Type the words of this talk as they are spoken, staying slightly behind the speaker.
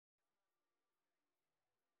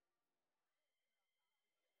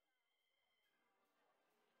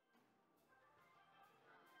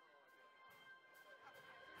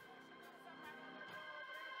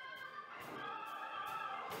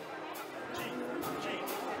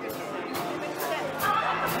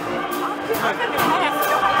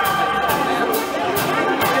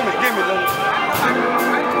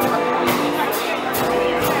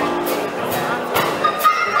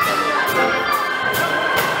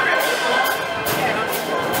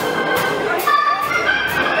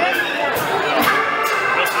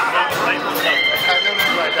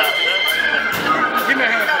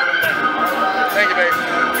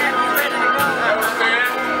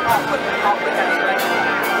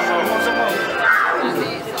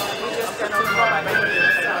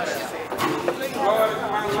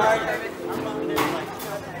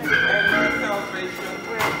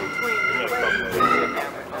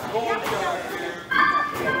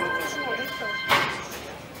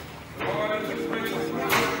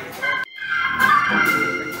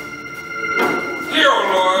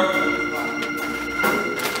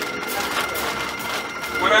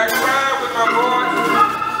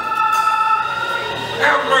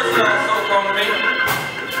mercy also upon me,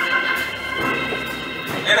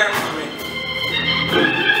 and answer me.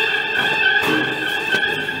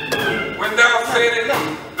 When thou saidest,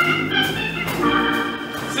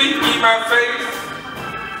 seek ye my face,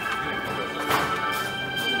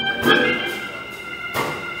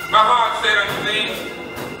 my heart said unto thee,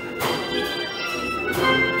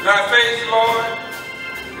 thy face, Lord,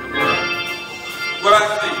 will I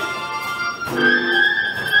see.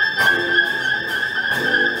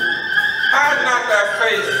 Hide not thy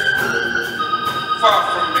face far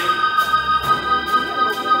from me.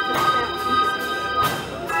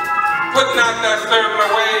 Put not thy servant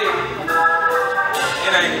away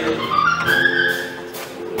in anger.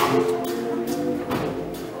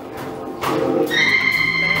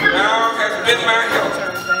 Thou hast been my help.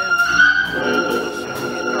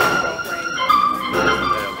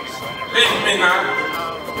 Leave me not,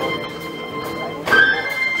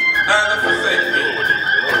 neither forsake me.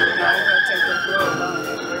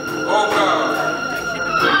 Oh God,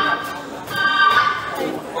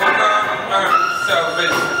 of my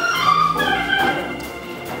salvation.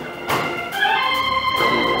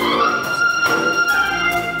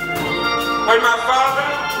 When my father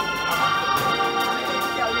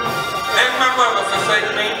and my mother forsake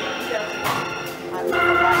me,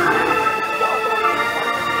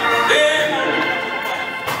 then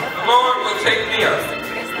the Lord will take me up.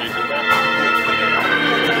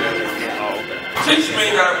 Teach me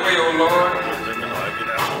thy way, O Lord,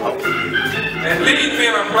 and lead me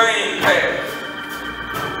in a plain path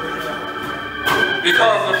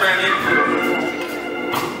because of mine enemies.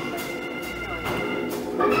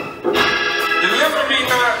 Deliver me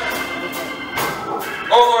not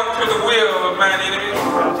over unto the will of mine enemies,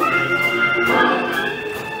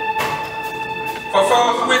 for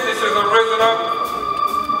false witnesses are risen up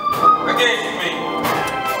against me,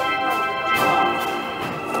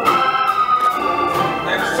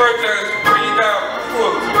 and searchers breathe out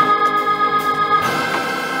cruelty.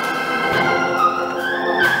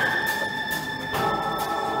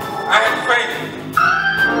 I had fainted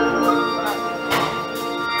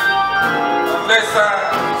unless I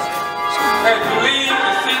had believed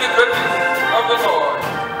to see the goodness of the Lord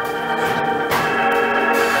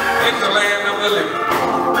in the land of the living.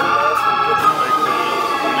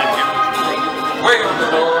 Wait on the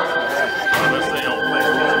Lord.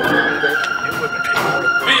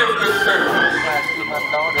 Be of good service,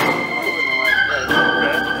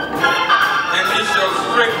 and he shall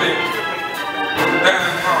strengthen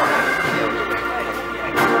thine heart.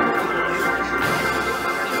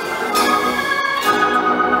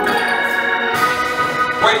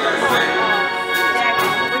 Wait, I say,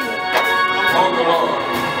 on the Lord.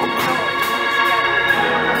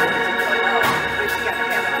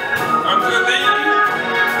 Unto thee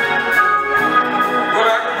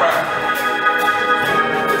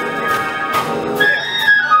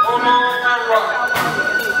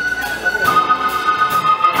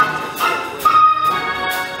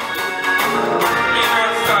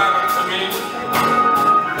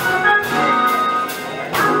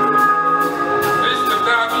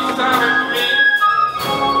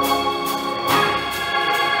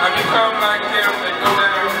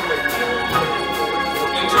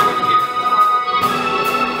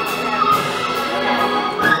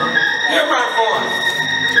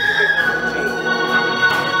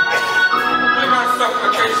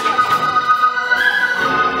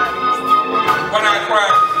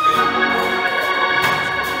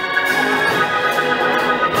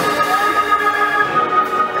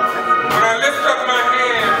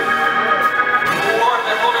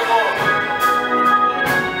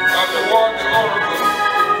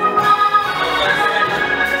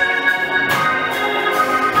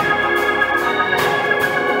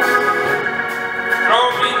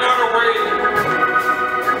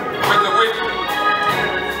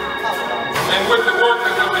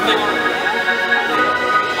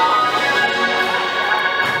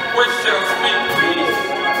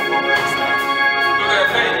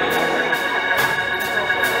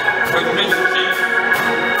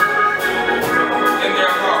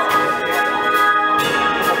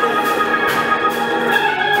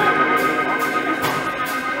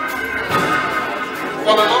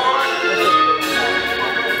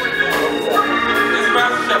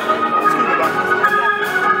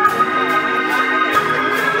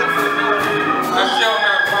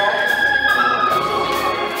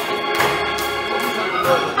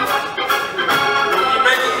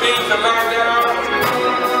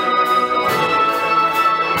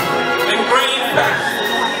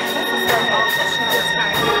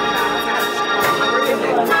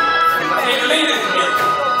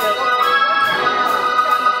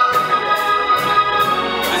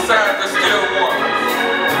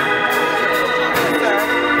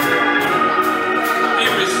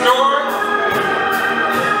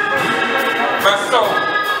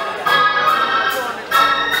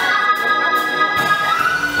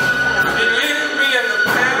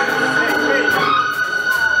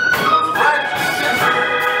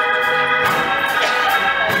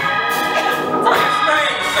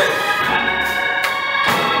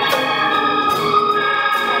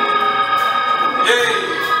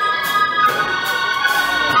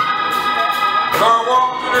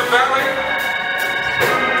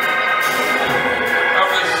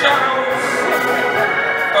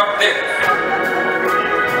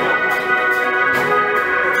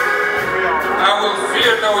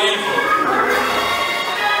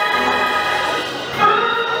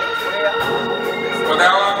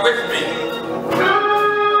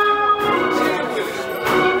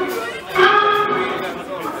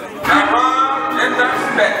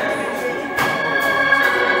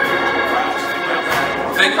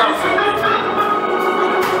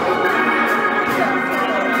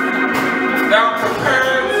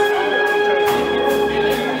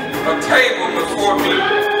a table before me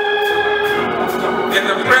in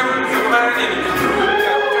the presence of my enemies.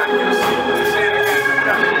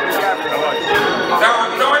 Thou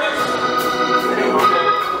anointest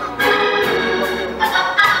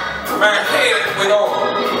my head with oil.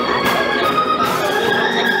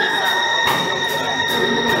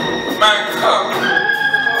 My cup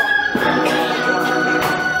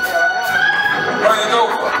runneth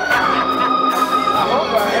over.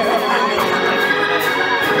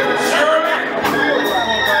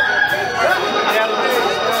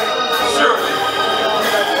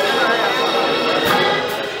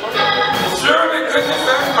 Surely, goodness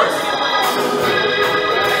and mercy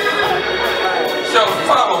shall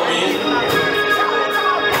follow me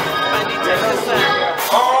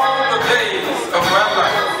all the days of my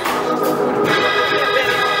life.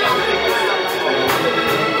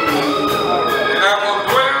 And I will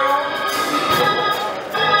dwell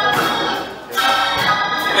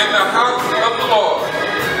in the house of the Lord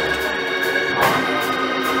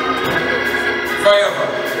forever.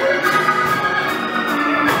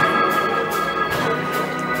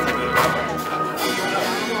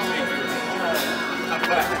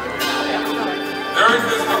 During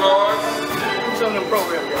this Lord,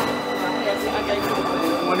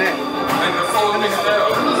 and the fullness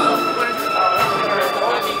thereof,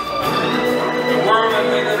 the world and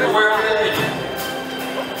they that dwell therein.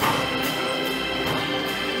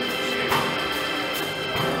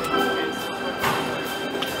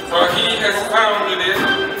 For he has founded it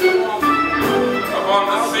upon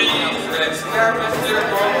the seas and established it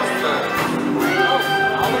upon the floods.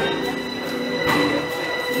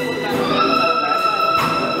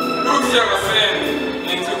 Who shall ascend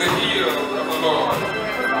into the hill of the Lord?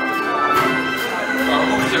 Or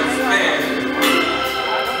who shall stand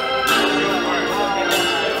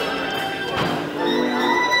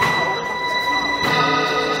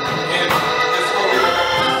in his holy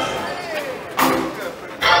place?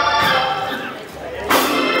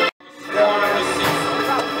 Born in the sea.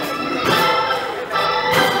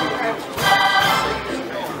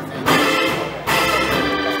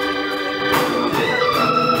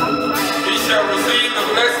 He shall receive the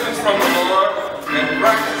blessings from the Lord and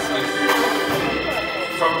righteousness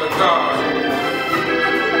from the God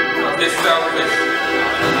of his salvation.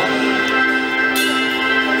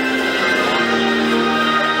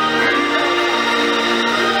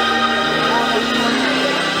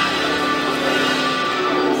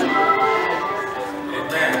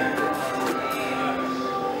 Amen.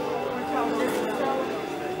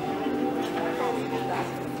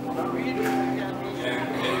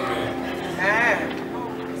 Amen.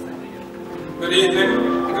 Good evening.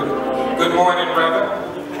 Good morning, brother.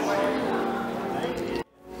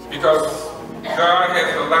 Because God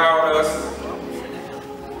has allowed us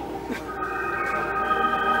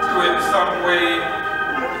to in some way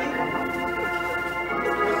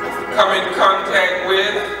come in contact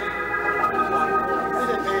with,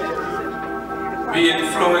 be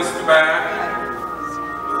influenced by,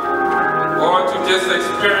 or to just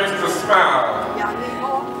experience the smile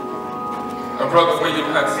of Brother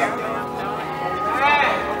William Hudson.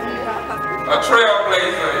 A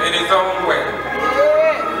trailblazer in his own way.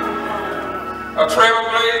 A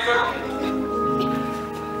trailblazer,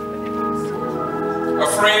 a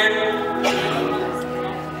friend,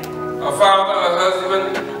 a father, a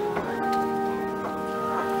husband,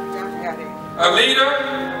 a leader,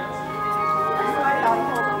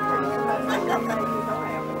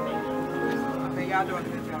 y'all doing a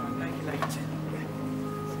good job. Thank you, ladies.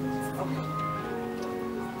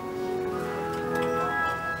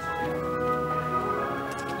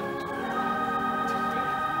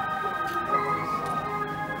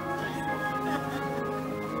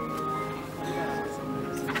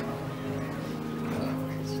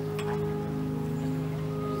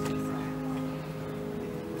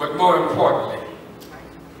 But more importantly,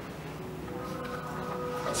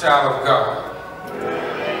 a child of God.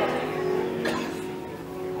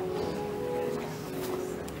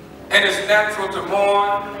 And it's natural to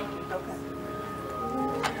mourn.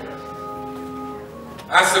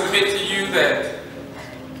 I submit to you that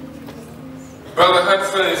Brother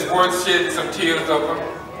Hudson is worth shedding some tears over.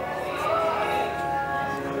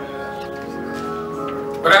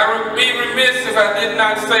 But I would be remiss if I did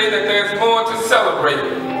not say that there's more to celebrate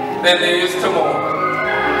than there is to mourn.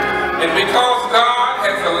 And because God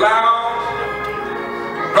has allowed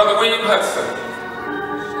Brother William Hudson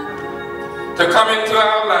to come into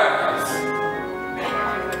our lives,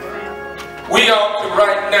 we ought to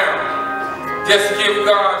right now just give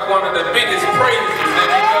God one of the biggest praises that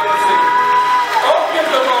he's ever seen. Oh, give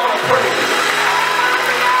the Lord a praise.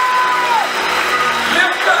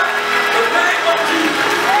 Lift up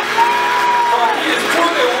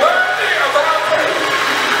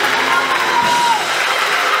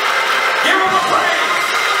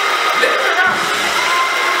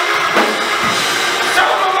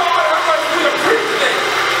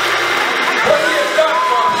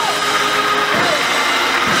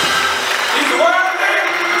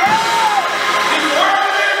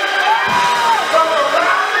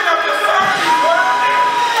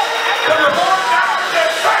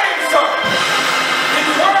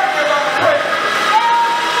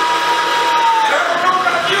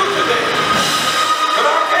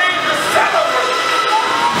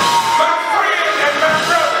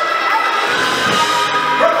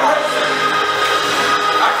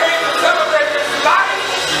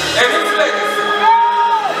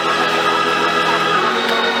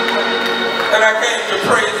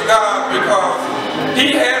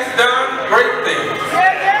He has done great things.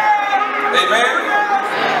 Amen.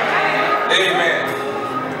 Amen.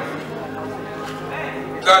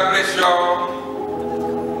 God bless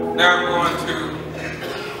y'all. Now I'm going to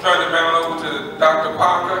turn the panel over to Dr.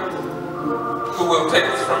 Parker, who will take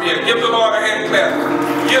us from here. Give the Lord a hand clap.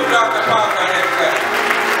 Give Dr. Parker a hand clap.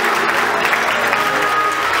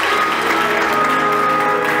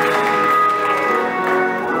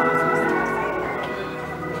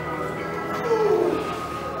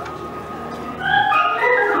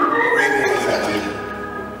 Greetings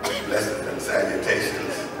and blessings and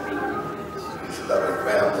salutations to this loving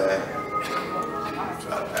family, to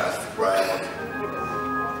our Pastor Brian,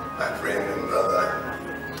 my friend and brother,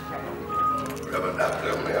 Reverend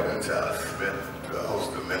Dr. Melvin Charles Smith, to a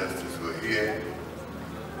host of ministers who are here,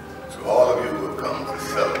 to all of you who have come to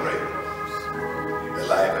celebrate the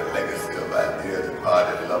life and legacy of our dear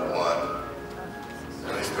departed loved one,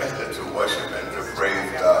 and especially to worship and to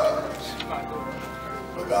praise God.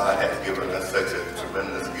 For God has given us such a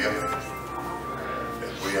tremendous gift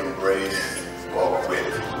that we embrace, walk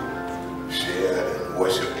with, share, and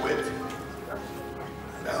worship with.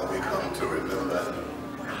 Now we come to remember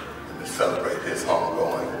and to celebrate his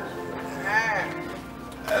homegoing.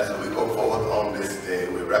 As we go forth on this day,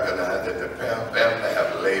 we recognize that the family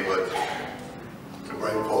have labored to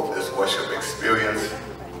bring forth this worship experience.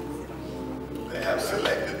 They have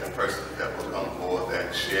selected the persons that will come forth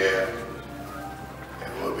and share.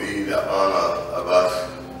 It will be the honor of us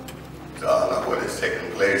to honor what is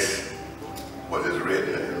taking place, what is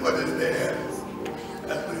written, and what is there,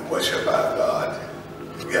 as we worship our God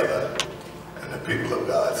together. And the people of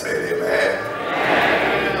God say amen.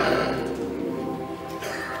 Amen.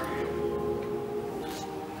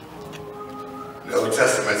 The Old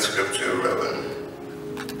Testament scripture,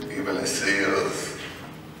 Reverend, even seals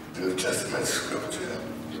New Testament scripture.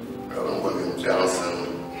 Reverend William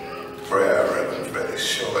Johnson, prayer, Reverend Freddie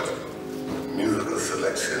Short, musical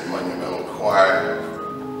selection, Monumental Choir,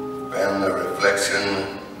 family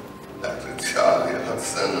reflection, Dr. Charlie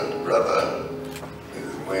Hudson, brother,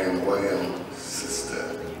 Mrs. Wayne Williams,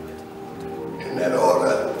 sister. In that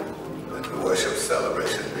order, that the worship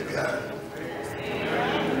celebration began.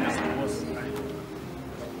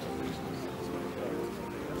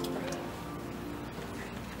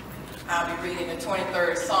 I'll be reading the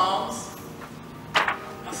 23rd Psalms,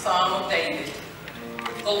 a Psalm of David.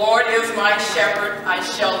 The Lord is my shepherd, I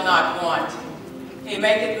shall not want. He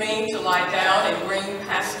maketh me to lie down in green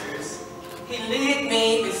pastures. He leadeth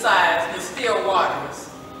me beside the still waters.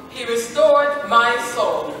 He restored my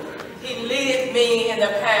soul. He leadeth me in the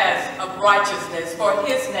paths of righteousness for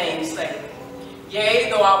his name's sake. Yea,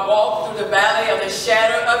 though I walk through the valley of the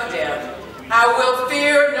shadow of death, I will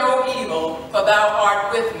fear no evil, for thou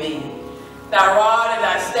art with me. Thy rod and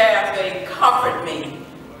thy staff, they comfort me.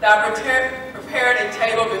 Thou prepared a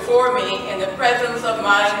table before me in the presence of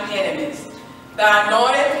mine enemies. Thou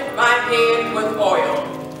anointest my head with oil.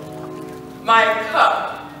 My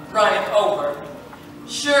cup runneth over.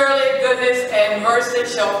 Surely goodness and mercy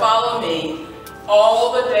shall follow me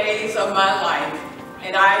all the days of my life,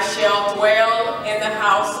 and I shall dwell in the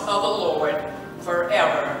house of the Lord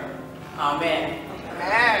forever. Amen.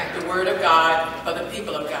 Amen. The word of God for the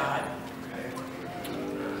people of God.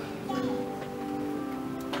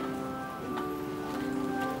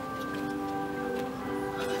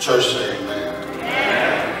 Let the church say amen.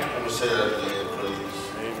 Amen. Let me say that again, please.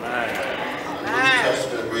 Amen. The New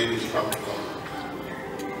Testament readings come from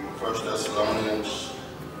 1 Thessalonians,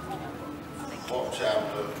 4th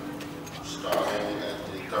chapter, starting at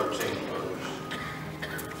the 13th verse.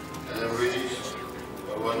 And it reads,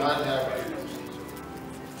 "But we're not happy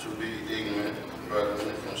to be ignorant,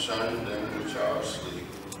 brethren, concerning them which are asleep,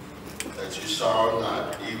 that you sorrow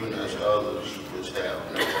not, even as others which have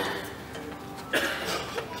no hope.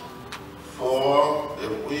 For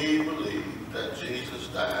if we believe that Jesus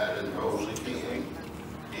died and rose again,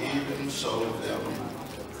 even so them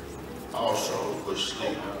also which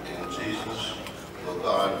sleep in Jesus will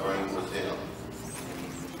God bring with him.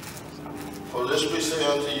 For this we say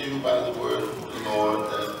unto you by the word of the Lord,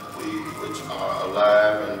 that we which are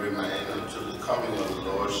alive and remain until the coming of the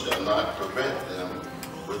Lord shall not prevent them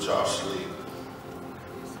which are asleep.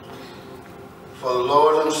 For the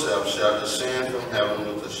Lord himself shall descend from heaven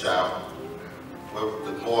with a shout, with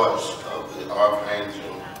the voice of the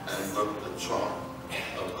archangel, and with the trump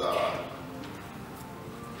of God.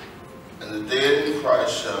 And the dead in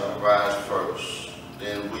Christ shall rise first,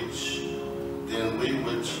 then we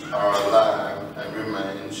which are alive and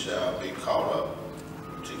remain shall be caught up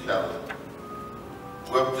together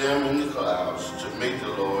with them in the clouds to meet the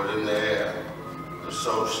Lord in the air, and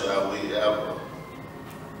so shall we ever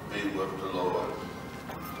be with the Lord.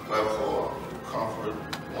 Wherefore, comfort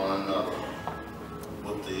one another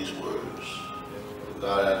with these words.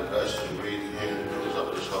 God had blessed you to read and hear the news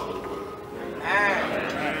of His holy word.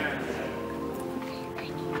 Amen.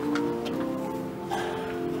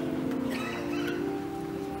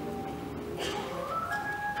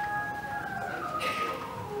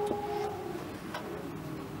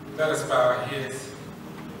 Let us bow our heads.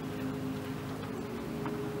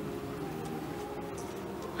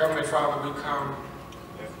 Heavenly Father,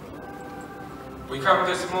 we come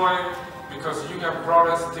this morning because you have brought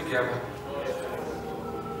us together.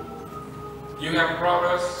 You have brought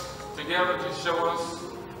us together to show us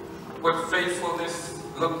what faithfulness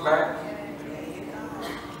looks like.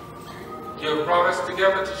 You have brought us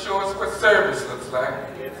together to show us what service looks like.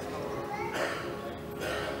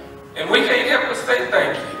 And we can't help but say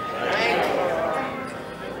thank you.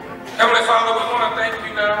 Heavenly Father, we want to thank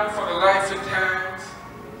you now for the life and times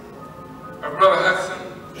of Brother Hudson.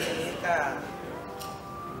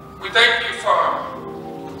 We thank you for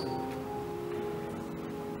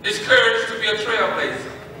his courage to be a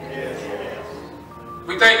trailblazer.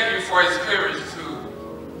 We thank you for his courage to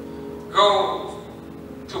go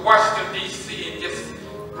to Washington, D.C. and just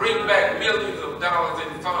bring back millions of dollars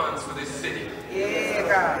in funds for this city.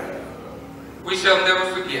 We shall never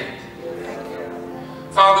forget.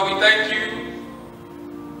 Father, we thank you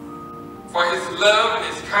for his love and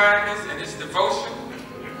his kindness and his devotion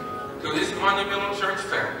to his monumental church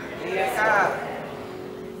family.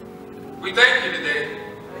 We thank you today.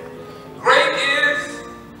 Great is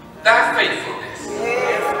thy faithfulness.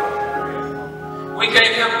 We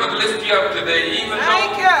can't help but lift you up today, even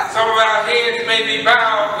though some of our heads may be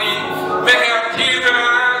bowed, we may have tears in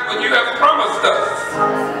our eyes, but you have promised us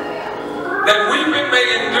that weeping may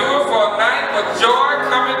endure for a night, but joy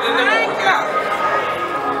cometh in the morning.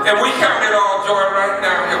 And we count it all joy right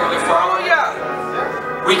now, Heavenly Father.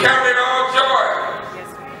 We count it all joy.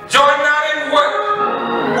 Joy not in what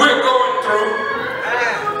we're going through,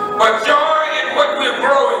 but joy in what we're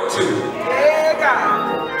growing to.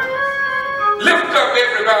 Lift up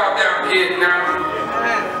every bowed down head now.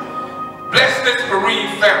 Bless this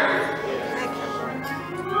bereaved family.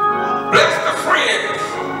 Bless the friends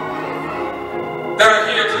that are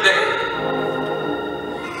here today.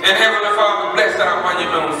 And Heavenly Father, bless our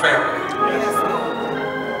monumental family.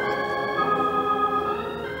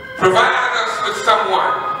 Provide us with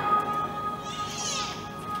someone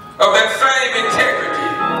of that same integrity.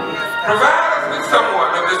 Provide us with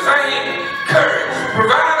someone of the same courage.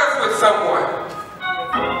 Provide us with someone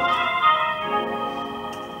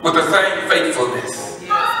with the same faithfulness.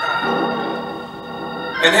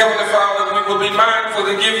 And Heavenly Father, we will be mindful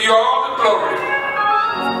to give you all the glory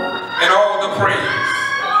and all the praise.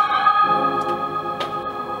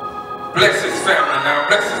 Bless his family now.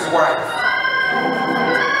 Bless his wife.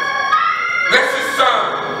 Bless his son.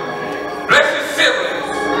 Bless his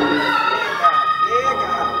siblings.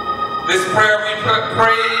 This prayer we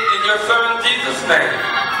pray in your son Jesus' name.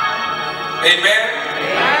 Amen.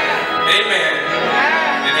 Amen.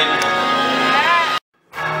 And amen.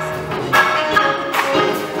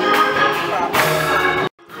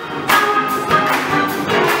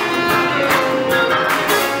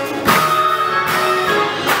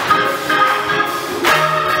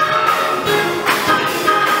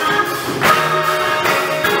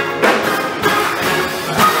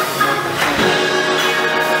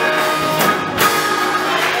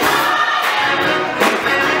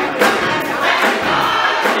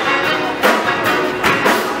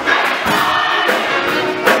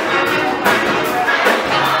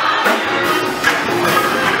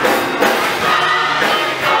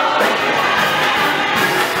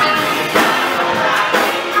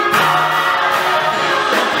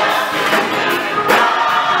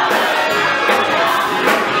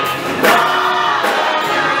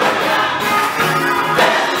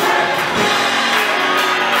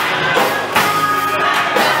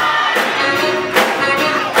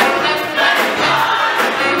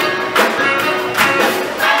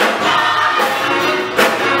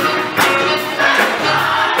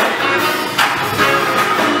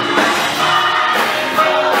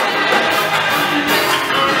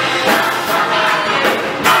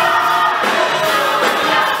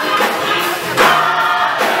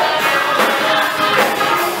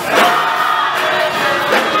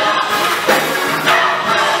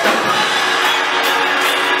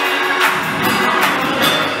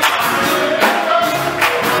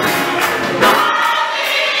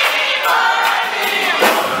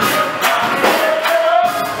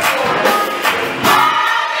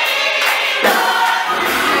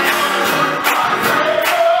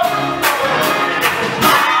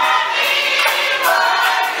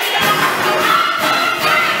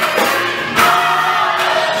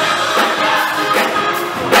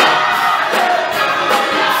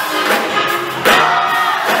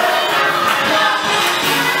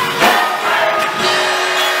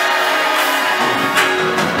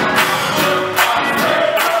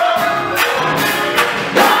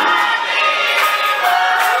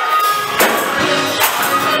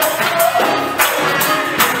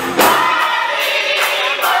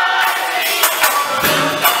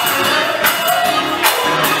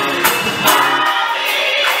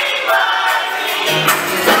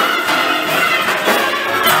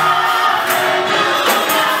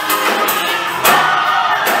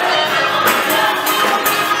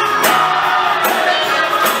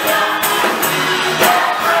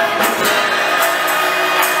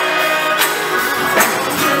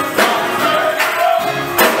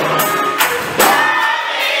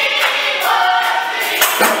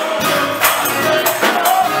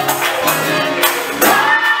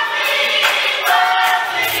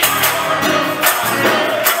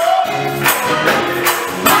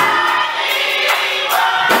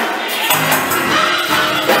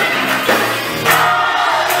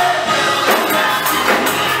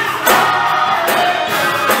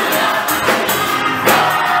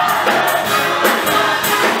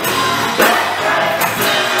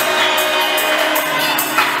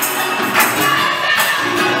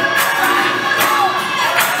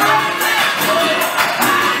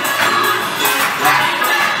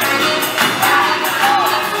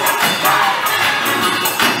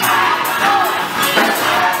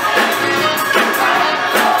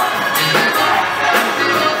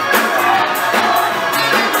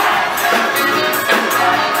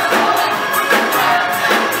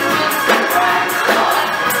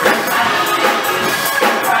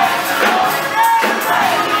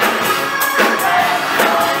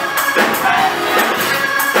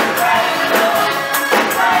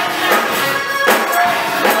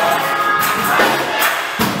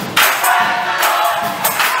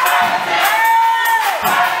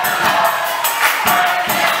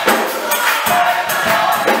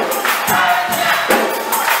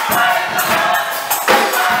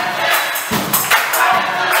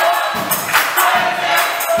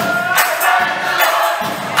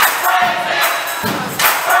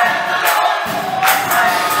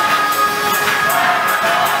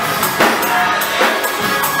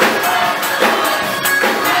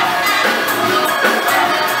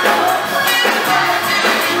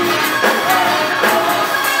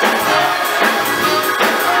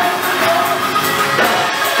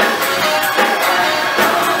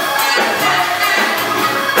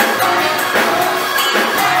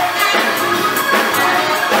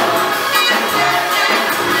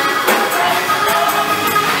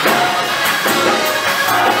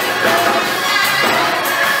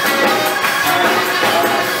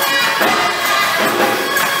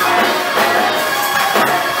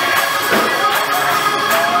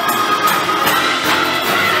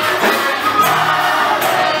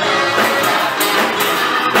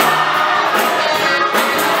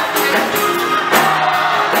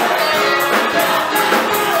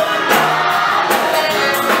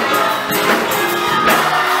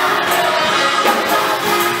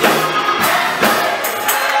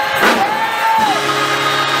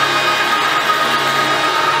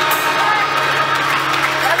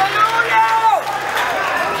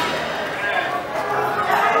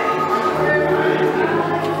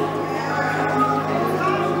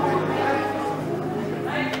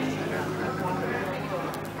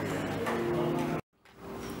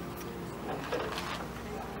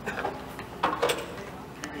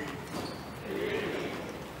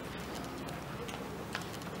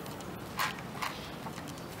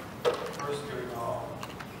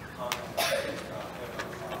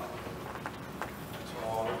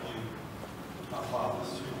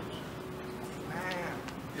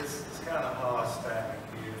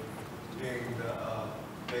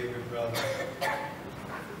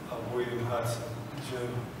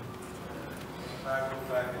 I go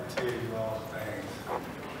back and tell you all things.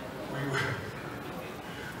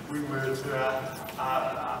 We were to,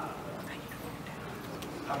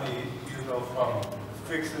 I mean, you know, from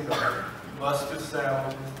fixing the mustard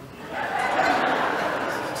sandwiches,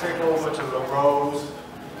 to take over to the Rose,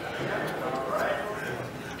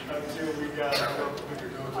 until we got up, we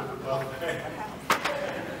could go to the buffet.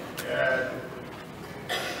 And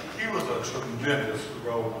he was a tremendous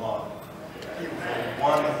role model. He was a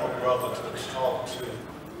wonderful brother to talk to.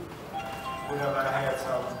 Whenever I had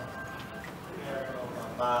something on my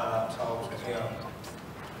mind, I talked to him.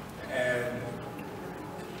 And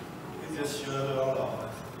he just shut it all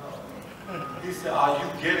off. He said, are you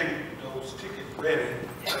getting those tickets ready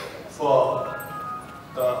for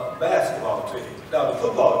the basketball team? No, the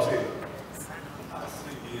football team. I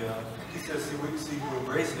said, yeah. He said,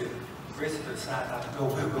 we're racing decided not to go.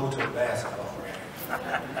 We'll go to the basketball game.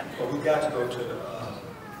 But we got to go to the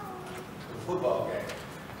football game.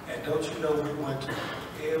 And don't you know, we went to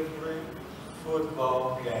every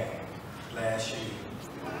football game last year.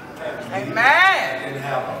 And I didn't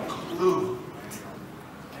have a clue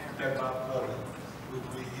that my brother would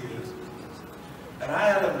be here. And I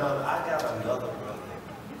got another brother.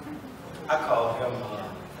 I call him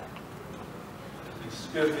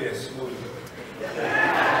Spiffy and Smooth.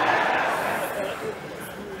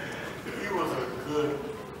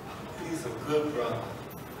 He's a good brother.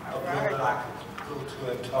 A brother I could go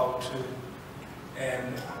to and talk to.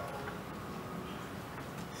 And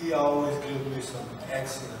he always gives me some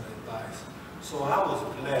excellent advice. So I was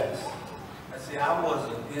blessed. I see, I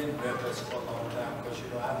wasn't in Memphis for a long time because, you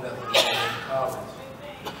know, I left in college.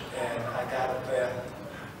 And I got up there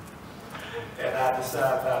and I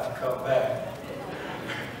decided not to come back.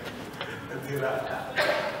 And then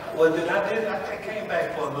I came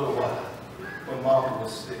back for a little while when Mama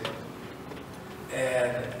was sick.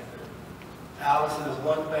 And Allison, is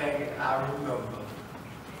one thing I remember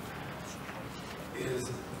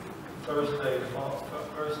is first day,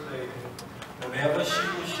 whenever she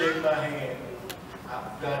would shake my hand,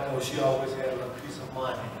 God knows she always had a piece of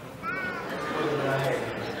money put in my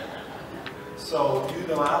hand. So, you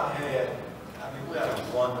know, we had a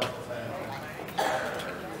wonderful family.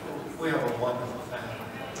 We have a wonderful family.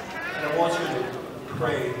 And I want you to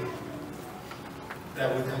pray that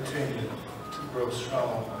we continue to grow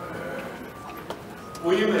strong.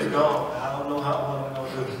 William is gone. I don't know what I'm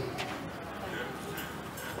going to do.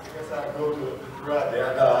 I guess I'll go to Rodney. I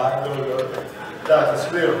go to Dr.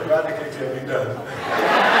 Smith. Rodney can tell me nothing.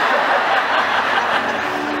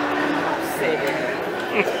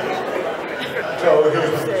 I told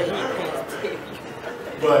him.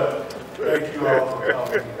 But thank you all for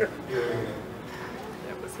coming here.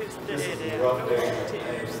 This is a rough day.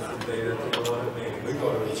 This is the day that the Lord made. We're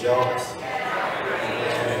going to rejoice.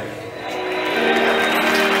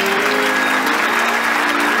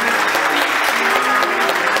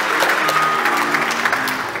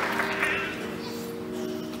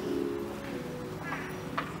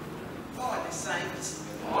 Morning, saints.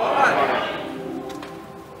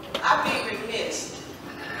 I'd be remiss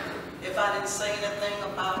if I didn't say anything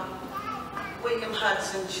about William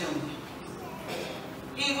Hudson Jr.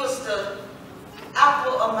 He was the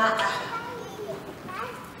apple of my eye.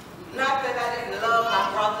 Not that I didn't love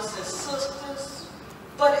my brothers and sisters,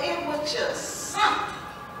 but it was just something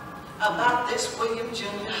about this William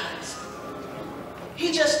Jr. Hudson.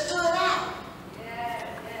 He just stood out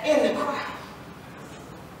in the crowd.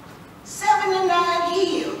 79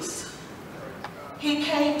 years he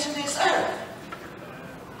came to this earth.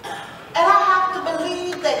 And I have to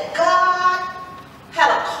believe that God had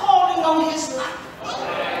a calling on his life.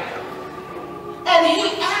 And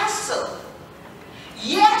he answered,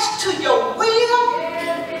 yes to your will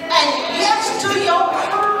and yes to your way.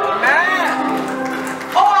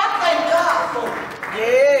 Oh, I thank God for it.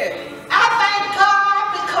 Yeah. I thank God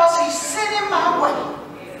because he sent in my way.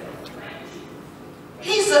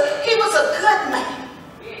 He was a good man.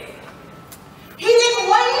 He didn't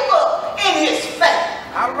waver in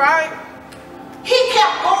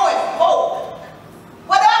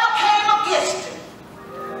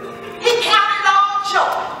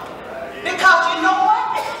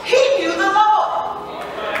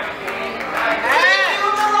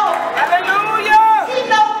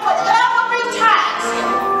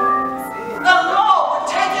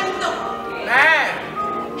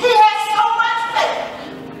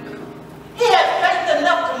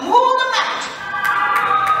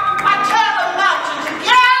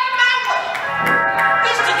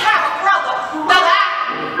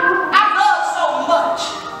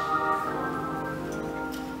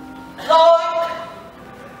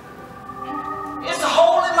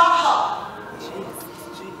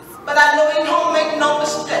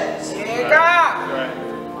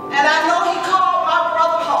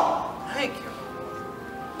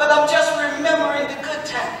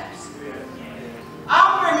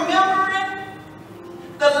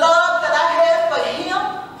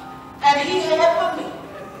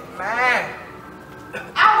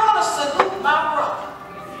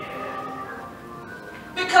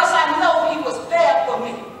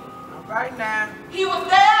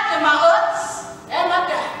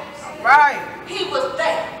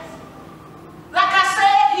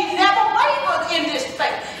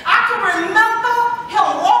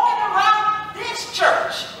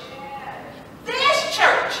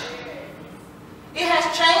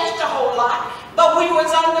has changed a whole lot, but we was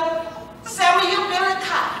under Samuel Billy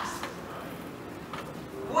Cotton's,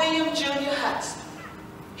 William Jr. Hudson.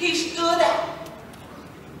 He stood out.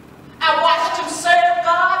 I watched him serve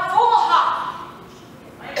God full heart.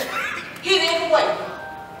 He didn't wait.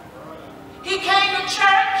 He came to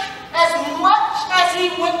church as much as he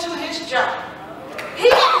went to his job. He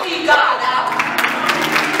didn't leave God out,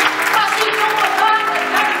 because he knew what God was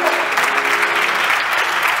doing.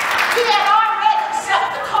 He had already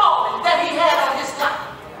accepted the calling that he had on his life.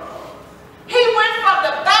 He went from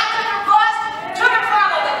the back of the bus to the front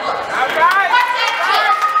of the bus. All right. What's that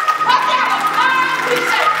church? What that was God? He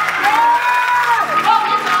said, oh,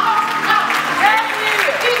 he's an awesome God.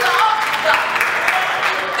 He's an awesome God.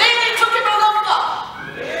 Then he took him a little up.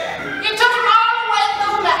 He took him all the way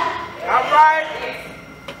through that. All right.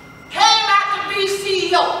 Came out to be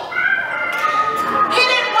CEO. He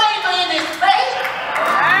didn't waver in his faith.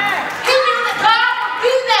 He knew that God would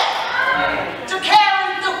be there to carry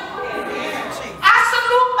him through. I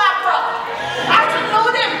salute my brother. I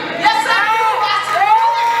salute him. Yes, I do. I salute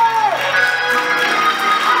him.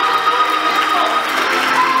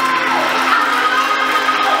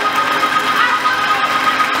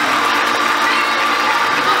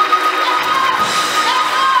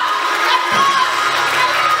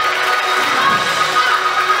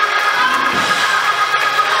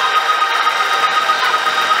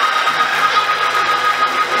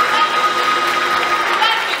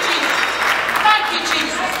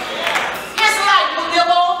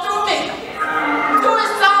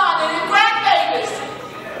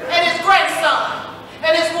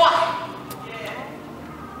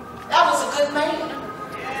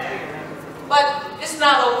 But it's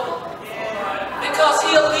not over, because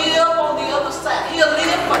he'll live on the other side. He'll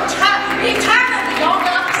live for eternity on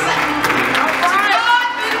the other side. God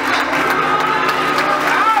be the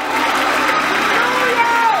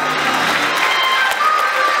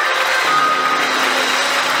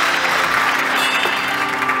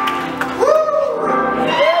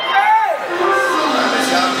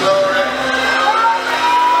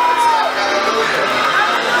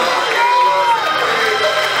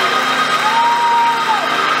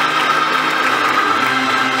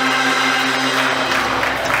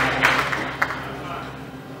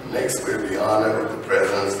Next, we'll be honored with the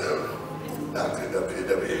presence of Dr.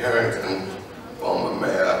 W.W. Harrington, former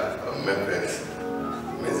mayor of Memphis,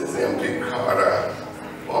 Mrs. M.P. Carter,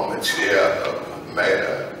 former chair of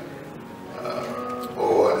mayor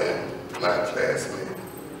board and my classmate,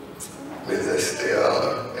 Ms.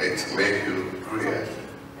 Estelle H. Mayhew Greer,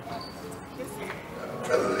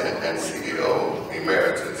 President and CEO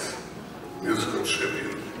Emeritus, musical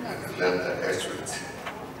tribute, Linda Estridge.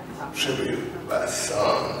 Tribute by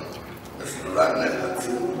song, Mr. Rodney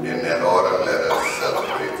Hudson. In that order, let us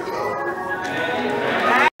celebrate the Lord.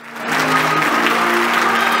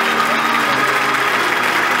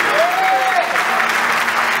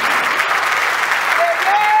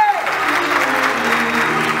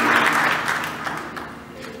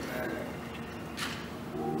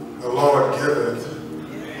 The Lord giveth,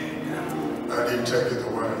 and he taketh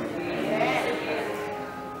away.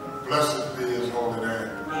 Blessed be his holy name.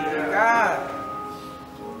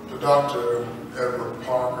 To Dr. Edward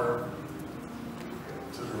Parker,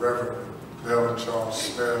 to the Reverend Melvin Charles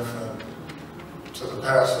Smith, and to the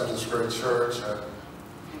pastor of this great church, and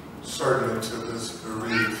certainly to this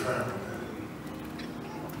bereaved family.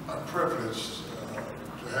 I'm privileged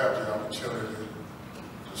to have the opportunity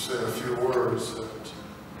to say a few words at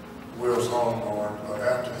Will's homegoing, but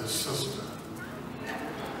after his sister.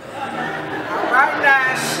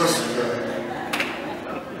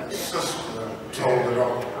 Sister told it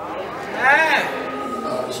all.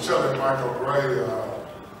 I was telling Michael Gray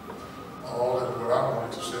all that what I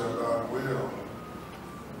wanted to say about Will.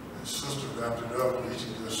 His sister wrapped it up and he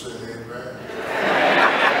just said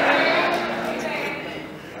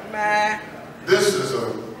amen. This is a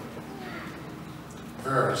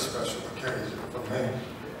very special occasion for me.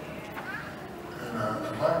 And I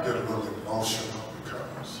might get a little emotional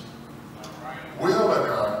because Will and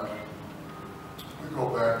I, we go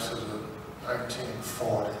back to the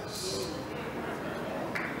 1940s.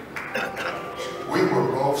 We were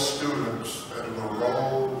both students at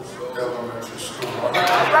LaRose Elementary School. All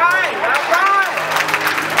right.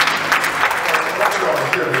 I want y'all to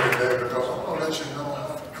hear me today because I want to let you know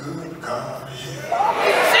how good God is.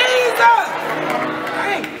 Jesus!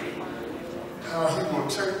 How he will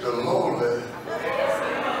take the lowly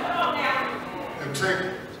and take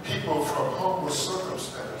people from humble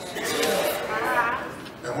circumstances.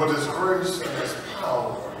 And with his grace and his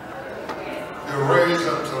power, he'll raise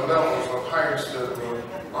them to levels of heights that were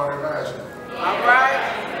unimaginable. All right.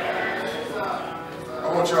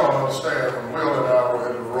 want y'all to understand, when Will and I were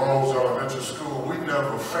in the Rose Elementary School, we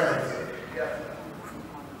never fathomed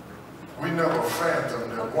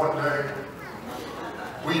that one day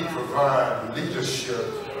we provide leadership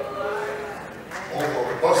over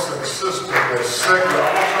a busing system that's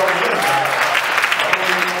segregated.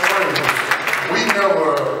 We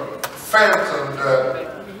never fathomed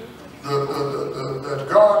that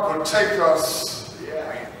God would take us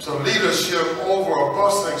to leadership over a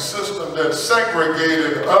busing system that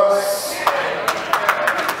segregated us,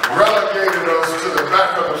 relegated us to the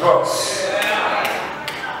back of the bus.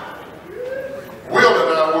 Will and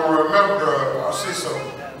I will remember, I see some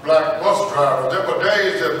black bus drivers. There were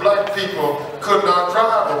days that black people could not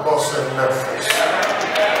drive a bus in Memphis.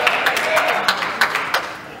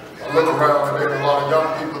 I look around today, a lot of young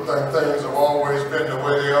people think things have always been the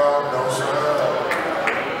way they are. No, sir.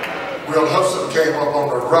 Will Hudson came up on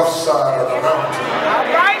the rough side of the mountain. All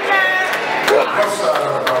right, man. Rough side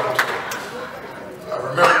of the mountain. I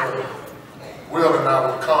remember Will and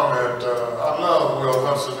I would comment, I love Will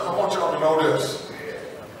Hudson. I want y'all to know this.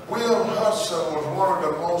 Will Hudson was one of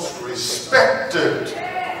the most respected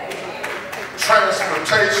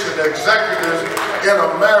transportation executives in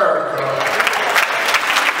America.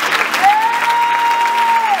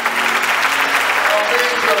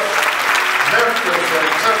 Memphis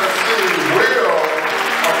and Tennessee, Will,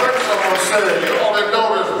 I think someone said, you only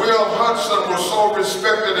notice Will Hudson was so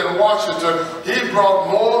respected in Washington, he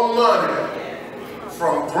brought more money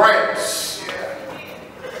from grants.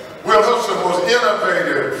 Will Hudson was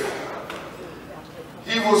innovative.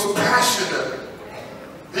 He was passionate.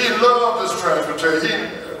 He loved his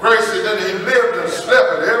transportation. Gracie, then he lived and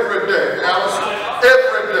slept it every day, Allison,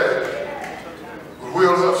 every day. With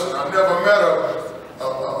Will Hudson, I never met a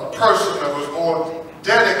person that was more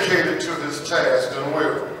dedicated to his task than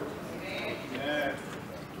Will.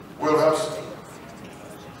 Will Hudson,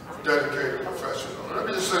 dedicated professional. Let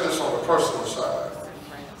me just say this on the personal side.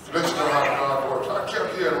 Let you know how God works. I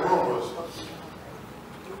kept hearing rumors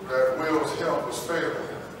that Will's health was failing.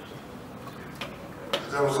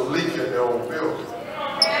 There was a leak in the old building.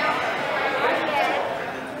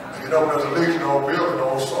 You know, when there's a leak in the old building, the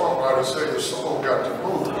old songwriter said your soul got to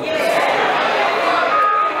move.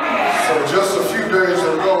 So just a few days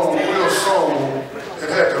ago, Will's soul, it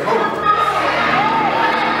had to move.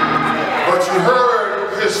 But you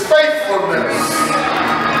heard his faithfulness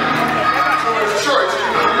to his church. He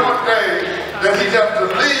knew one day that he'd have to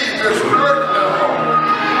leave his earthly home.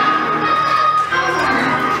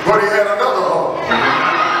 But he had another home.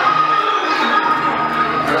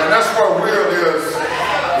 And that's where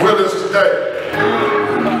Will is today.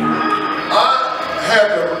 I had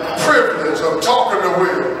the privilege of talking to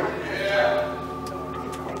Will.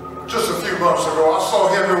 Just a few months ago, I saw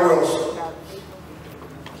Henry Wilson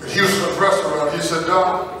at Houston's restaurant. He said,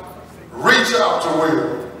 Doc, reach out to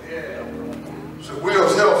Will. He said,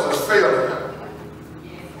 Will's health is failing him.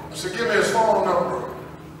 I said, give me his phone number.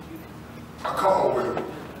 I called Will.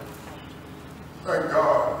 Thank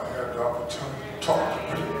God I had the opportunity to talk to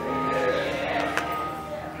Will.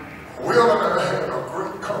 Will and I had a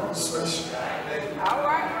great conversation. All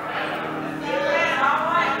right.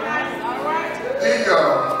 I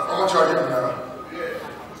want y'all to hear me now.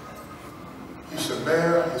 He said,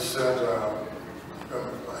 man, he said,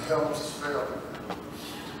 my health is failing.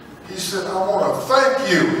 He said, I want to thank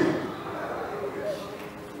you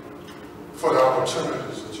for the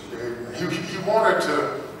opportunities that you gave me. He wanted to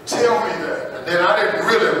tell me that. And then I didn't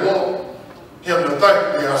really want him to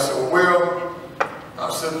thank me. I said, well, I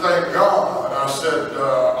said, thank God. I said,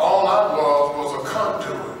 all I was a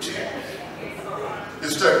conduit.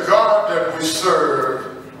 It's that God that we serve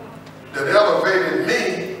that elevated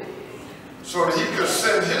me so that he could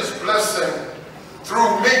send his blessing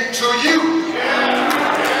through me to you.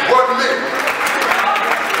 It wasn't me.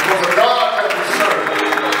 It was a God that we serve.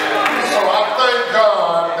 So I thank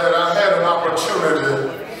God that I had an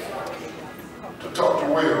opportunity to talk to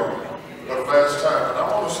Will for the last time. And I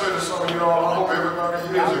want to say to some of y'all, I hope everybody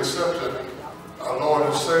here has accepted our Lord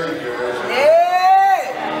and Savior as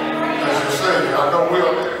your Savior. I know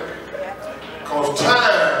Will did. Because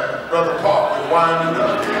time, Brother Parkway, is winding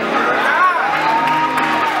up.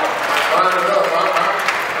 Winding up.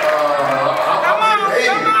 I'm getting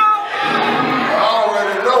 80. I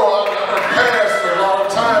already know I've passed a long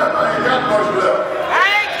time. I ain't got much left.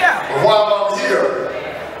 But while I'm here,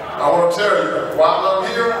 I want to tell you, while I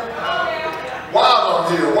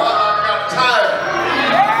got time,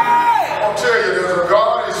 I want to tell you there's a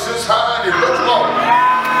God, he's just high and he looks low.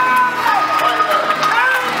 Right now.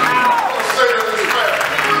 I want to say to this family,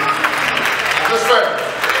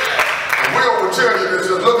 and Will tell you this,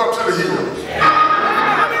 just look up to the hills.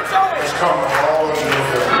 come all of you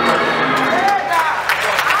here.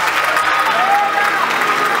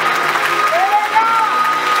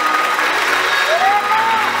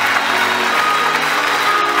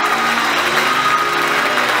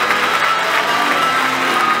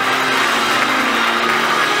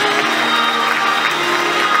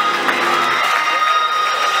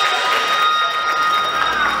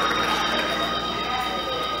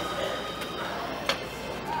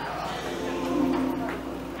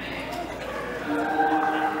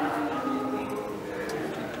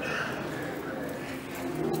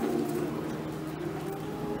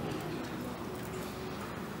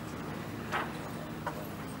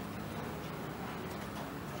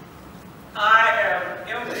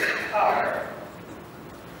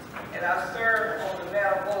 And I've served on the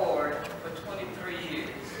Mayor Board for 23 years.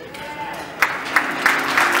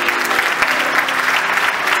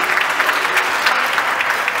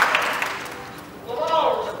 Will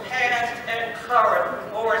all the past and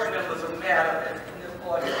current board members of Matter in this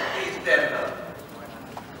audience please stand up?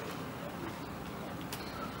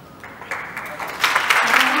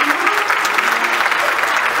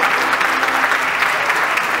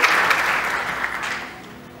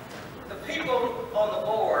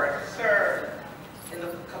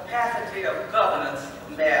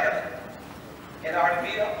 And are to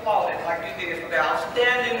be applauded like you did for the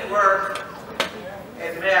outstanding work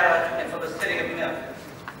at Matter and for the city of Memphis.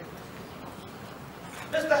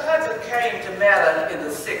 Mr. Hudson came to Matter in the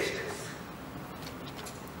 60s.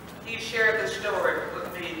 He shared this story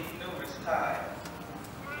with me numerous times.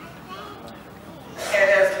 And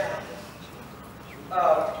as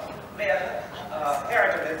Mayor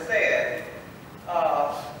Harrington had said,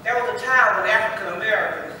 there was a time when African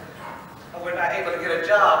Americans were not able to get a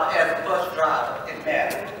job as a bus driver in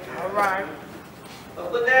Matter. All right.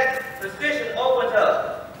 But when that position opened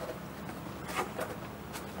up,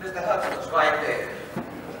 Mr. Hudson was right there.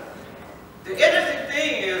 The interesting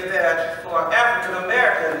thing is that for African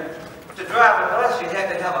American to drive a bus, you had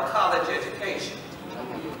to have a college education.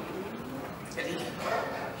 And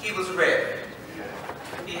he was ready.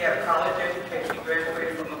 He had a college education. He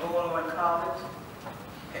graduated from the Illinois College,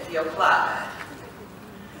 and he applied.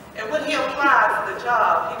 And when he applied for the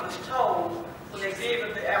job, he was told, when they gave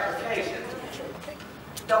him the application,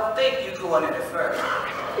 don't think you're going any further.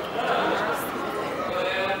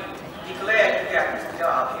 Be glad you got this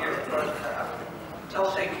job here at the first time.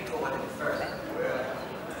 Don't think you're going any further.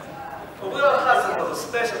 But Will Hudson was a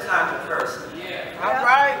special kind of person. Yeah. All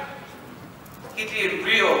right. He did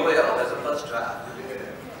real well as a bus driver.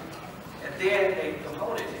 And then they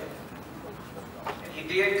promoted him. And he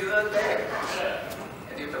did good there.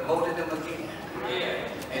 And they promoted him again.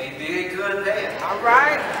 And he did good there. All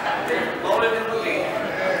right. They promoted him again.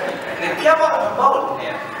 And they kept on promoting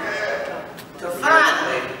him. Till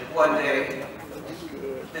finally, one day,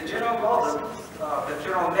 the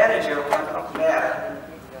general manager of Matter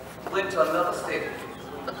went to another city.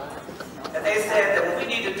 And they said that we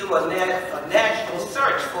need to do a national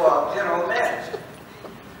search for a general manager.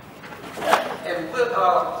 And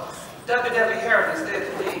W.W. Harrison said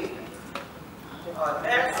to me,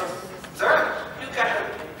 national search?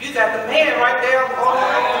 You got the man right there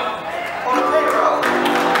on the payroll.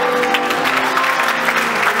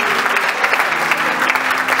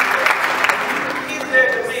 He said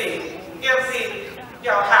to me,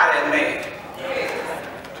 y'all hire that man.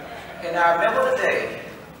 And I remember the day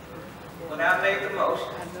when I made the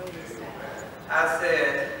motion. I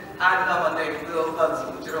said, I nominate Will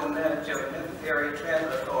Hudson, general manager of the Memphis Area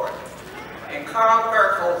Transit Authority. And Carl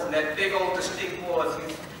Burkholz, in that big old distinct voice,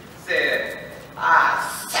 he said, I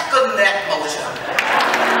second that motion.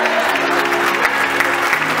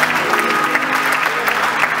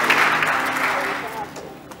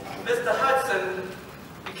 Mr. Hudson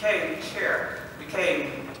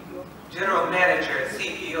became general manager and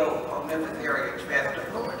CEO of Memphis Area Transit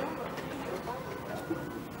Authority.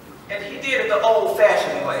 And he did it the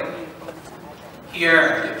old-fashioned way. He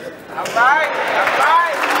earned it. All right. All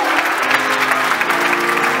right.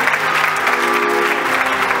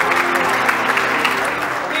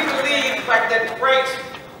 Like that great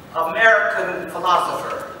American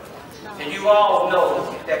philosopher, and you all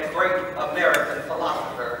know that great American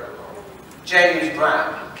philosopher, James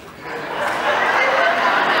Brown.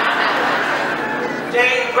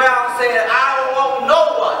 James Brown said, I don't want no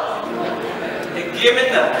one to give me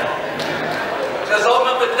nothing. Just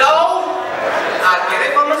open up the door, I get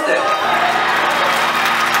it for myself.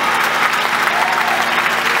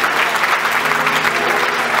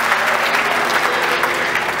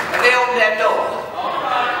 They opened that door,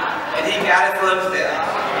 and he got it for himself.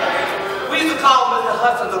 We used to call Mr.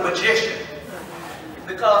 Hudson the magician,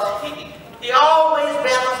 because he always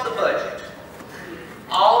balanced the budget.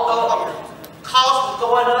 Although costs was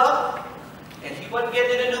going up, and he wasn't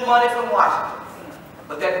getting any new money from Washington,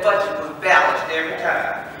 but that budget was balanced every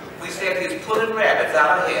time. We said he's pulling rabbits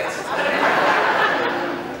out of heads.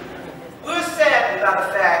 We're saddened by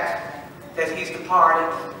the fact that he's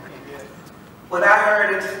departed. When I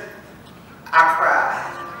heard it, I cried.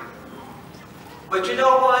 But you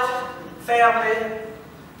know what? Family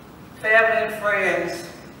and friends,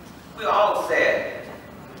 we're all sad.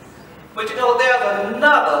 But you know, there's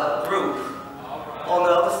another group on the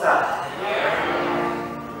other side.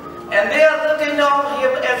 And they're looking on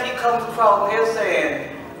him as he comes across, they're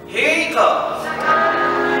saying, here he comes.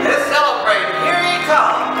 Let's celebrate. Here he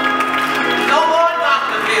comes. No more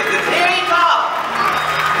doctor visits. Here he comes.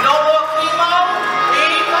 No more chemo.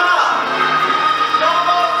 Here he comes. No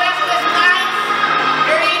more restless nights.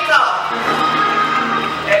 Here he comes.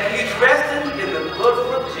 And he's resting in the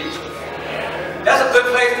bosom of Jesus. That's a good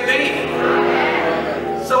place to be.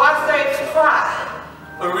 So I say try,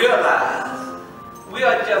 but realize we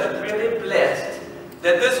are just really blessed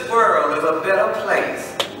that this world is a better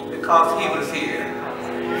place because he was here.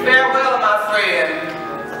 Farewell, my friend,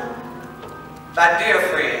 my dear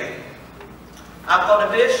friend. I'm going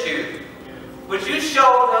to miss you. But you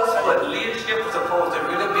showed us what leadership is supposed to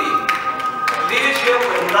really be. Leadership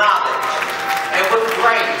with knowledge, and with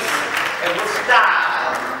grace, and with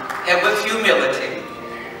style, and with humility.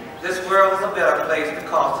 This world is a better place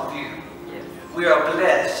because of you. We are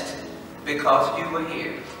blessed because you were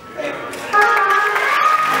here. Thank you.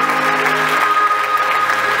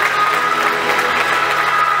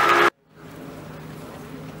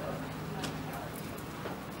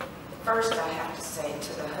 First, I have to say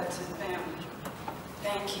to the Hudson family,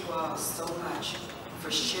 thank you all so much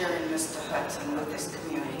for sharing Mr. Hudson with this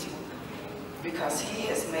community, because he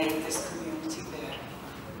has made this community better.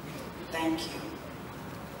 Thank you.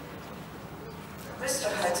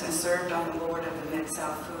 Mr. Hudson served on the board of the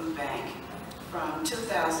Mid-South Food Bank from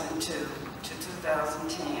 2002 to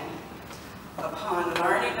 2010. Upon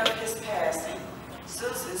learning of his passing,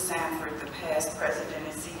 Susan Sanford, the past president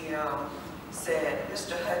and CEO, said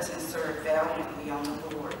Mr. Hudson served valiantly on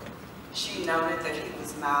the board. She noted that he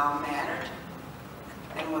was mild-mannered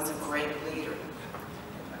and was a great leader.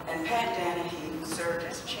 And Pat Danahy, who served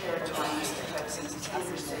as chair during Mr. Hudson's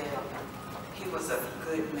tenure, said he was a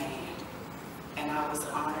good man, and I was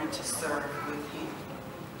honored to serve with him.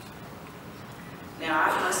 Now,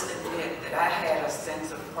 I must admit that I had a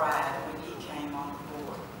sense of pride when he came on the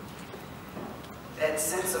board. That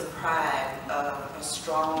sense of pride of a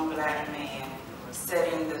strong black man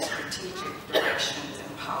setting the strategic directions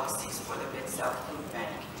and policies for the Mid-South Food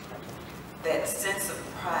Bank. That sense of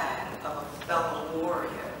pride of a fellow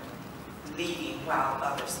warrior leading while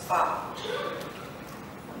others followed.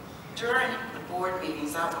 During the board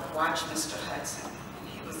meetings, I would watch Mr. Hudson, and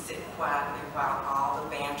he would sit quietly while all the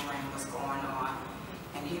bantering was going on,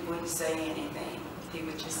 and he wouldn't say anything. He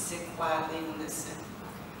would just sit quietly and listen.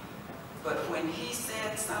 But when he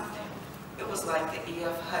said something, it was like the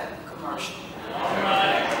E.F. Hutton commercial.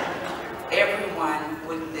 Everyone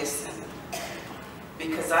would listen,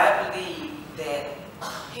 because I believe that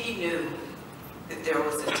he knew that there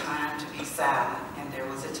was a time to be silent and there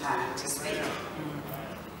was a time to speak.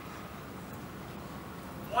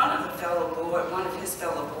 One of his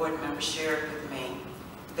fellow board members shared with me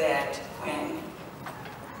that when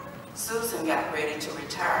Susan got ready to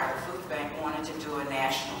retire, the food bank wanted to do a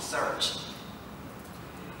national search.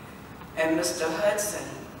 And Mr. Hudson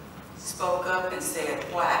spoke up and said,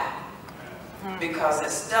 why? Because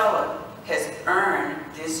Estella has earned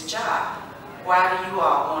this job. Why do you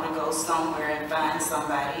all want to go somewhere and find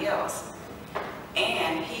somebody else?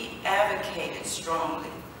 And he advocated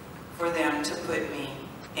strongly for them to put me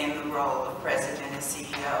in the role of president and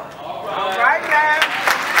CEO. All right, guys.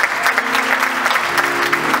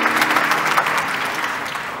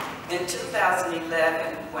 In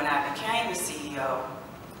 2011, when I became the CEO,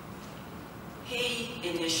 he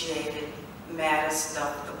initiated Matter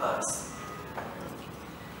Stuff the Bus.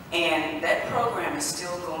 And that program is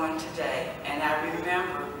still going today. And I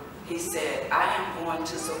remember he said, I am going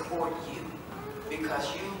to support you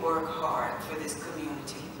because you work hard for this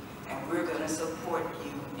community, and we're going to support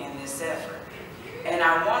you in this effort. And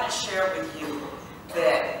I want to share with you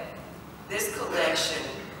that this collection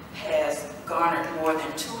has garnered more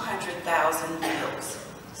than 200,000 meals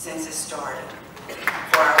since it started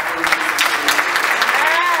for our food insecurity.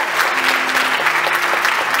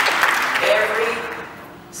 Every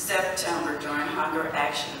September during Hunger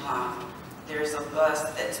Action Month, there's a bus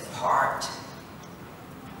that's parked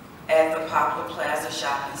at the Poplar Plaza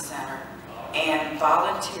Shopping Center and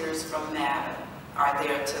volunteers from MATA are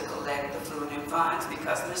there to collect the food and funds,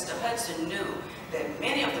 because Mr. Hudson knew that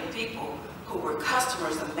many of the people who were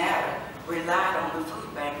customers of MATA relied on the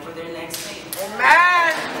food bank for their next meal.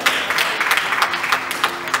 Amen.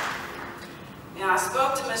 Now, I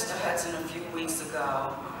spoke to Mr. Hudson a few weeks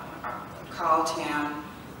ago. I called him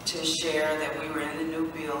to share that we were in the new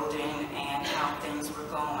building and how things were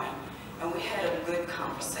going. And we had a good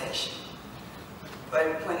conversation.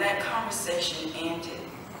 But when that conversation ended,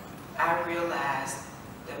 I realized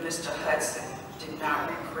that Mr. Hudson did not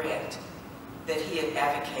regret that he had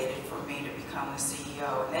advocated for me to become the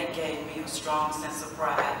CEO. And that gave me a strong sense of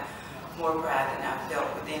pride, more pride than I've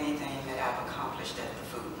felt with anything that I've accomplished at the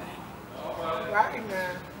food bank. Right,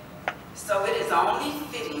 man. So it is only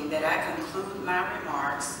fitting that I conclude my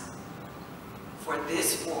remarks for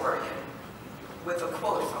this warrior with a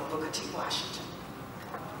quote from Booker T. Washington.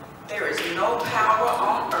 There is no power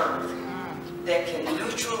on earth that can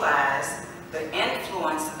neutralize the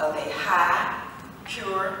influence of a high,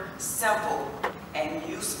 pure, simple, and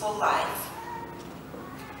useful life.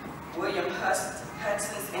 William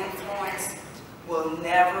Hudson's influence will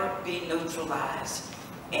never be neutralized,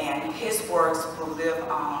 and his works will live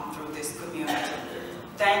on through this community.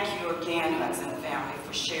 Thank you again, Hudson family,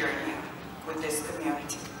 for sharing him with this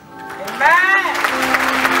community. Amen.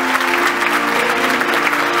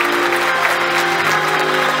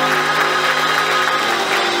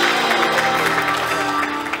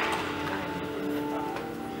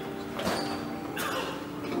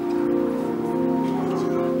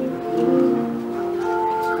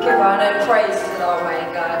 Give honor and praise to the Almighty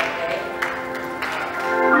God today.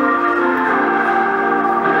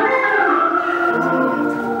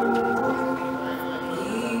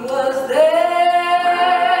 He was there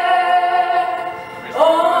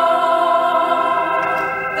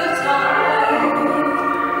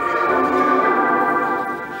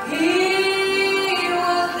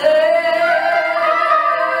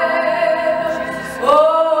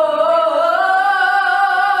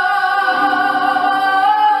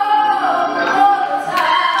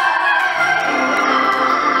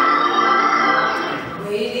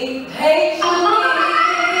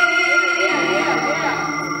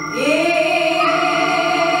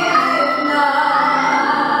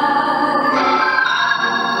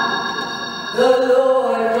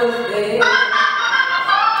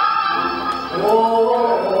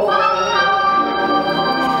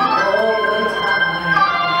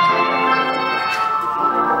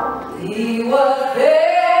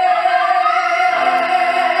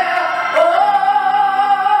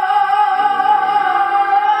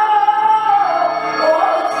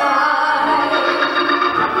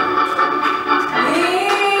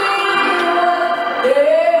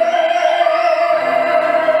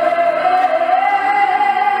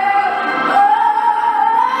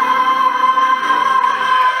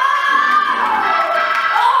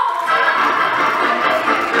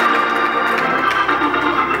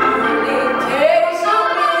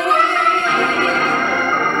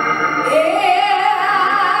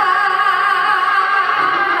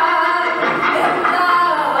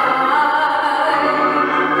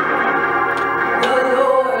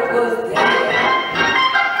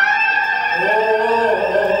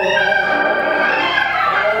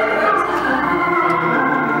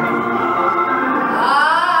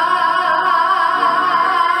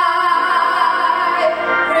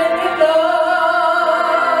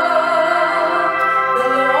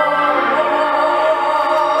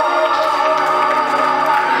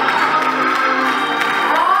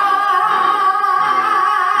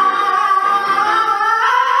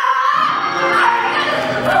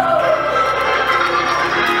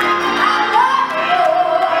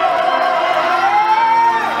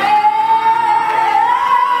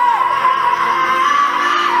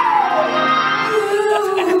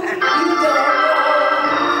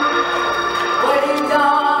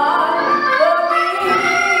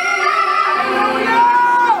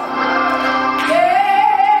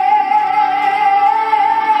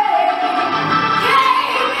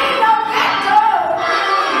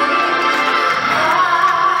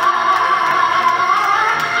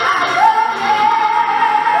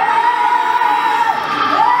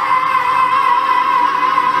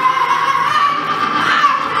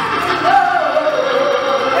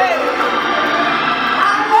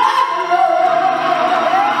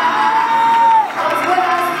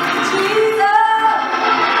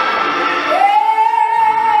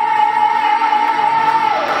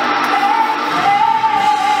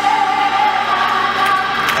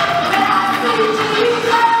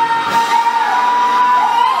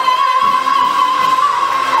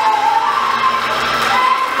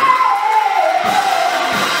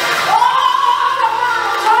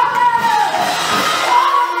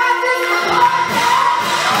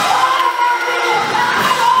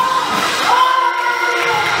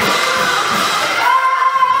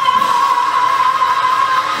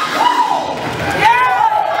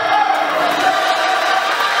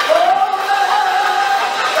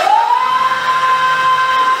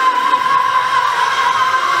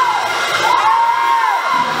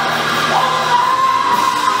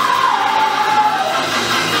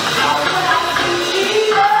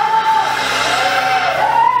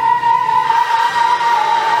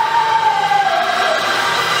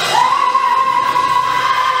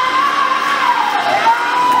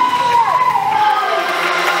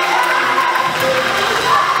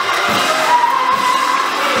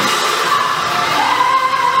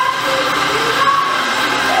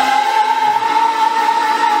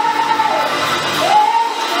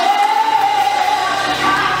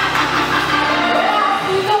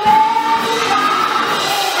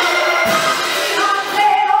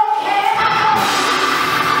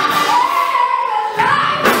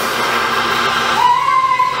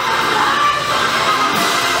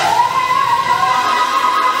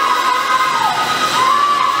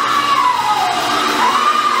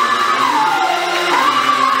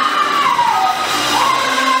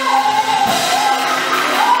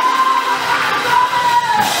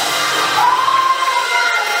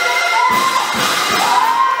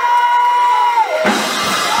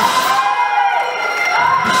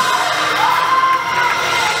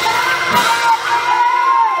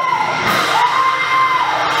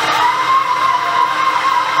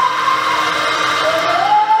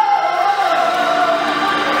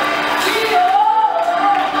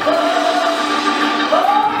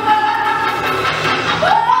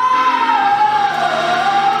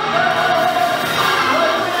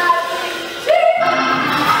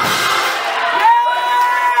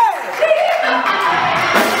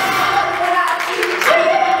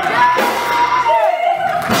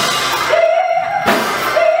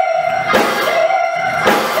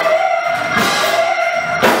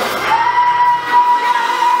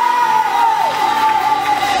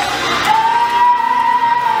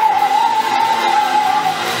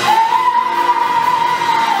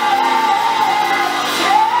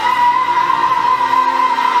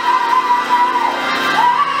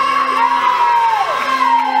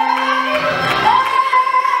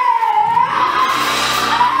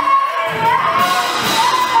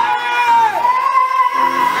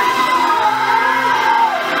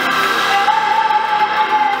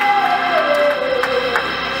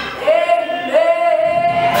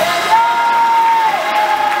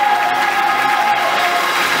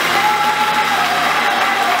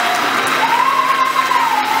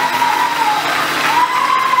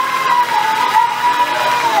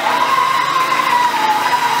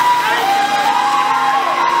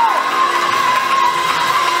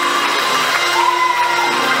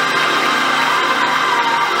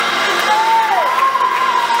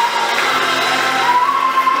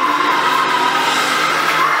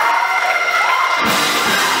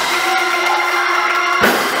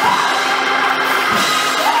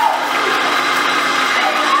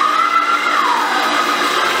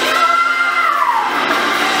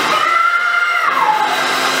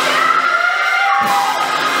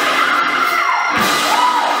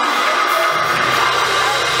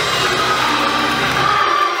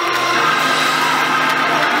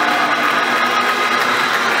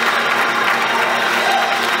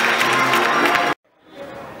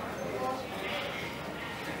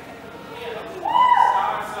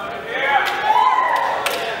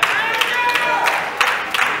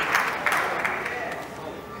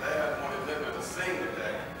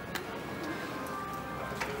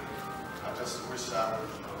shot.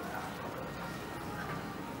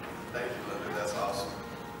 Thank you, Linda. That's awesome.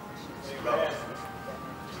 She loved it.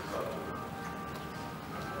 She loved it.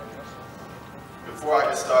 Before I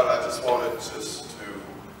get started, I just wanted just to,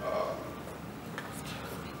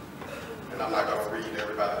 and I'm not going to read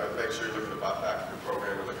everybody, but make sure you look at the faculty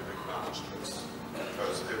program and look at the accomplishments,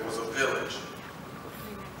 because it was a village.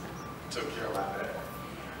 Took care of my dad.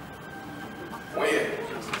 When?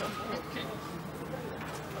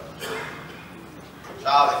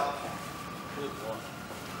 Charlie.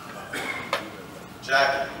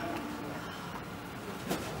 Jackie.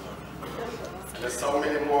 And there's so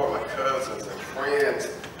many more of my cousins and friends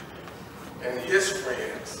and his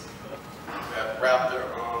friends that wrapped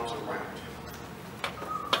their arms around him.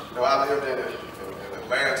 You know, I lived in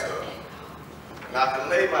Atlanta, and I could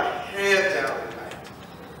lay my head down at night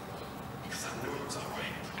because I knew he was all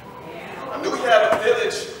right. I knew he had a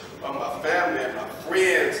village of my family and my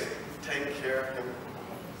friends taking care of him.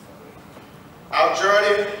 Our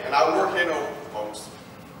journey and our work ain't over, folks.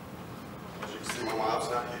 As you can see, my mom's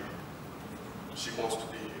not here. She wants to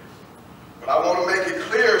be here. But I want to make it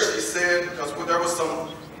clear, she said, because there was some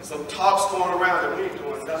talks going around that we ain't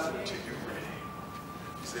doing nothing until you're ready.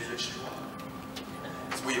 She said, yes, you are.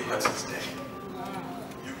 It's William Hudson's day.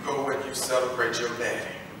 You go and you celebrate your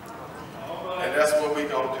daddy. And that's what we're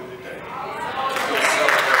going to do today. We're going to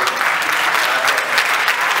celebrate.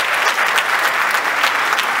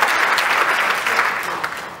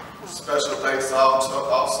 Special thanks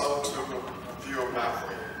also to a few of my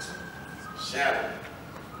friends. Shannon,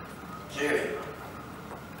 Kenny,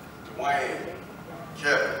 Dwayne,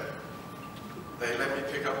 Kevin. They let me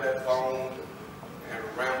pick up that phone and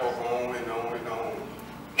ramble on and on and on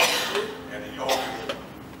and help me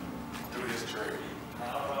through this journey.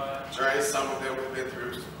 Journey some of them have been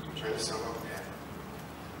through, journey some of them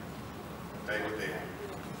haven't. They were there.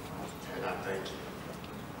 And I thank you.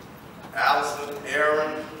 Allison,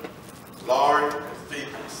 Aaron, Lauren, and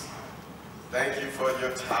Felix, thank you for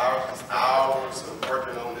your tireless hours of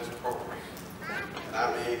working on this program. And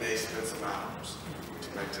I mean, they spent some hours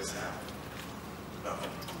to make this happen. Love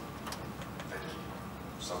you. Thank you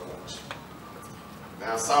so much.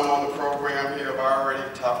 Now, some on the program here have already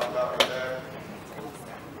talked about your dad.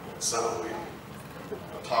 Some we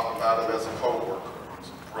talk about him as a co-worker, as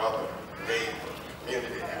a brother, neighbor,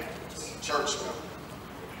 community activist, church member.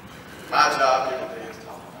 My job here today is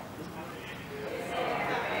talking.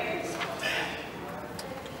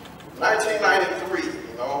 1993,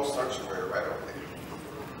 in the old sanctuary right over there,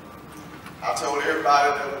 I told everybody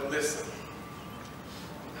that would listen,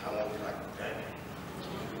 I won't be like that.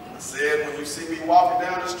 I said, when you see me walking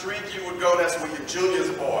down the street, you would go, that's William Jr.'s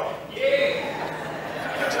boy. Yeah.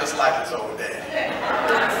 Just like his old dad.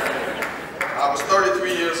 I was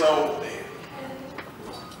 33 years old then.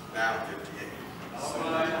 Now I'm 58. Soon to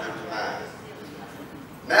be 59.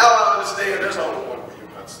 Now I understand there's only one William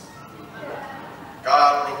Hudson.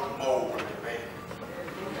 God broke the mold when he made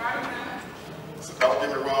it. So don't get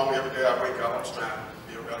me wrong, every day I wake up, I'm trying to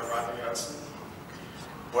be a better Rodney Hudson.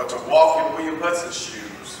 But to walk in William Hudson's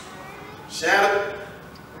shoes, Shannon,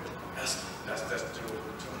 that's doing too much.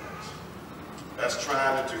 That's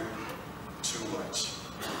trying to do too much.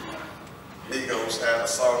 Migos had a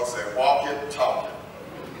song that said, walk it, talk it.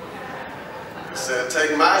 It said,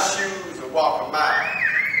 take my shoes and walk a mile.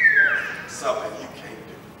 Something you can't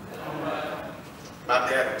do. My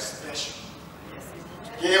dad was special.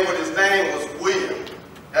 Again, when his name was William,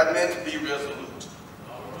 that meant to be resolute.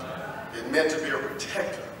 It meant to be a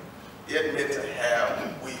protector. It meant to have a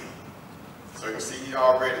will. So you can see he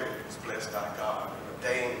already was blessed by God and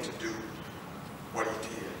ordained to do what he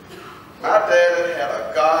did. My dad had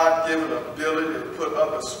a God-given ability to put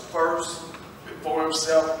others first before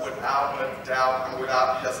himself without a doubt and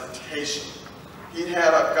without hesitation. He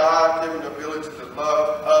had a God-given ability to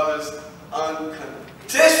love others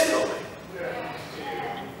unconditionally.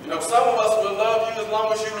 You know, some of us will love you as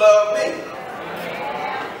long as you love me.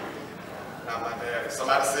 Not my dad.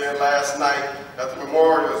 Somebody said last night at the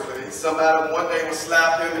memorials that somebody one day would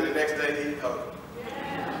slap him and the next day he'd hug him.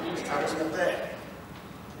 That was my dad.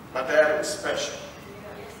 My dad was special.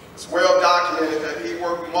 It's well documented that he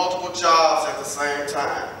worked multiple jobs at the same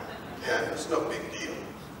time. And it's no big deal.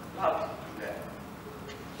 A lot of people do that.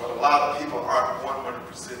 But a lot of people aren't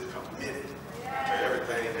 100% committed to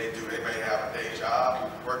everything they do. They may have a day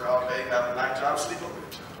job, work all day, have a night job, sleep over the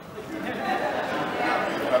job.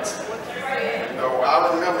 You know,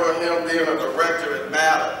 I remember him being a director at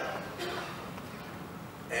Matter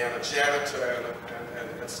and a janitor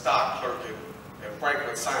and stock clerk at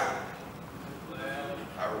Franklin Sign.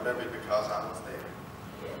 I remember it because I was there.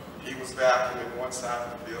 He was vacuuming one side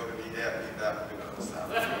of the building, he had me vacuuming the other side of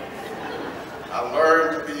the building. I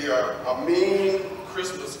learned to be a mean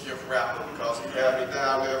Christmas gift wrapper because he had me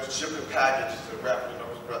down there shipping packages and wrapping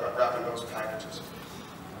those packages.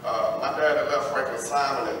 My dad had left Franklin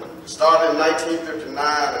Simon and started in 1959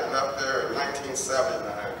 and left there in 1979.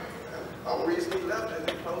 And the only reason he left is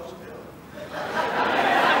he closed the building.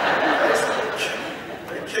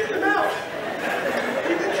 They kicked him out.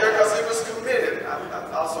 He didn't care because he was committed.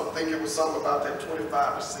 I also think it was something about that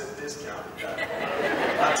 25% discount he got.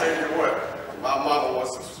 I tell you what, my mama was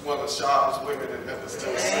one of the sharpest women in Memphis,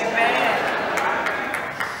 Tennessee.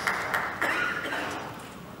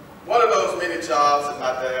 One of those many jobs that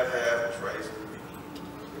my dad had was raising me.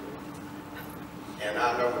 And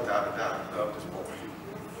I know without a doubt he loved his boy.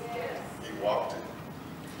 He walked it,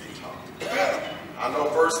 he talked it. I know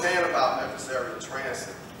firsthand about Memphis area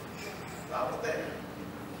transit. I was there.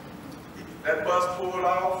 That bus pulled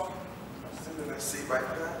off, I was sitting in that seat right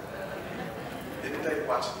there. Didn't they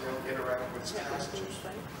watching them interact with his passengers?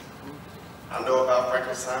 I know about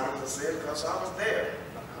Franklin Simon, as I said, because I was there.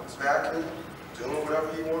 I was vacuuming, doing whatever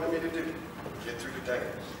he wanted me to do, get through the day.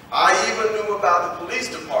 I even knew about the police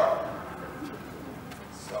department.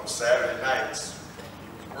 Some Saturday nights,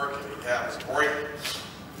 he was working, he'd have his break,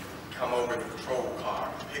 come over in the patrol car,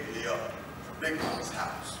 pick me up from Big Mama's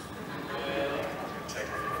house, and take me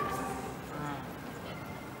home.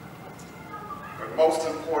 But most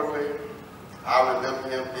importantly, I remember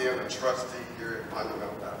him being a trustee here at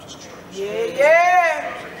Monumental Baptist Church.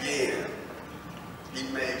 Yeah. Again, he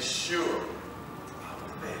made sure I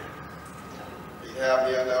was there. He had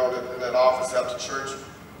me in that office after church,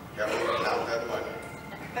 got me to count that money.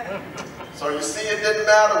 So you see, it didn't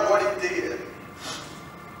matter what he did.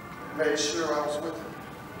 He made sure I was with him.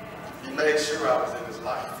 He made sure I was in his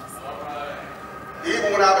life.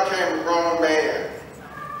 Even when I became a grown man,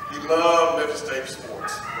 he loved Memphis State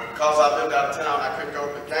sports. But because I lived out of town, I couldn't go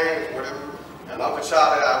to the games with him. And Uncle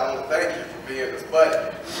Charlie, I want to thank you for being his buddy.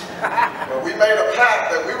 But we made a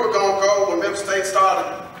pact that we were going to go when Memphis State started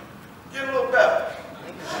getting a little better.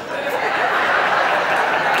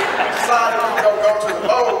 We decided we were going to go to the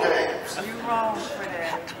bowl games. You wrong for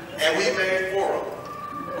that. And we made 4 of them.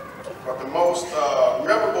 But the most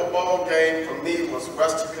memorable bowl game for me was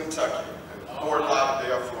Western Kentucky in Fort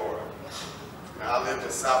Lauderdale, Florida. Now, I lived in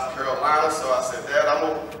South Carolina, so I said, Dad, I'm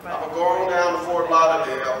gonna go on down to Fort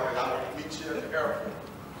Lauderdale and I'm gonna meet you at the airport.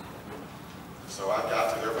 So I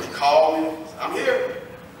got to there. He called me. I'm here.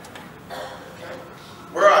 Okay.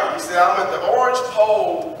 Where are you? He said, I'm at the Orange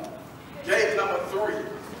Pole, gate number 3.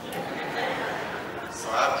 So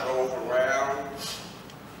I drove around.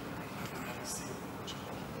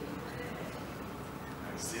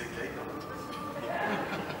 See a gate number 3.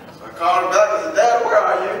 So I called him back and said, Dad, where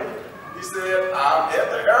are you? He said, I'm at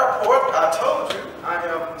the airport. I told you I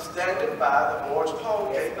am standing by the Orange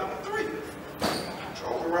Pole, gate number 3. I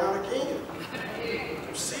drove around again.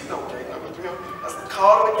 Don't see no gate number 3. I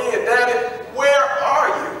called him again, Daddy, where are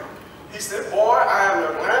you? He said, boy, I am in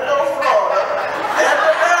Orlando, Florida, at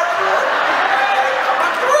the airport, gate number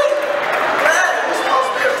 3. Daddy, you're supposed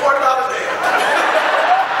to be at Fort Lauderdale.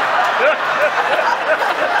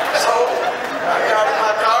 So I got in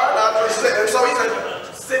my car and I just said, and so he said,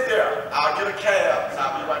 sit there, I'll get a cab and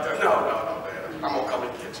I'll be right there. No, Dad, I'm gonna come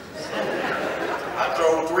and get you. I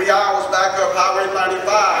drove 3 hours back up Highway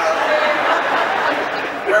 95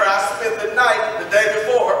 where I spent the night the day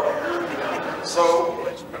before. So,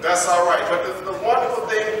 but that's all right. But the wonderful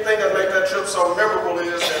thing that made that trip so memorable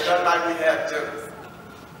is that night we had dinner.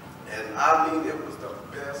 And I mean, it was the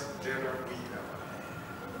best dinner we ever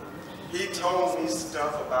had. He told me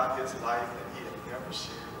stuff about his life that he had never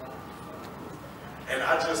shared. And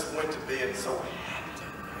I just went to bed so happy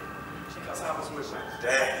that night because I was with my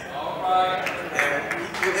dad. All right. And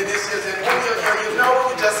it's just, you know,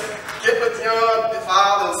 you just get with your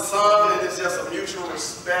father and son, and it's just a mutual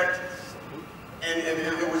respect. And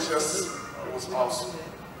it was just, it was awesome.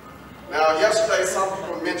 Now, yesterday, some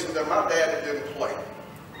people mentioned that my dad didn't play.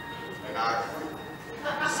 And I agree.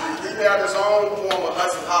 See, he had his own form of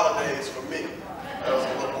Hudson holidays for me as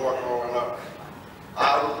a little boy growing up.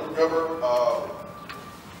 I remember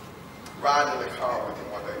riding in the car with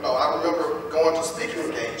him one day. No, I remember going to speaking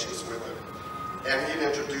engagements with him. And he'd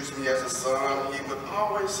introduce me as a son. He would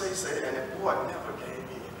always say, and the boy never gave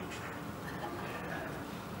me any trouble.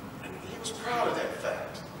 And he was proud of that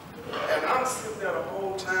fact. And I'm sitting there the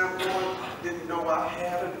whole time going, I didn't know I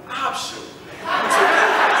had an option to get in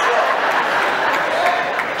trouble.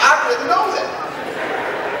 I didn't know that.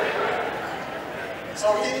 So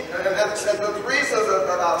and the reason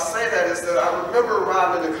that I say that is that I remember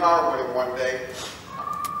riding in the car with him one day,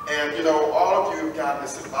 And you know, all of you have gotten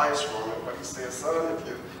this advice from him, but he said, son, if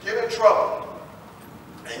you get in trouble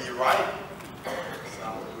and you're right, so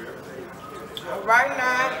I'm gonna do everything. All right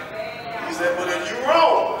now. He said, well, if you're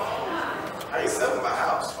wrong, I ain't selling my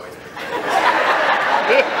house for you.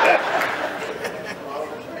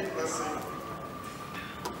 Let's see.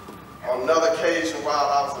 On another occasion, while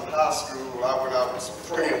I was in high school, I went out with some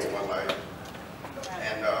friends one night,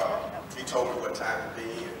 and he told me what time to be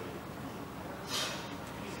in.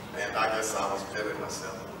 And I guess I was feeling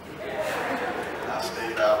myself. I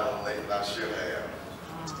stayed out a little late than I should have.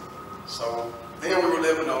 So then we were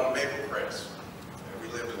living on Maple Crest. And we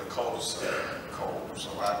lived in the coldest cold. So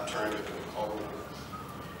I turned it to the cold,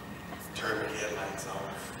 turned the headlights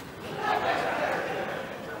off,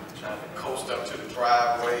 trying to coast up to the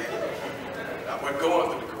driveway. I wasn't going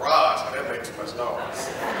through the garage, but that made too much noise.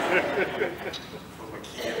 Put my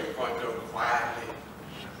key in the front door quietly.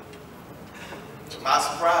 To my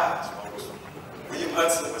surprise, folks, William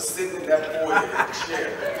Hudson was sitting in that foyer in the chair,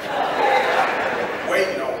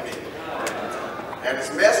 waiting on me. And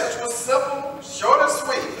his message was simple, short and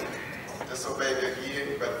sweet. Disobey me again,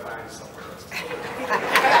 you better find you somewhere else.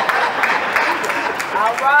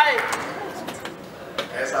 All right.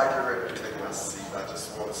 As I get ready to take my seat, I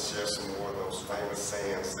just want to share some more of those famous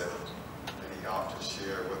sayings that he often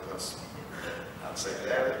shared with us. I'd say,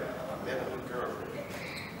 Daddy, I met a new girlfriend.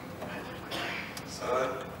 Son,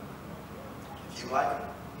 if you like it,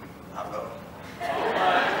 I love it.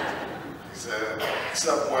 He said,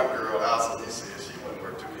 except one girl, Allison, he said she wouldn't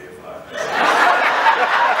work too good for her.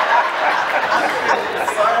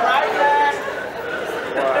 All right now.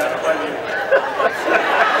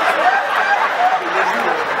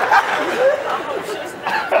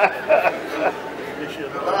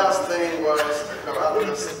 The last thing was, you know, I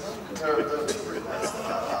just turned the two requests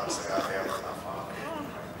that I would say I have with my father.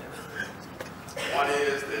 One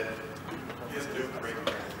is that his new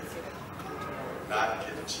great-grandparents not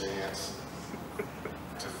get a chance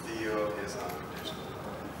to feel his unconditional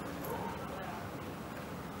love.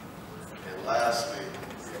 And lastly,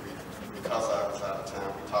 because I was out of town,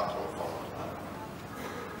 we talked on the phone a lot.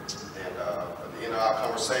 And at the end of our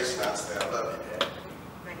conversation, I said, I love you, Dad.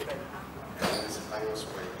 And in his famous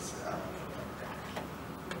way, he said, I love you.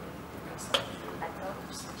 That's how we had our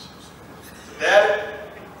conversations. So, Daddy,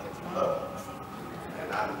 I love you. And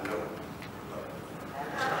I know you love you.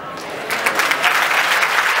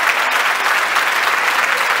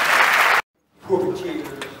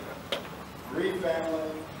 Pulpiteers, Reed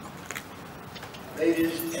family,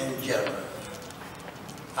 ladies and gentlemen,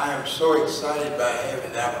 I am so excited by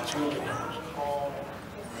having the opportunity to call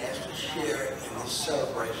and ask to share in this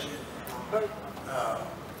celebration to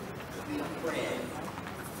be a friend.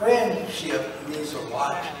 Friendship means a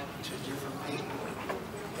lot to different people.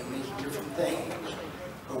 It means different things.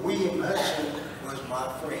 But William Hudson was my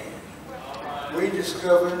friend. We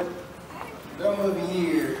discovered a number of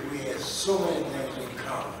years we had so many things in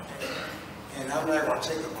common. And I'm not going to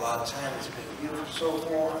take a lot of time. It's been beautiful so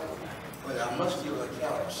far. But I must give a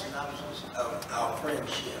kind of synopsis of our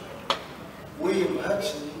friendship. William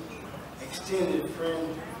Hudson extended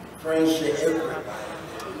friends to everybody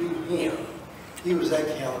that knew him. He was that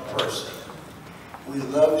kind of person. We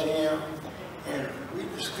loved him, and we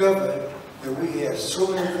discovered that we had so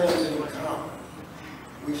many things in common.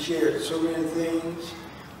 We shared so many things.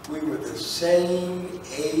 We were the same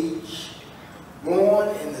age, born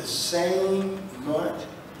in the same month.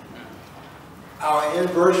 Our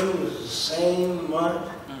anniversary was the same month.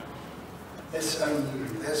 That's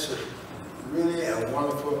unusual. That's really a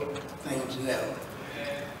wonderful thing to know.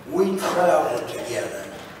 We traveled together.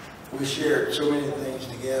 We shared so many things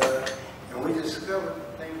together, and we discovered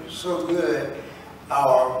things were so good.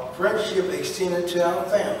 Our friendship extended to our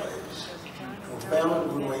families. Our family,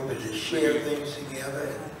 we were able to share things together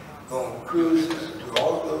and go on cruises and do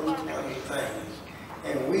all of those kinds of things.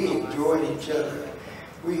 And we enjoyed each other.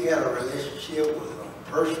 We had a relationship with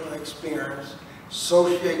personal experience,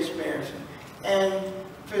 social experience, and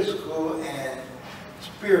physical and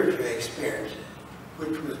spiritual experience,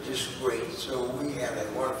 which was just great. So we had a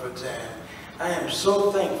wonderful time. I am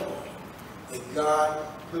so thankful that God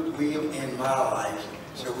put William in my life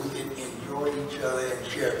so we could enjoy each other and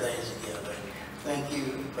share things together. Thank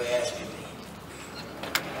you for asking me.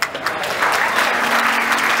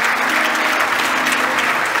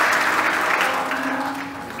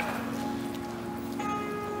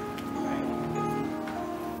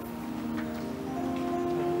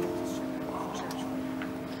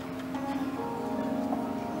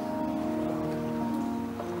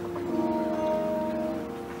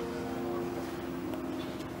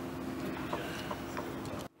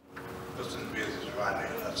 What's in business right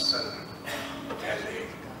now? Let's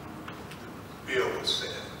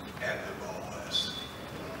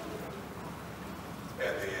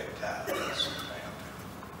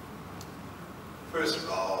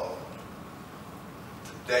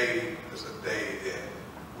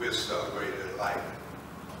lifetime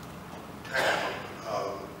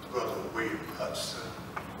of Brother William Hudson.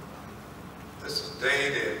 This is a day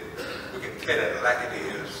that we can tell it like it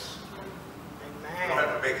is. You don't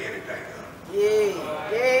have to make anything up.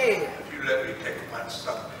 Yeah. If you let me take my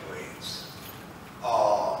something ways, I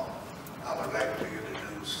would like to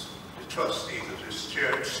introduce the trustees of this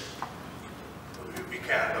church. Will you be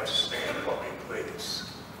kind enough to stand for me, please?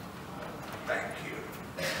 Thank you.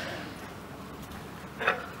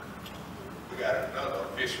 We got another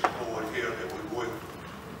official board here that we work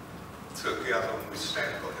together and we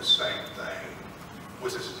stand for the same thing,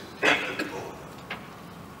 which is the deacon board.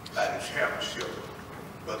 By the chairmanship of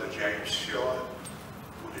Brother James Short,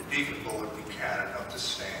 will the deacon board be kind enough to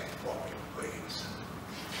stand for me, please?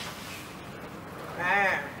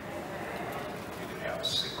 Man. You can have a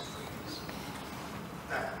seat, please.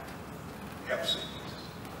 Now, have a seat,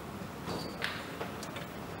 please.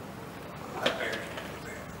 I thank you for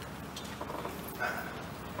that. Now,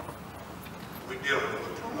 we're dealing with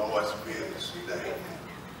the Lord's business today.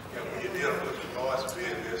 And when you're dealing with the Lord's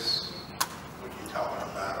business, when you're talking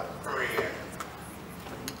about a friend,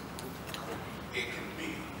 it can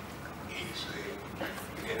be easy.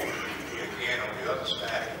 And it can be, again, on the other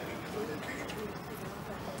side, it can be complicated.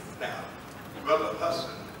 Now, Brother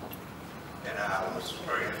Hudson and I was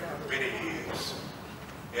friends for many years.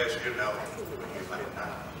 As you know, you might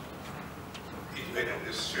not. He's been in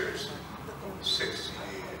this church 60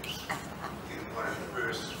 years. He's one of the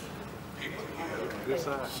first people here.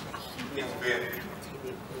 He's been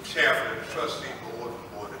chairman of the trustee board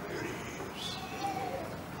for more than 30 years,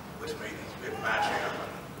 which means he's been my chairman.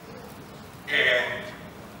 And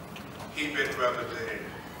he's been representing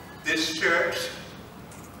this church.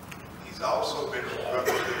 He's also been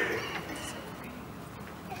representing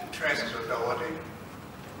the Transit Authority,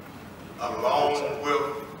 along with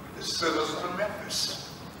the citizens of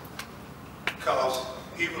Memphis, because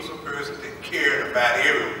he was a person that cared about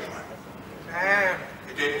everyone.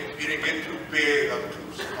 He didn't get too big or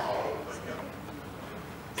too small for him.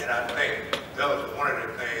 And I think that was one of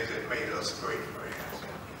the things that made us great friends.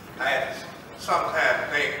 I had to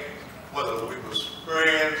sometimes think whether we was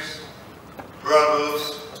friends,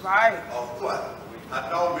 brothers, or what. I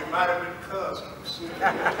thought we might have been cousins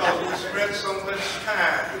because we spent so much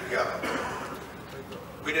time together.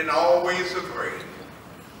 We didn't always agree,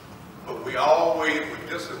 but we always would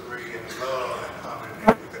disagree in love and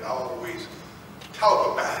harmony. We could always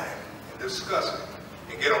talk about it and discuss it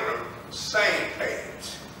and get on the same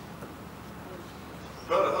page.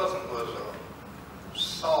 Brother Hudson was a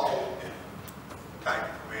soft type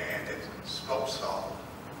of man that spoke soft,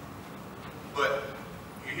 but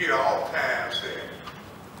you hear all the time say,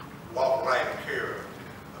 walk right and carry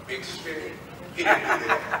a big stick. He didn't do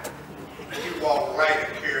that. He walked right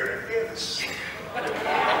and carried a heavy stick.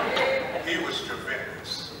 He was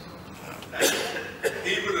tremendous. Now,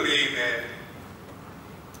 he believed in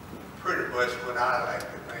pretty much what I like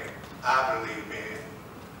to think I believe in.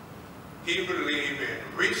 He believed in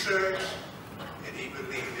research and he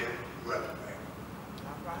believed in relevance.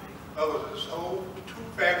 Those are his whole two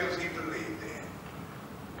factors he believed in.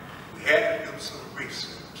 We had to do some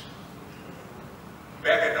research.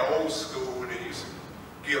 Back in the old school, when they used to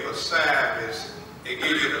give assignments, they give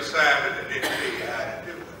you an assignment and then tell you how to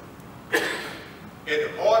do it. In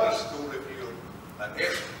the modern school, if you're an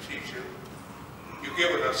extra teacher, you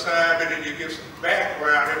give an assignment and you give some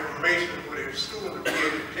background information for the student to be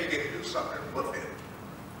able to take it and do something with it.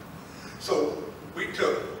 So we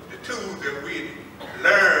took the tools that we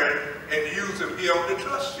learned and used them here on the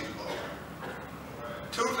trustee board.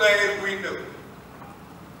 Two things we knew.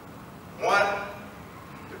 One,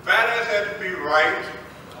 the finance had to be right,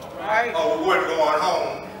 or we weren't going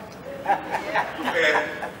home.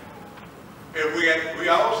 And we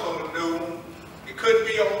also knew it couldn't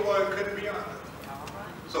be over, it couldn't be under.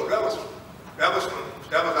 So that was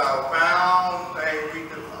our found thing we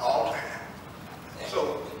knew all the time. So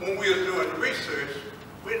when we were doing research,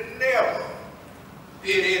 we never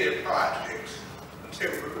did any projects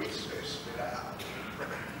until we researched it out.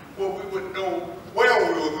 Well, we would know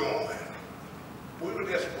where we were going. We were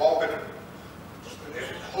just walking and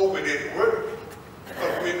hoping it worked,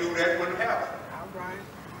 because we knew that wouldn't happen.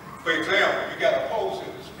 For example, you got a post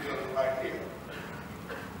in this building right here.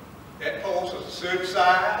 That post is a certain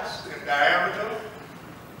size and diameter.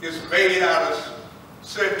 It's made out of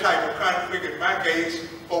certain type of concrete. In my case,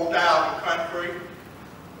 4,000 concrete.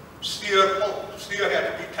 Still had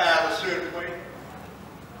to be tied a certain way.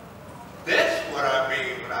 That's what I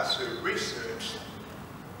mean when I say research.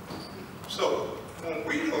 So when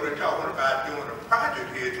we started talking about doing a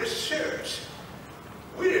project here at this church,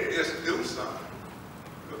 we didn't just do something.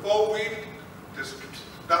 Before we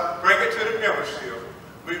bring it to the membership,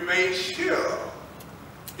 we made sure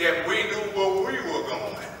that we knew where we were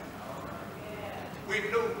going. We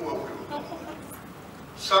knew where we were going.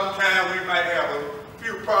 Sometimes we might have a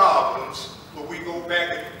few problems, but we go back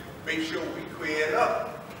and make sure we clear it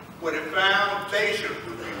up, where the foundation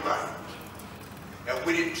would be right. And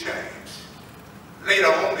we didn't change. Later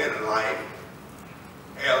on in life,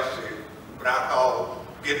 as what I call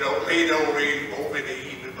getting old, late old age, over in the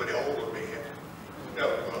evening for the older men, that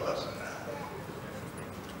was us and I.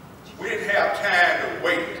 We didn't have time to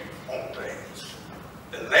wait on things.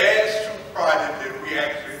 The last two projects that we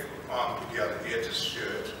actually performed together here at this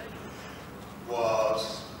church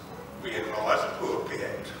was we had lost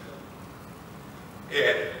pulpit.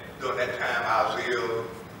 And during that time I was ill,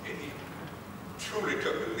 and he truly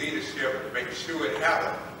took the leadership to make sure it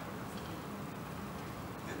happened.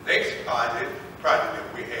 The next project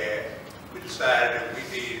that we had, we decided that we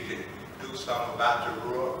needed to do something about the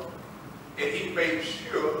roof. And he made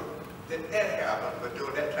sure that that happened. But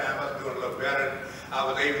during that time I was doing a little better. I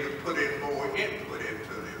was able to put in more input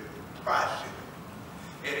into the project.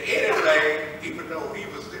 And anyway, even though he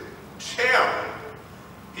was the chairman,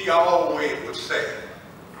 he always would say,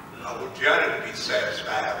 I want Johnny to be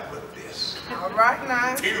satisfied with this. All right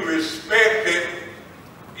now. He respected,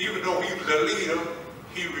 even though he was a leader,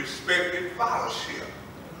 he respected fellowship.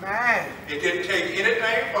 Man. It didn't take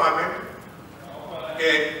anything from him.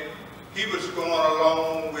 And he was going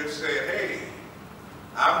along with saying, hey,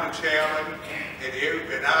 I'm the chairman,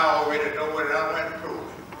 and I already know what I'm going to prove.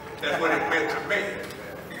 That's what it meant to me.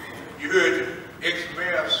 You heard the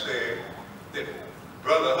ex-mayor say that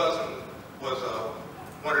Brother Hudson was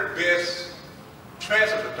one of the best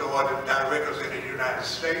transit authority directors in the United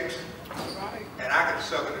States. Right. And I can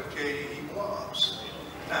suck it and tell you he was.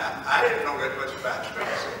 Now, I didn't know that much about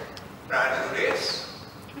transit, but I knew this.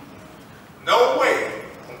 No way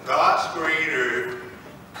on God's green earth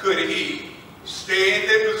could he stay in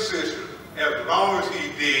that position as long as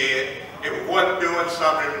he did if he wasn't doing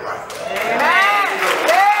something right. Amen. You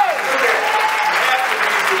have to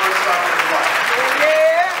be doing something right.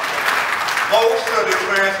 Yeah. Most of the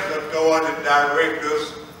transit authority directors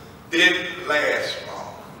didn't last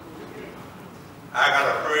long. I got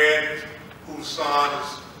a friend whose son is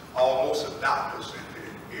almost a doctor in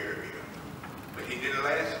the area, but he didn't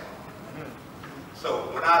last long. So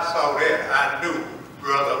when I saw that, I knew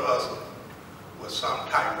Brother Hudson was some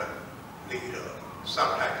type of leader,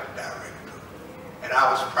 some type of director. And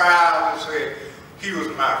I was proud to say he was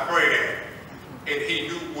my friend, and he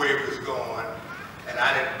knew where he was going, and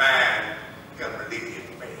I didn't mind him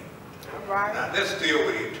leading me. All right. Now let's deal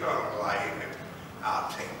with eternal life, and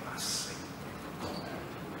I'll take my seat.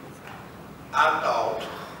 I thought,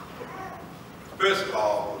 first of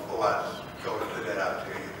all, before I go into that, I'll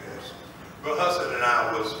tell you this. Brother Hudson and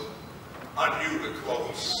I was unusually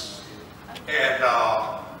close, and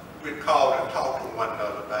we'd call and talk to one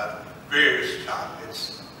another about various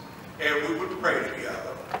topics, and we would pray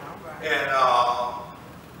together. And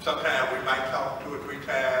sometimes we might talk 2 or 3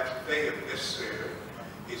 times a day if necessary.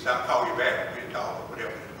 He said, I'll call you back and we talk, or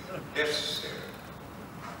whatever necessary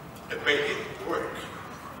to make it work.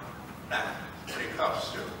 Now, when it comes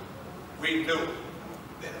to, we knew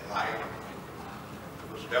that life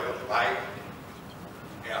was devil's life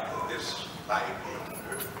after this life on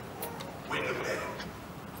earth. We knew that.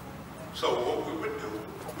 So what we would do,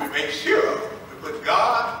 we make sure we put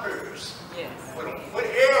God first. Yes.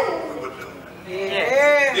 Whatever we would do.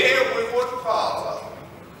 Yeah. Then we would follow.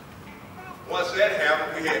 Once that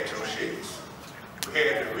happened, we had 2 sheets. We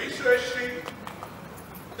had the research sheet.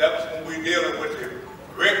 That was when we were dealing with the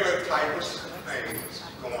regular type of things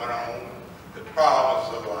going on, the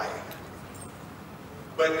problems of life.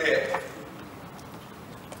 But that,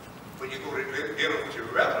 when you go to dealing with your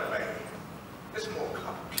resume, it's more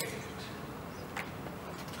complicated.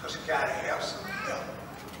 Because you got to have some help.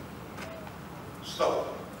 So,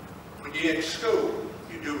 when you're in school,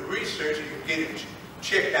 you do research, and you get it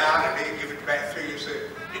checked out, and they give it back to you and say,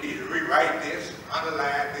 you need to rewrite this,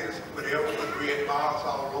 underline this, whatever, with red marks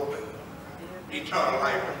all over it. Eternal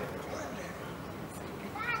life is like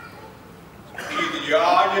that. Either you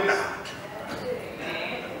are or you're not.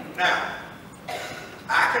 Now,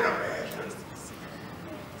 I can imagine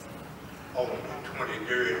on the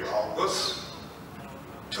 23rd of August,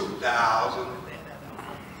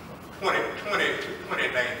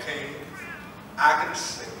 2019, I can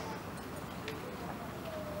see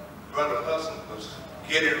Brother Hudson was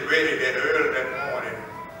getting ready that early that morning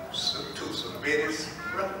to submit his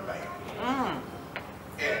resume.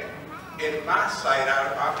 And in my sight,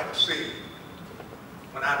 I can see,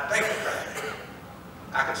 when I think about it,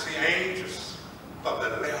 I can see angels from the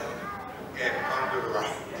left and from the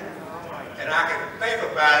right. And I can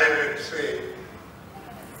think about it and say,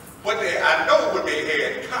 I know what they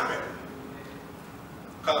had coming,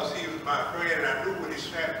 because he was my friend and I knew what he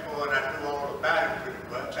stand for and I knew all about him pretty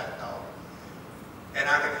much, I thought. And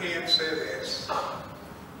I could hear him say this.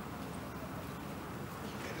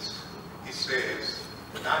 He says,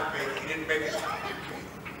 he didn't make it complicated,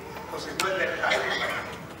 because he wasn't that type of man.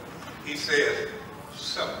 He says,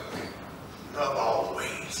 something, love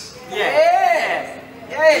always. Yes.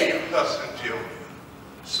 Yes. Hudson Jr.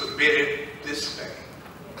 submitted this thing,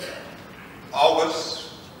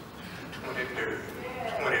 August 23rd,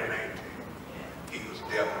 2019. He was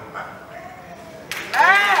there for my man.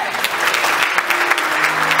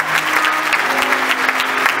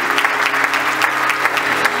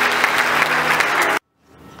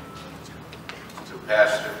 To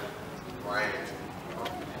Pastor Brian,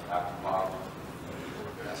 Dr. Mark,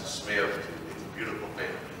 Pastor Smith, to his beautiful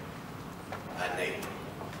family, my neighbor.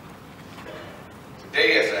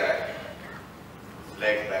 Today, as I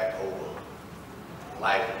reflect back over the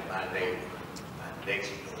life of my neighbor, my next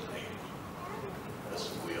door neighbor,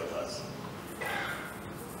 Mr. Will Hudson.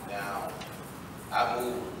 Now, I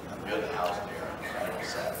built a house there right on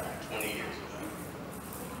Saturday, 20 years ago.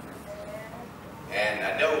 And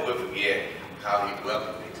I never will forget how he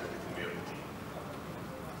welcomed me to the community.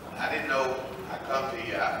 I didn't know, I come to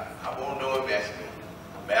you, I won't know him as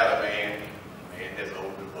a matter man that's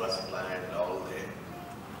over the bus line and all of that.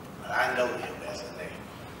 But I know him as a name.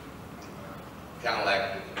 Kind of like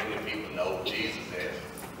many people know Jesus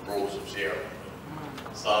as Rose of Sharon.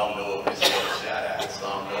 Some know him as Shaddai,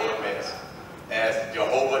 some know him as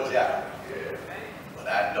Jehovah Jireh. But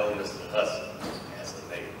I know Mr. Hudson as a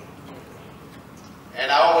neighbor.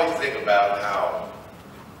 And I always think about how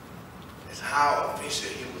official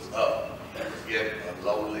he was up. He was yet a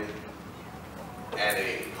lowly and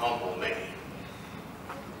a humble man.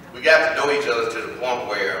 We got to know each other to the point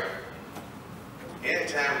where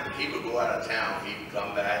anytime he would go out of town, he would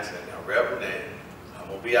come back and say, now, Reverend, I'm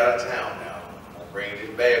going to be out of town now. I'm going to bring this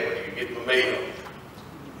bag when you get the mail.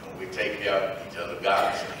 And we take care of each other,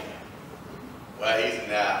 God is saying. Well, he's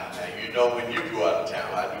now, you know when you go out of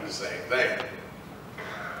town, I do the same thing.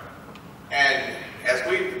 And as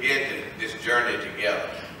we begin this journey together,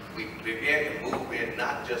 we began to move in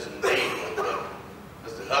not just neighbor, but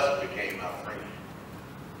Mr. Hudson became our friend.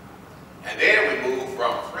 And then we moved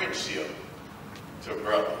from friendship to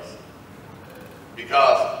brothers.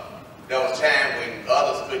 Because there was a time when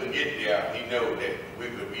others couldn't get there, he knew that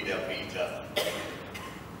we would be there for each other.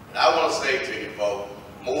 And I want to say to you folks,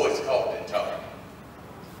 more is caught than taught.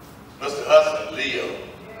 Mr. Hudson lived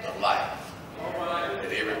the life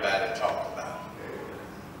that everybody talked about.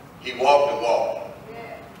 He walked the walk.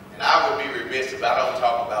 And I would be remiss if I don't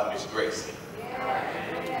talk about Miss Gracie.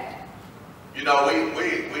 You know, we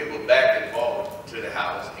were back and forth to the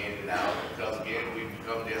house, in and out, because again, we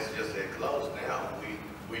become just that close now.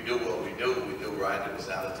 We do what we do right to the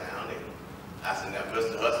side of town. And I said, now,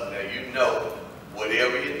 Mr. Hudson, now you know,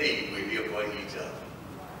 whatever you need, we're here for each other.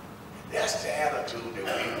 And that's the attitude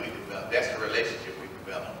that we develop. That's the relationship we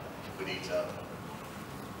develop with each other.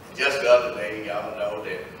 And just the other day, y'all know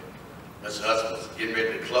that Mr. Hudson was getting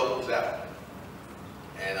ready to close out.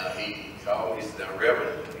 And he called me, he said, now,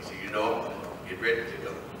 Reverend, he said, you know, I'm get ready to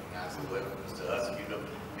go. And I said, well, Mr. Hudson, you know,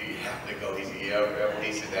 do you have to go? He said, yeah, Reverend.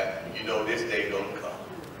 He said, that, you know, this day gonna come.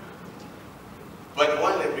 But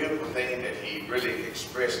one of the beautiful things that he really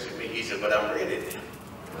expressed to me, he said, but I'm ready now.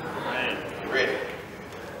 I'm ready.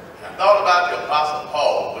 And I thought about the Apostle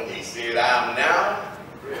Paul when he said, I am now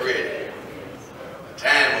ready. The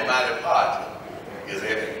time of my departure is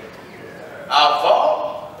at hand. I'll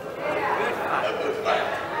fall a good fight.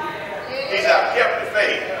 He said, I've kept the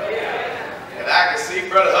faith. And I can see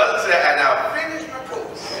Brother Hudson say, and I'll finish my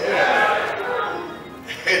course.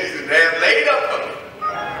 He said, they're laid up for me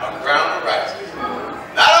a crown of righteousness.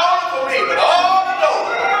 Not only for me, but all of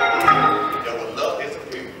those that will love his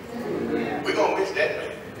appeal. We're going to miss that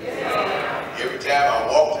man. Every time I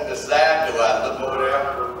walk to the side door, I look over there,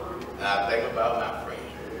 and I think about my friend,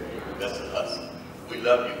 Mr. Hudson. We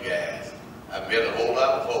love you guys. I've met a whole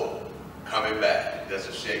lot of folk coming back just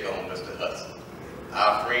to shake on Mr. Hudson.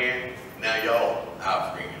 Our friend, now y'all,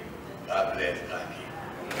 our friend. God bless, God keep.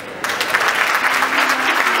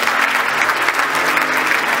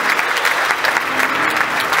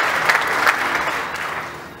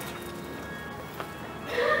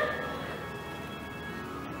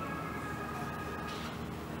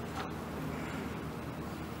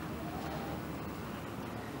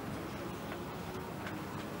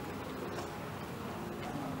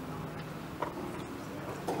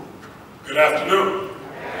 Good afternoon.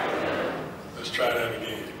 Let's try that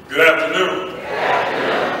again. Good afternoon.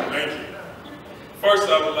 Thank you. First,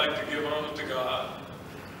 I would like to give honor to God,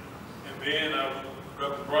 and then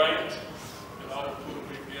Reverend Bryant, and all the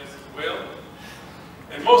pulpit guests as well,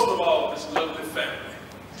 and most of all, this lovely family.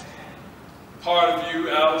 Part of you,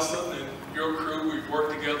 Allison, and your crew, we've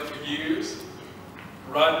worked together for years.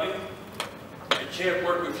 Rodney, I can't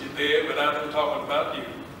work with you there, but I've been talking about you.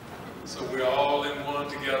 So we're all in one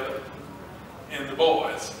together. And the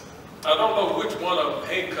boys. I don't know which one of them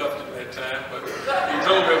handcuffed him that time, but he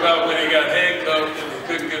told me about when he got handcuffed and he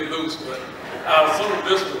couldn't get loose, but I assume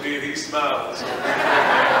this one did. He's smiling. So. All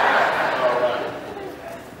right.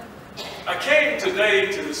 I came today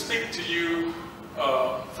to speak to you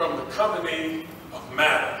from the company of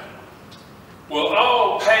Matter. Will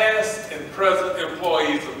all past and present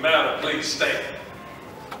employees of Matter please stand?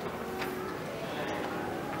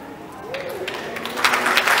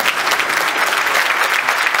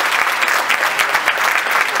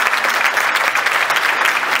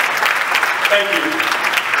 Thank you.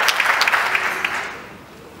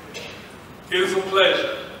 It is a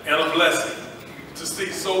pleasure and a blessing to see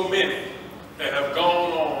so many that have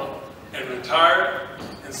gone on and retired,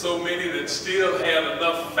 and so many that still have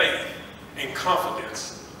enough faith and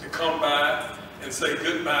confidence to come by and say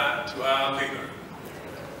goodbye to our leader.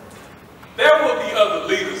 There will be other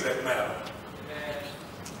leaders that matter.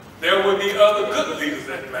 There will be other good leaders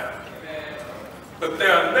that matter. But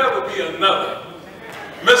there will never be another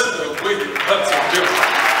Mr. William Hudson Jr.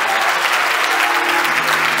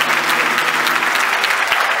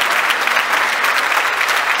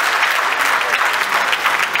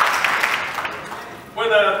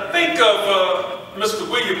 When I think of Mr.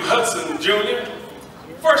 William Hudson Jr.,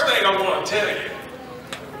 first thing I want to tell you,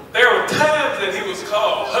 there were times that he was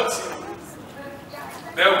called Hudson.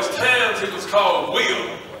 There was times he was called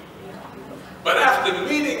Will. But after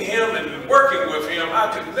meeting him and working with him,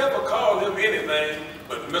 I could never call him anything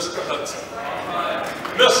but Mr. Hudson.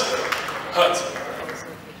 Mr. Hudson.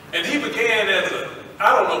 And he began as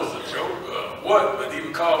I don't know if it's a joke or what, but he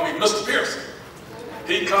would call me Mr. Pearson.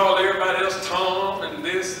 He called everybody else Tom and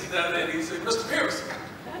this and that, and he said, Mr. Pearson.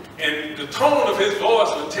 And the tone of his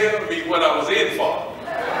voice would tell me what I was in for.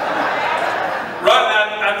 Right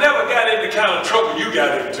now, I never got into the kind of trouble you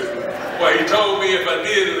got into. Well, he told me if I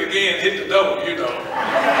did it again, hit the double, you know.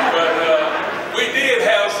 But we did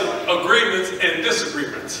have some agreements and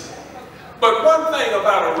disagreements. But one thing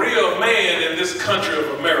about a real man in this country of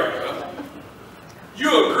America,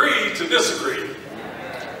 you agree to disagree.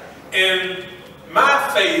 And my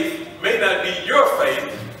faith may not be your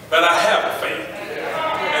faith, but I have a faith.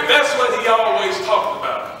 And that's what he always talked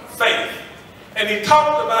about, faith. And he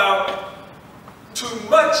talked about too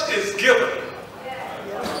much is given,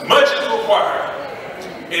 much is required.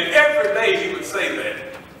 And every day he would say that.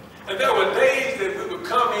 And there were days that we would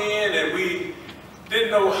come in and we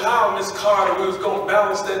didn't know how, Miss Carter, we was going to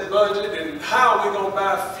balance that budget and how we're going to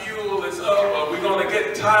buy fuel is up, or we're going to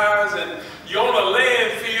get tires, and you're on a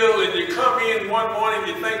landfill and you come in one morning,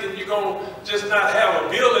 you're thinking you're going to just not have a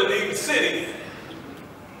building to even sit in.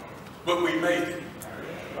 But we made it.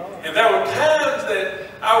 And there were times that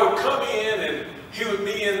I would come in and he would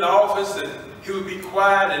be in the office and he would be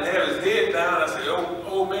quiet and have his head down. I said, oh,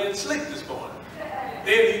 old man, sleep this morning.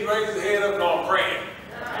 Then he'd raise his head up and I'm praying.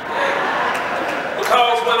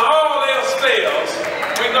 Because when all else fails,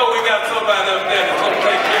 we know we got somebody up there that's going to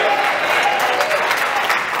take care of it.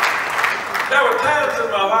 There were times in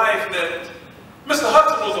my life that Mr.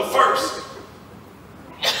 Hudson was the first.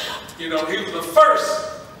 You know, he was the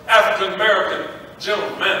first African-American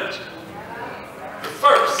general manager. The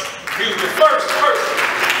first. He was the first person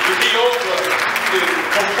to be over the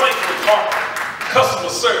complaint department, customer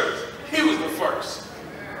service. He was the first,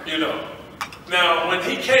 you know. Now, when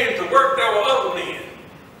he came to work, there were other men,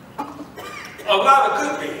 a lot of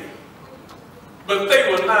good men, but they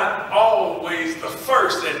were not always the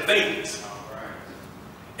first at things.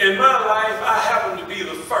 In my life, I happened to be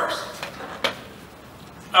the first.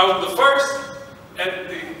 I was the first at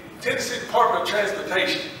the Tennessee Department of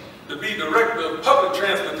Transportation to be Director of Public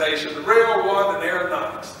Transportation, Rail, Water, and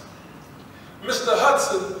Aeronautics. Mr.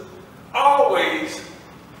 Hudson always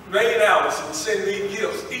made Allison send me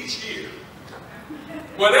gifts each year.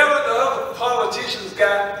 Whatever the other politicians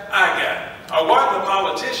got, I got. I wasn't a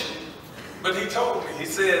politician, but he told me, he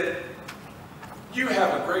said, you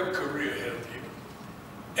have a great career ahead of you.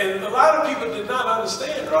 And a lot of people did not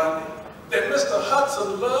understand, Rodney, that Mr.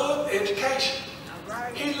 Hudson loved education.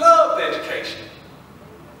 He loved education.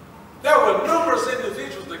 There were numerous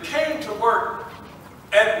individuals that came to work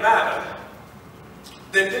at Matter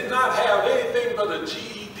that did not have anything but a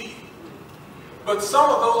GED. But some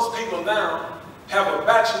of those people now have a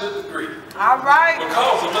bachelor's degree. All right.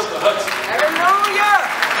 Because of Mr. Hudson. Hallelujah.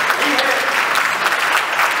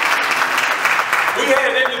 We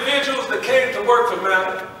had individuals that came to work for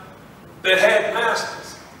Matter that had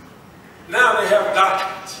masters. Now they have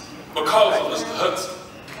doctorates because of Mr. Hudson.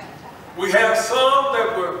 We have some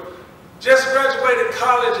that were just graduated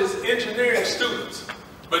college as engineering students,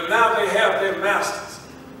 but now they have their masters,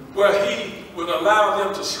 where he would allow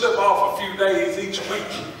them to slip off a few days each week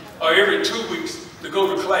or every 2 weeks to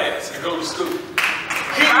go to class and go to school.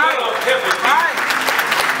 He loved helping people.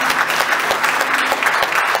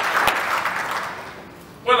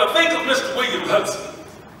 When I think of Mr. William Hudson,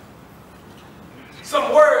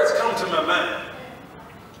 some words come to my mind.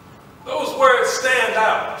 Those words stand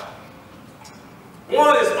out.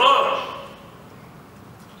 One is honor.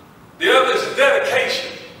 The other is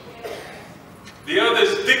dedication. The other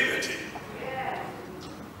is dignity.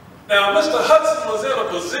 Now, Mr. Hudson was in a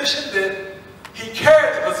position that he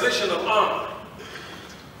carried the position of honor.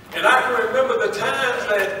 And I can remember the times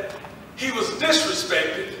that he was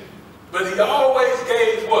disrespected, but he always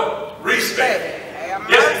gave what? Respect.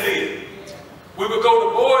 Yes, he did. We would go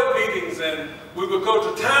to board meetings and we would go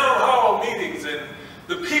to town hall meetings, and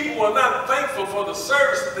the people were not thankful for the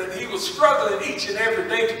services that he was struggling each and every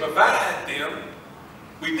day to provide them.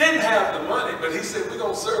 We didn't have the money, but he said, we're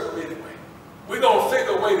going to serve them anyway. We're going to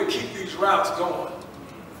figure a way to keep these routes going.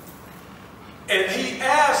 And he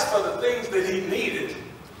asked for the things that he needed,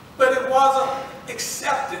 but it wasn't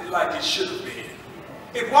accepted like it should have been.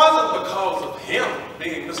 It wasn't because of him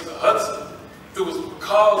being Mr. Hudson. It was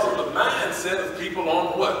because of the mindset of people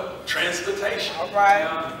on what? Transportation. All right.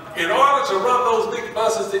 In order to run those big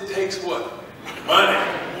buses, it takes what? Money.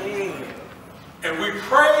 And we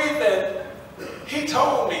prayed that he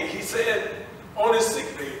told me, he said on his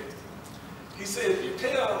sick bed, he said, you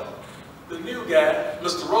tell the new guy,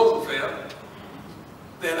 Mr. Rosenfeld,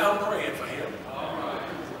 that I'm praying for him.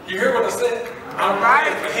 You hear what I said? I'm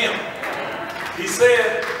praying for him. He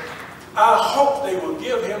said, I hope they will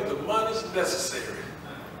give him the monies necessary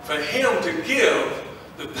for him to give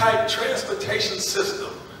the type transportation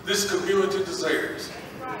system this community deserves.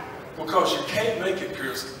 Because you can't make it,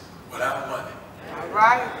 Pearson, without money. All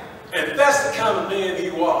right. And that's the kind of man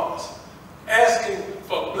he was, asking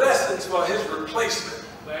for blessings for his replacement.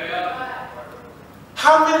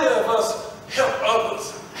 How many of us help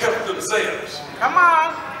others help themselves? Come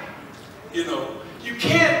on. You know, you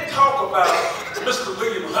can't talk about Mr.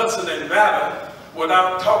 William Hudson and Matter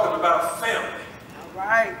without talking about family. All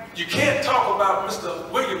right. You can't talk about Mr.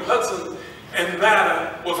 William Hudson and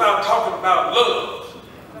Matter without talking about love.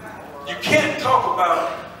 You can't talk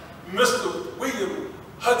about Mr. William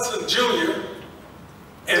Hudson Jr.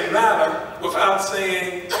 and Matter without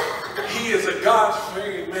saying he is a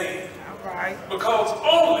God-fearing man. All right. Because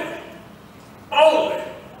only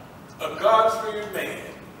a God-fearing man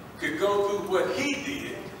could go through what he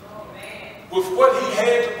did with what he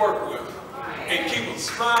had to work with and keep a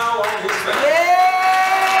smile on his face.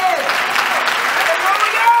 Yeah!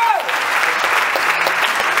 Hallelujah!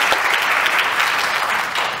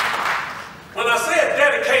 When I said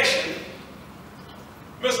dedication,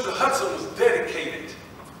 Mr. Hudson was dedicated,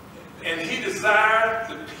 and he desired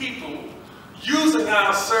the people using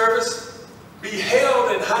our service be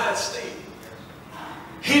held in high esteem.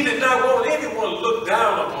 He did not want anyone to look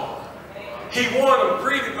down upon. He wanted them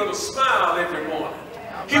greeted with a smile every morning.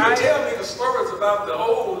 He would tell me the stories about the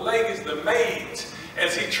old ladies, the maids,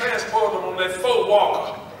 as he transported them on that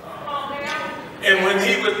four-walker. And when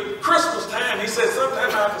he would, Christmas time, he said,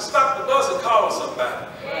 sometimes I have to stop the bus and call somebody.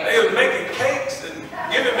 They were making cakes and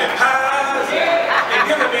giving me pies and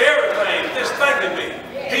giving me everything, just thanking me.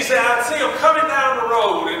 He said, I'd see them coming down the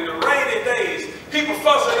road in the rainy days. People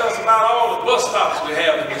fuss at us about all the bus stops we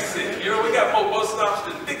have in this city. You know, we got more bus stops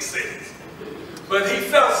than big cities. But he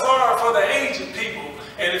felt sorry for the aged people.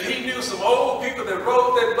 And if he knew some old people that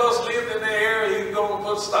rode that bus, lived in the area, he would go and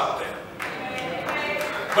put a stop there.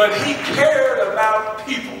 But he cared about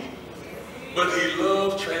people. But he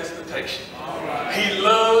loved transportation. He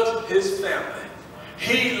loved his family.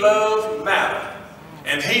 He loved Matter.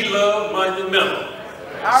 And he loved Monumental.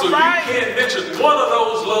 So you can't mention one of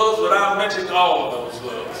those loves without mentioning all of those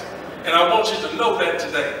loves. And I want you to know that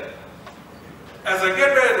today. As I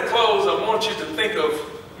get ready to close, I want you to think of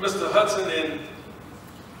Mr. Hudson in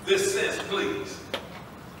this sense, please.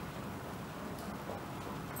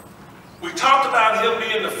 We talked about him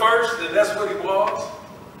being the first, and that's what he was.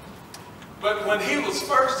 But when he was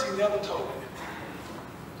first, he never told me.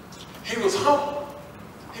 He was humble.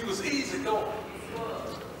 He was easygoing.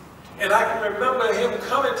 And I can remember him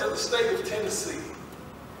coming to the state of Tennessee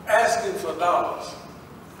asking for dollars,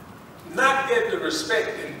 not getting the respect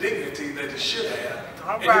and dignity that he should have,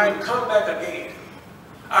 and he would come back again.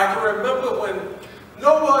 I can remember when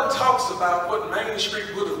no one talks about what Main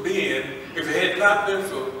Street would have been if it had not been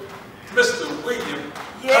for Mr. William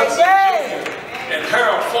Hudson Jr. and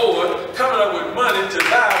Harold Ford coming up with money to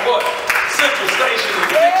buy what? Central Station in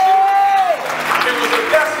Dixon. It was a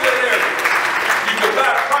desolate area. You could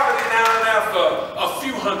buy property down there for a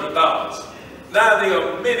few $100s. Now they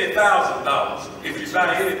are many $1,000s if you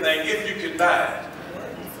buy anything, if you can buy it.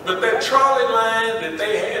 But that trolley line that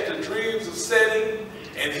they had the dreams of setting,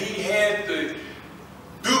 and he had the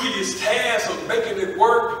dubious task of making it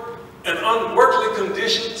work in unworldly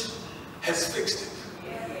conditions, has fixed it.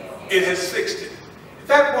 It has fixed it.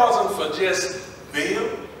 That wasn't for just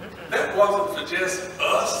them. That wasn't for just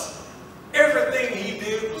us. Everything he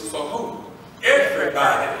did was for who?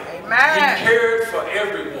 Everybody. Amen. He cared for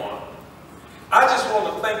everyone. I just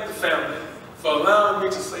want to thank the family for allowing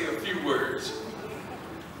me to say a few words.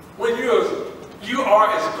 When you are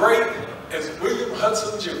as great as William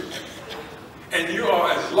Hudson Jr., and you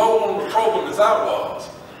are as low on the program as I was,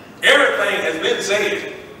 everything has been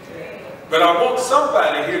said. But I want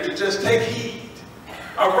somebody here to just take heed.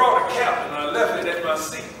 I brought a cap and I left it at my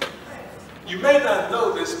seat. You may not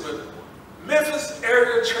know this, but Memphis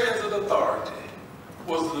Area Transit Authority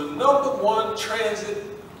was the #1 transit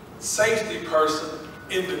safety person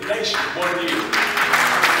in the nation 1 year.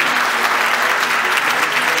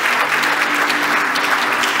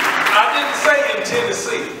 I didn't say in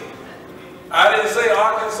Tennessee. I didn't say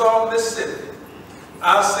Arkansas, Mississippi.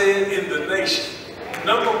 I said in the nation,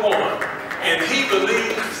 #1. And he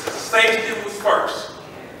believed safety was first.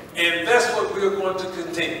 And that's what we're going to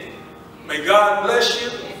continue. May God bless you.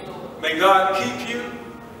 May God keep you.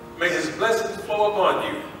 May his blessings flow upon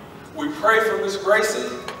you. We pray for Miss Gracie,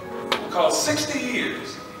 because 60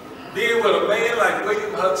 years being with a man like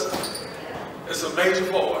William Hudson is a major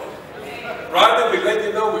void. Rodney, we let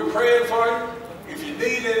you know we're praying for you. If you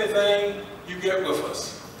need anything, you get with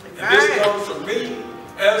us. And this comes from me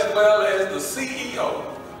as well as the CEO,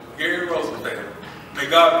 Gary Rosenberg. May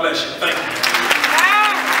God bless you. Thank you.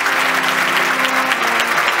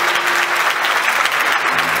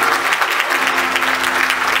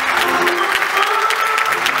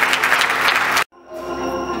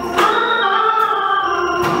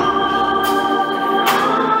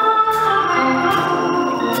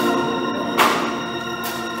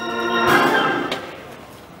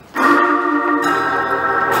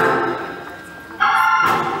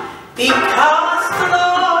 Because the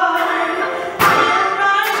Lord is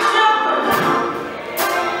my shepherd,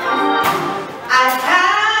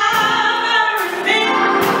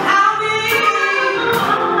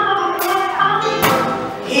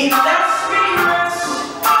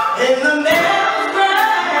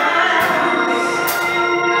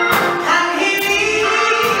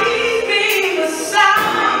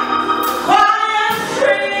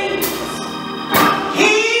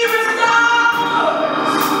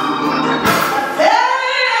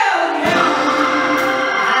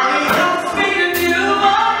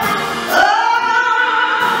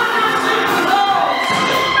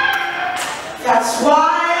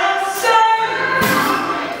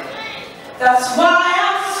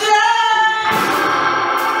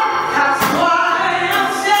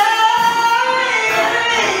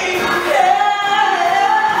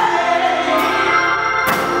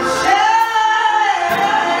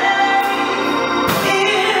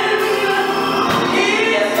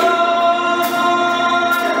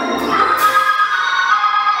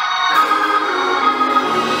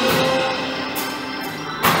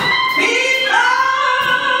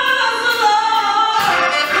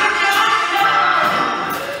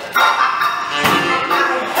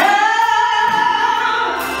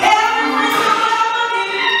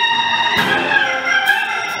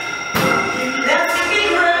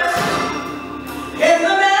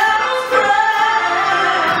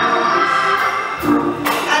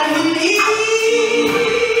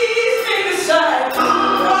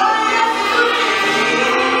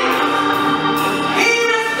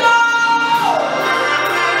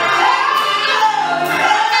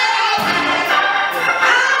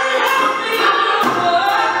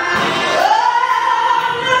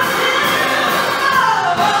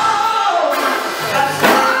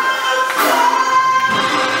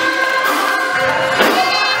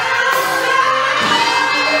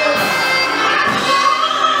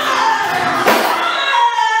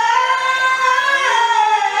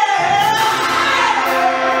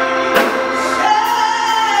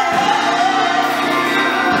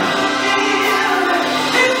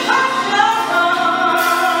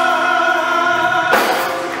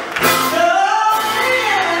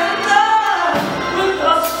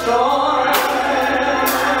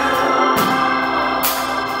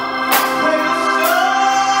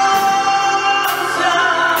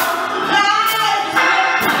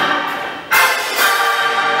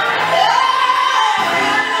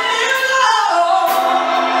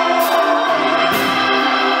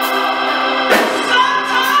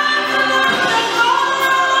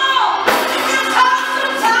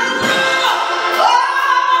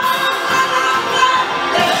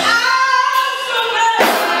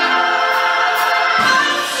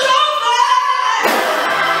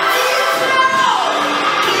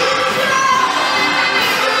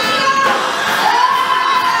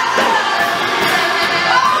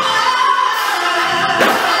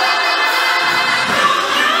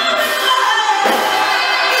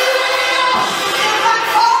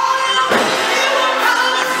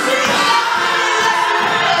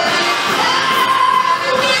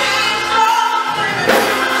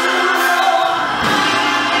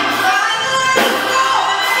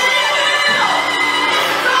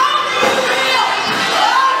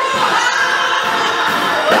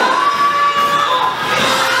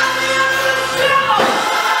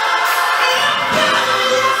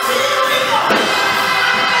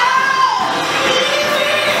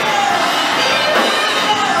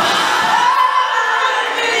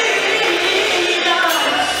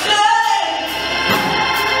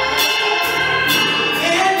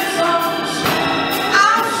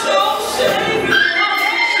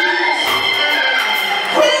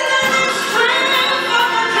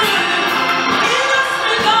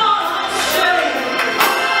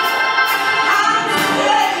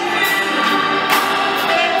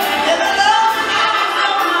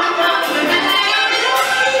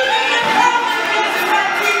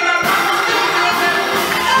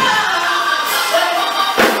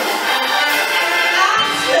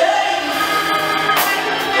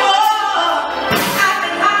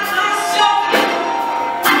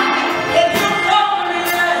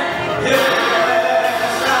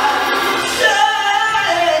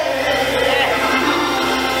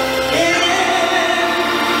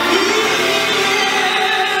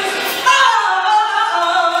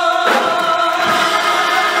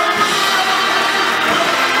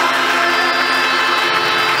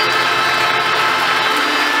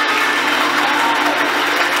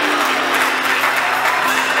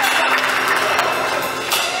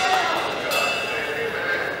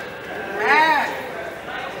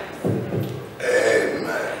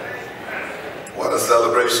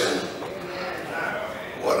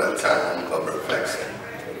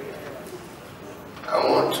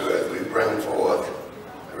 want to, as we bring forth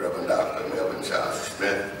the Reverend Dr. Melvin Charles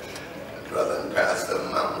Smith, brother and pastor of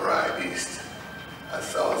Mount Moriah East. I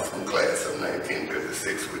saw some class of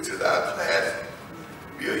 1956, which is our class.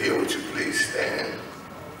 If you're here, would you please stand?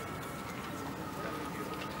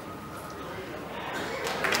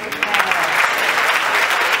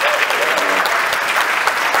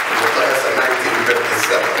 The class of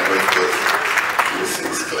 1957, which was the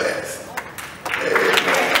sixth class. Amen.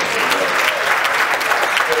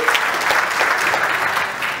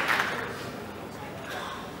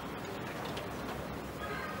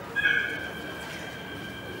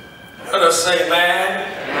 Let us say man.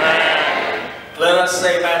 Let us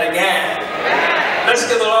say man again. Let's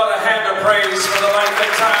give the Lord a hand of praise for the life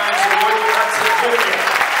and times of William Hudson Jr.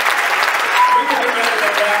 We can do better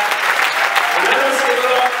than that. Let us give the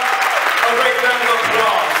Lord a great round of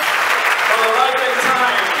applause for the life and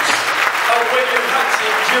times of William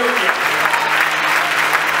Hudson Jr.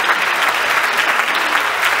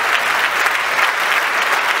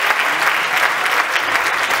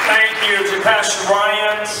 Thank you to Pastor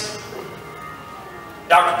Bryant,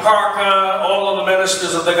 Dr. Parker, all of the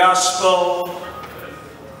ministers of the gospel,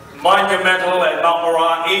 monumental at Mount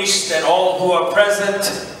Moriah East, and all who are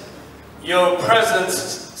present. Your presence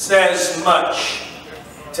says much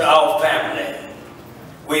to our family.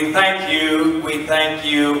 We thank you, we thank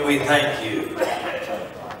you, we thank you.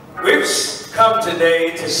 We've come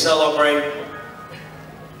today to celebrate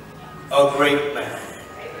a great man.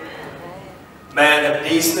 Man of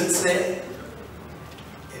decency,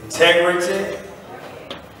 integrity,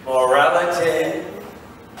 morality,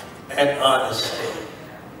 and honesty.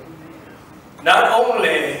 Not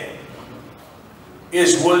only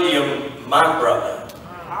is William my brother,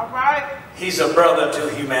 all right, he's a brother to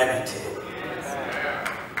humanity.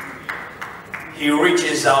 He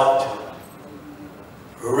reached out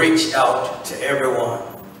to everyone.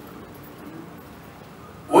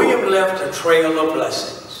 William left a trail of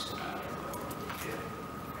blessings.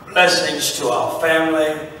 Blessings to our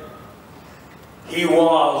family. He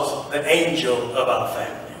was the angel of our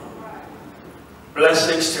family.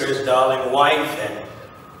 Blessings to his darling wife and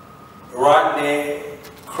Rodney,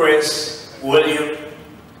 Chris, William,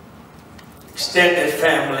 extended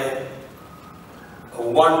family, a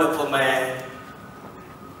wonderful man,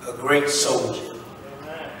 a great soldier.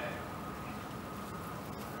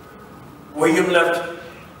 William left a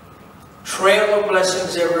trail of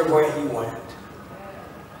blessings everywhere he went.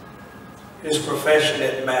 His profession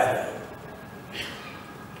didn't matter.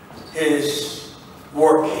 His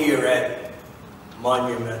work here at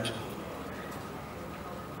Monumental.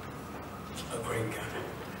 A great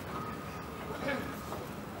guy.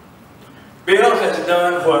 Bill has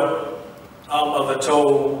done what our mother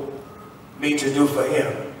told me to do for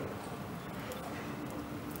him.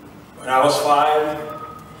 When I was 5,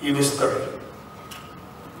 he was 3.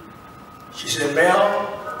 She said,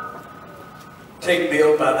 Mel, take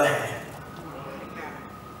Bill by the hand.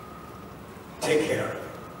 Take care of him.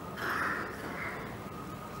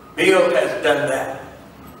 Bill has done that.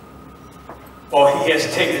 For he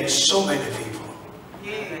has taken so many people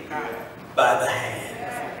by the hand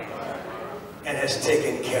and has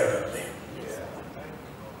taken care of them.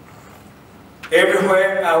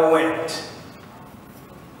 Everywhere I went,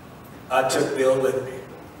 I took Bill with me.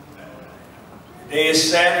 Today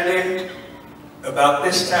is Saturday. About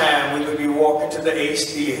this time, we would be walking to the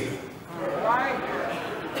Ace Theater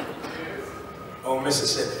on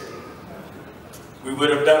Mississippi. We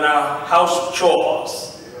would have done our house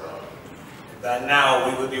chores. By now,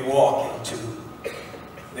 we would be walking to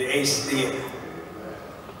the Ace Theater.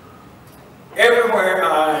 Everywhere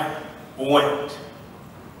I went,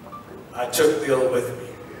 I took Bill with me.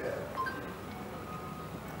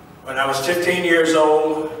 When I was 15 years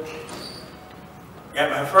old,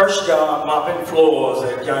 got my first job mopping floors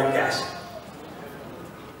at John Gaston.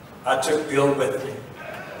 I took Bill with me.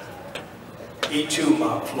 He too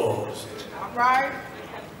mopped floors. all right.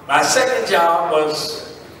 My second job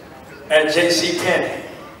was at Tn.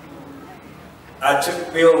 I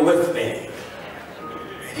took Bill with me.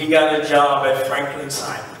 He got a job at Franklin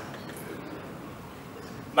Simon.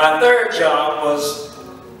 My third job was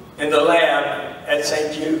in the lab at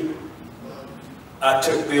St. Jude. I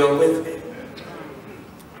took Bill with me.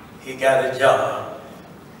 He got a job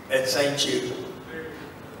at St. Jude.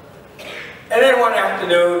 And then one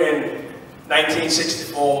afternoon in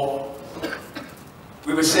 1964,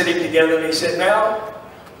 we were sitting together and he said, Mel,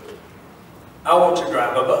 I want to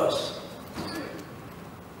drive a bus.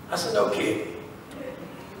 I said, no kidding.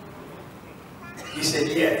 He said,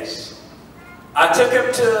 yes. I took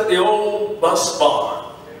him to the old bus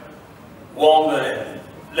barn, Walnut and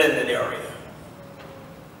Linden area.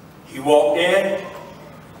 He walked in,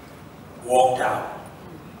 walked out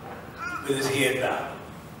with his head down.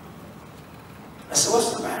 I said,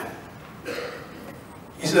 what's the matter?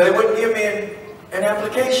 He said, they wouldn't give me an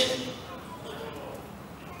application.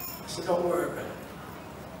 I said, don't worry about it.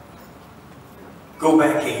 Go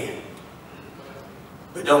back in,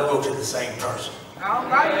 but don't go to the same person. All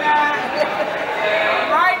right now.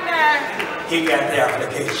 All right now. He got the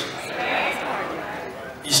application.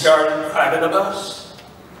 He started driving the bus.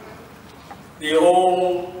 The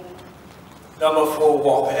old number 4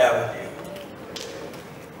 Walker Avenue.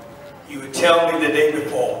 He would tell me the day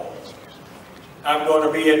before, I'm going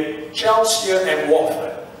to be in Chelsea and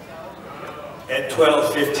Walford at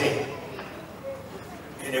 12:15.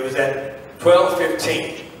 And it was at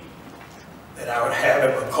 12:15 that I would have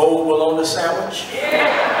him a cold bologna sandwich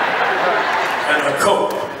and a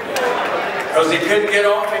Coke. Because he couldn't get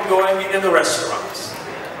off and go and eat in the restaurants.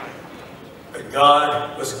 But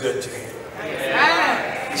God was good to him.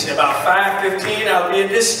 He said, about 5:15, I'll be at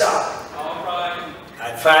this stop.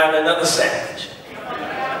 I'd find another sandwich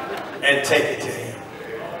and take it to him.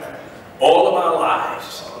 All of our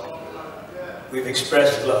lives, we've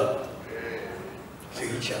expressed love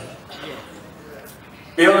to each other.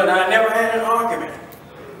 Bill and I never had an argument.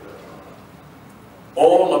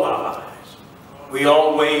 All of our lives, we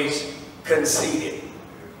always conceded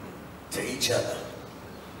to each other.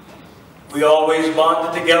 We always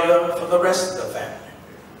bonded together for the rest of the family.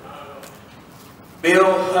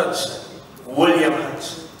 Bill Hudson, William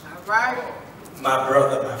Hudson, my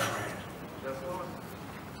brother, my friend.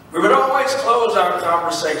 We would always close our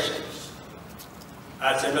conversations.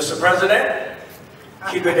 I'd say, Mr. President,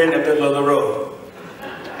 keep it in the middle of the road.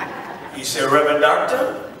 He said, Reverend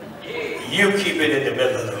Doctor, you keep it in the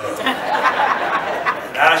middle of the road.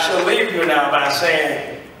 And I shall leave you now by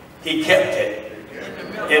saying he kept it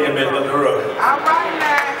in the middle of the road.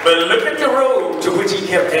 But look at the road to which he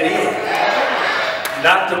kept it in.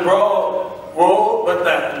 Not the broad road, but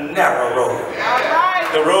the narrow road.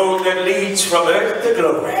 The road that leads from earth to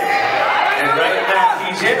glory. And right now,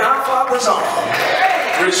 he's in our Father's arms,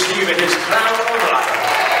 receiving his crown of life.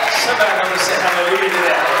 Somebody ought to say hallelujah to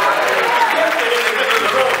that. He kept it in the middle of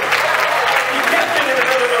the road. He kept it in the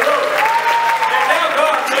middle of the road. And now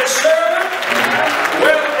God says, servant,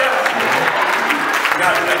 well done.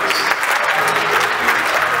 God bless.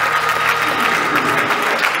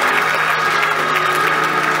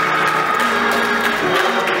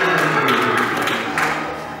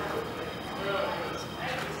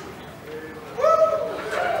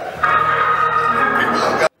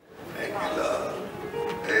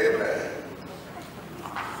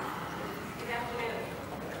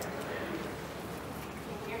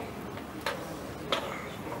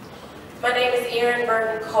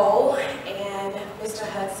 Cole and Mr.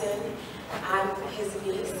 Hudson. I'm his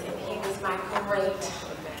niece, and he was my great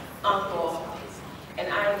uncle.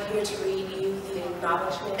 And I am here to read you the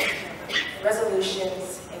acknowledgement,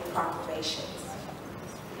 resolutions, and proclamations.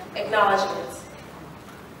 Acknowledgements.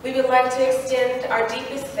 We would like to extend our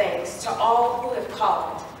deepest thanks to all who have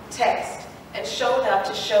called, texted, and showed up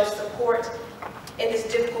to show support in this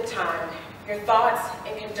difficult time. Your thoughts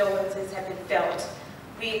and condolences have been felt.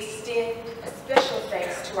 We extend a special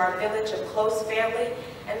thanks to our village of close family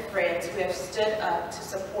and friends who have stood up to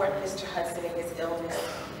support Mr. Hudson in his illness,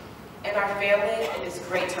 and our family in this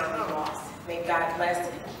great time of loss. May God bless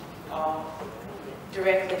and keep you all.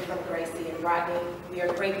 Directly from Gracie and Rodney, we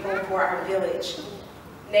are grateful for our village,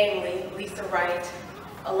 namely Lisa Wright,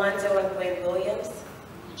 Alonzo and Gwen Williams,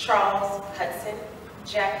 Charles Hudson,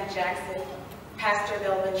 Jackie Jackson, Pastor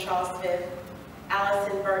Melvin Charles Smith,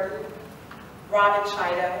 Allison Burton, Robin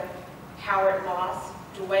Chido, Howard Moss,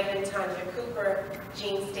 Dwayne and Tanya Cooper,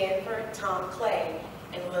 Jean Stanford, Tom Clay,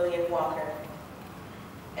 and Lillian Walker.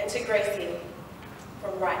 And to Gracie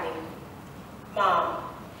from Rodney, Mom,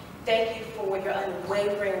 thank you for your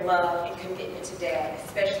unwavering love and commitment to Dad,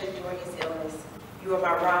 especially during his illness. You are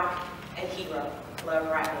my rock and hero. Love,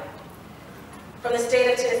 Rodney. From the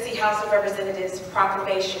State of Tennessee House of Representatives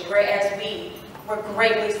proclamation, whereas we were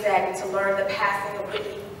greatly saddened to learn the passing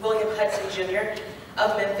of William Hudson Jr.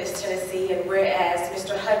 of Memphis, Tennessee, and whereas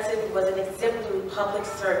Mr. Hudson was an exemplary public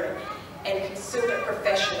servant and consumer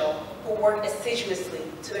professional who worked assiduously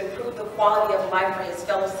to improve the quality of life for his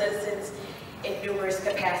fellow citizens in numerous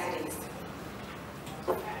capacities.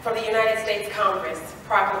 From the United States Congress,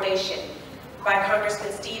 proclamation by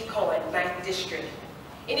Congressman Steve Cohen, 9th District.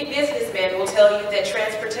 Any businessman will tell you that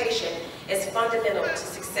transportation is fundamental to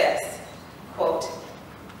success. Quote,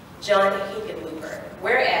 John Hickenlooper.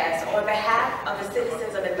 Whereas, on behalf of the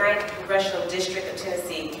citizens of the 9th Congressional District of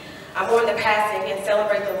Tennessee, I mourn the passing and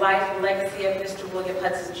celebrate the life life and legacy of Mr. William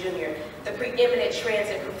Hudson Jr., the preeminent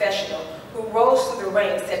transit professional who rose through the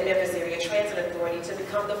ranks at Memphis Area Transit Authority to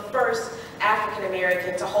become the first African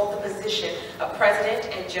American to hold the position of president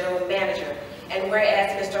and general manager. And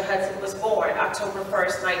whereas Mr. Hudson was born October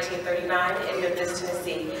 1st, 1939 in Memphis,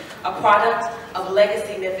 Tennessee, a product of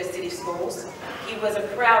legacy Memphis City Schools, he was a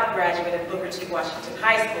proud graduate of Booker T. Washington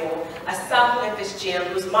High School, a South Memphis gem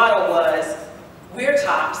whose motto was, "We're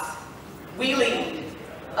tops, we lead,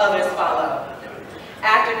 others follow."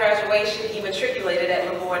 After graduation, he matriculated at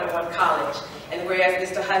LeMoyne-on College. And whereas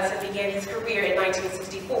Mr. Hudson began his career in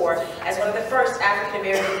 1964 as one of the first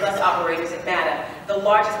African-American bus operators at MATA, the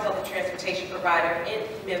largest public transportation provider in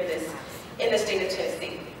Memphis, in the state of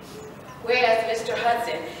Tennessee. Whereas Mr.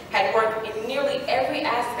 Hudson had worked in nearly every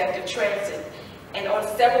aspect of transit and on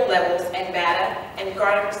several levels at MATA and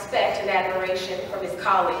garnered respect and admiration from his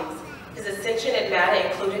colleagues. His ascension at MATA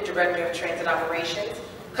included Director of Transit Operations,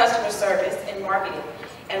 Customer Service and Marketing,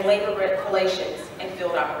 and Labor Relations and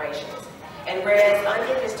Field Operations. And whereas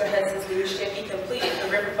under Mr. Hudson's leadership, he completed the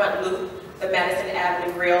Riverfront Loop, the Madison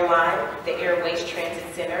Avenue Rail Line, the Airways Transit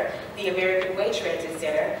Center, the American Way Transit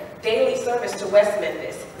Center, daily service to West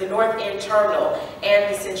Memphis, the North End Terminal,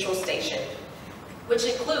 and the Central Station, which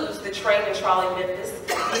includes the Train and Trolley Memphis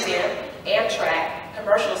Museum, Amtrak,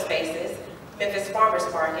 commercial spaces, Memphis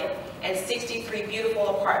Farmers Market, and 63 beautiful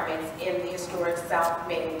apartments in the historic South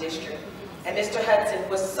Main District. And Mr. Hudson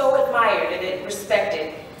was so admired and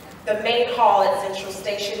respected, the main hall at Central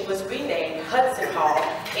Station was renamed Hudson Hall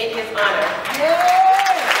in his honor.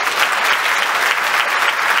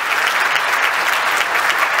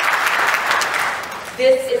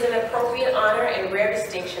 This is an appropriate honor and rare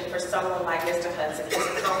distinction for someone like Mr. Hudson,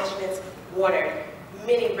 whose accomplishments garnered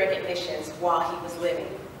many recognitions while he was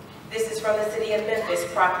living. This is from the City of Memphis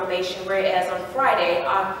proclamation, whereas on Friday,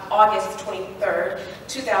 August 23rd,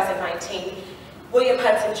 2019, William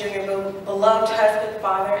Hudson Jr., beloved husband,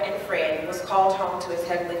 father, and friend, was called home to his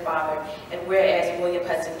Heavenly Father, and whereas William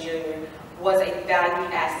Hudson Jr. was a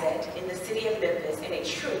valued asset in the City of Memphis and a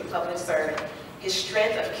true public servant, his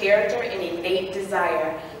strength of character and innate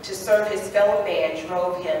desire to serve his fellow man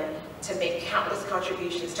drove him to make countless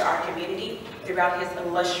contributions to our community throughout his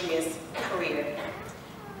illustrious career.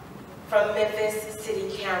 From Memphis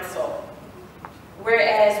City Council,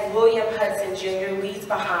 whereas William Hudson Jr. leaves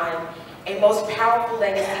behind a most powerful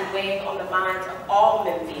legacy weighing on the minds of all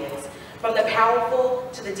Memphians, from the powerful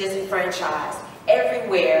to the disenfranchised,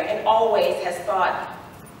 everywhere and always has thought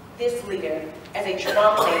this leader as a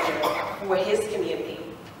trailblazer for his community.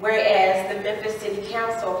 Whereas the Memphis City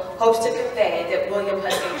Council hopes to convey that William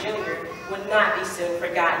Hudson Jr. would not be soon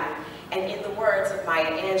forgotten, and in the words of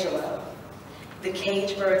Maya Angelou, the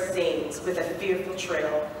cage bird sings with a fearful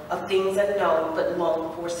trill of things unknown but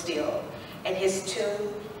longed for still, and his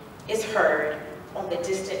tune is heard on the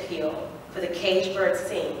distant hill, for the cage bird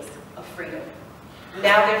sings of freedom.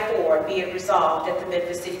 Now therefore be it resolved that the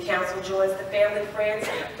Memphis City Council joins the family, friends,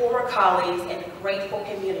 former colleagues, and grateful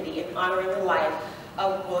community in honoring the life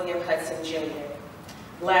of William Hudson Jr.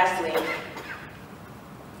 Lastly,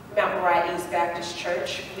 Mount Moriah East Baptist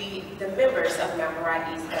Church, we, the members of Mount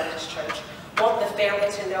Moriah East Baptist Church, want the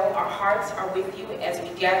family to know our hearts are with you as we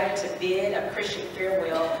gather to bid a Christian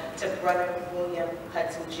farewell to Brother William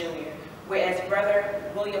Hudson Jr. Whereas Brother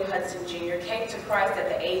William Hudson Jr. came to Christ at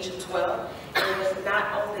the age of 12 and was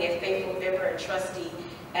not only a faithful member and trustee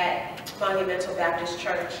at Monumental Baptist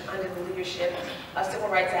Church under the leadership of civil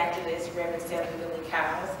rights activist Reverend Samuel Billy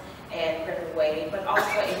Cowles and Reverend Wade, but also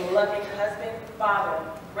a loving husband, father,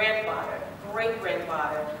 grandfather,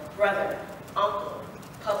 great-grandfather, brother, uncle,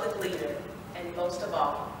 public leader, and most of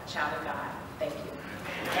all, a child of God. Thank you.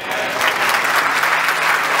 Thank you.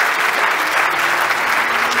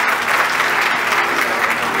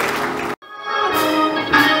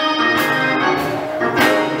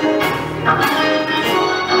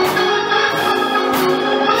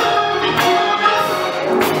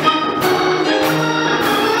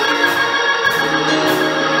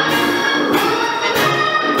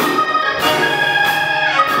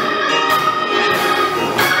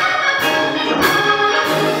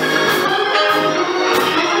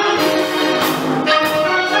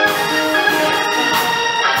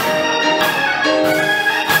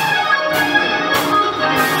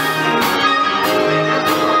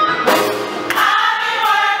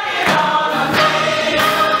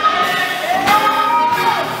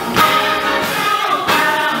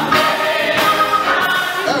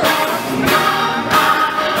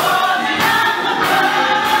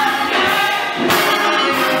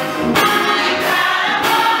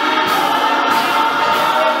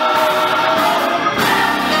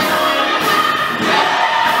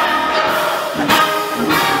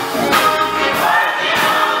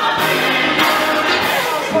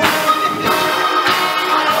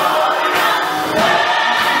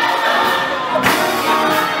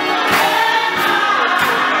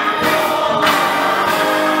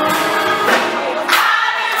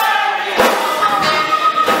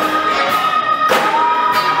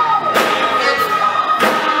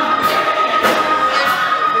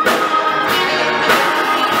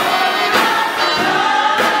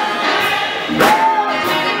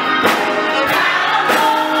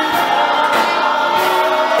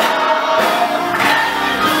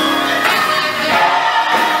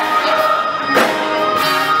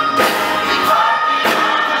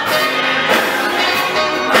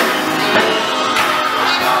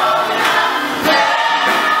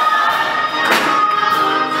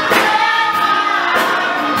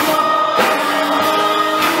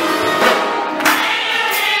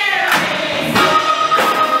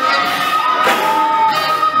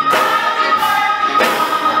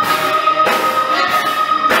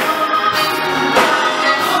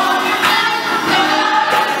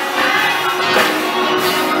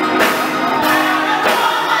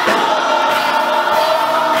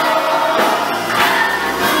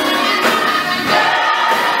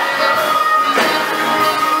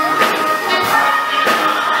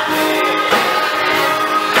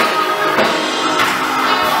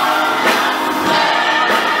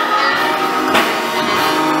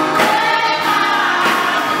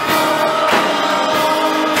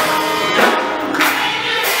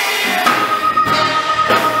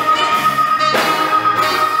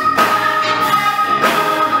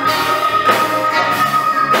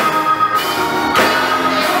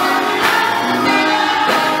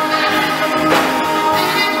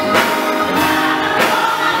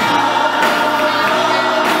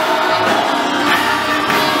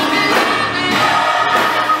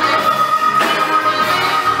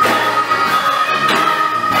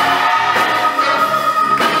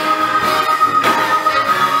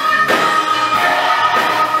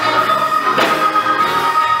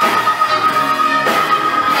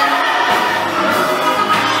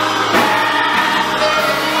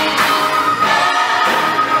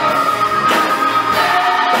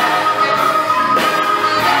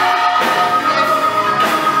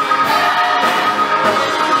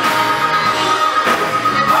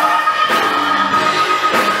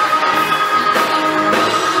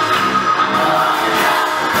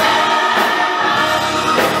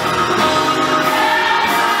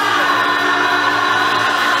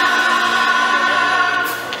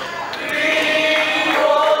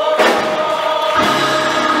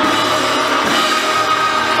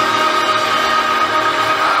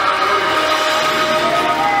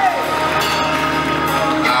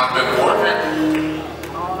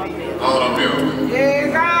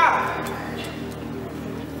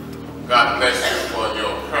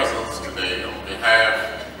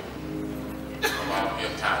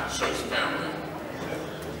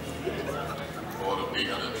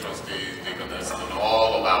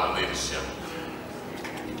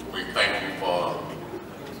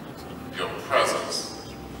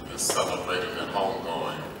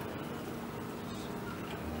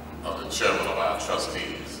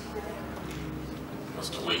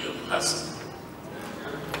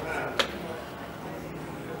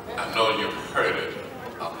 I know you've heard it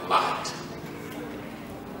a lot,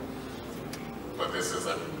 but this is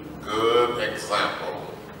a good example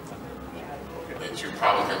that you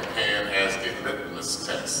probably can pen as the litmus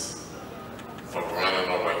test for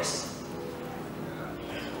running a race.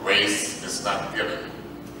 Race is not given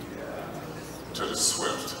to the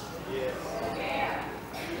swift,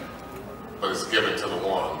 but it's given to the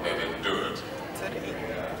one that endured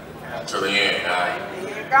to the end.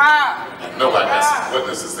 I know I got some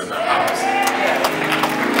witnesses in the house.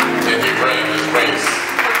 And he ran his race,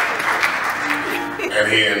 and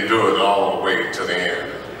he endured all the way to the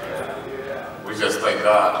end. We just thank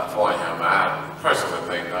God for him. I personally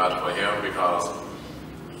thank God for him because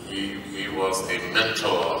he was a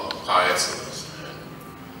mentor par excellence.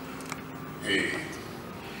 He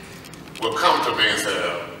would come to me and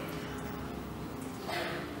say,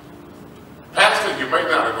 Pastor, you may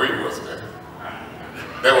not agree with me.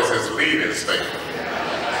 That was his leading statement.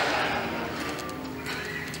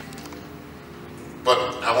 But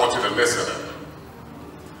I want you to listen to him.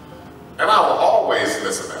 And I will always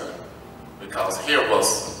listen to him because here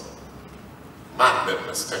was my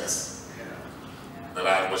litmus test that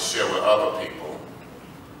I would share with other people,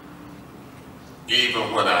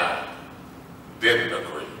 even when I didn't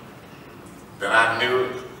agree, that I knew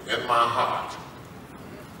in my heart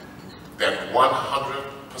that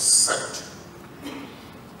 100%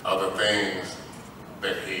 of the things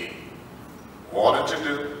that he wanted to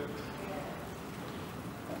do,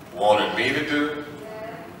 wanted me to do,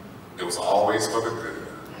 it was always for the good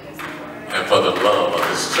and for the love of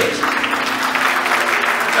this church.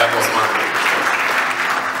 That was my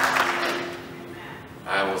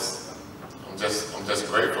I'm just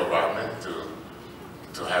grateful, Rodney,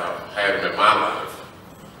 to have had him in my life.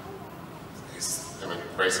 Him and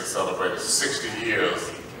Grace has celebrated 60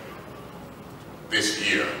 years this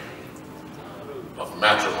year of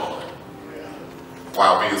matrimony,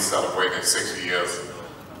 while we are celebrating 60 years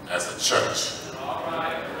as a church.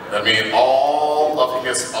 That means all of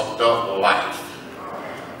his adult life,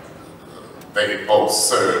 they both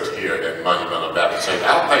served here at Monumental Baptist Church.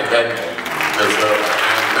 I think that deserves a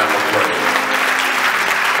hand clap of praise.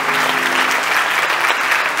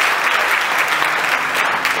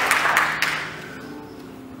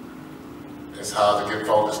 It's hard to get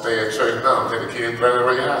folks to stay at church now until the kids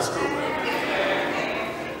graduate high school.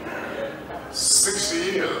 60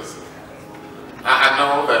 years. I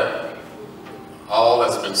know that all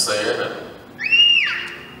has been said,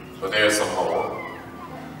 but there's some more.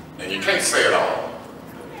 And you can't say it all.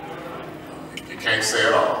 You can't say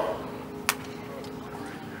it all.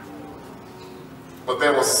 But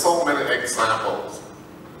there were so many examples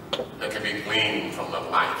that can be gleaned from the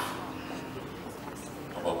life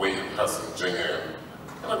of a William Hudson Jr.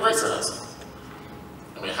 and a Grace Hudson.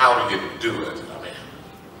 I mean, how do you do it? I mean,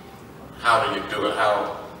 how do you do it?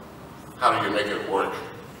 How do you make it work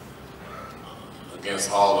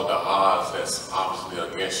against all of the odds that's obviously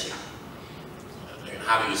against you? And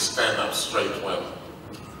how do you stand up straight when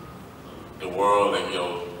the world and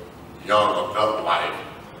your young adult life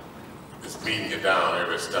is beating you down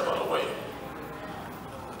every step of the way?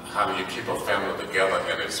 How do you keep a family together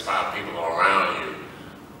and inspire people around you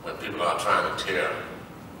when people are trying to tear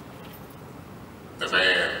the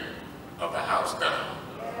man of the house down?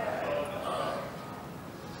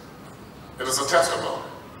 It is a testimony.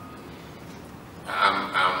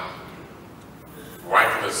 I'm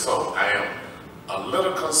rightfully so. I am a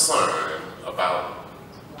little concerned about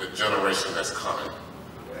the generation that's coming.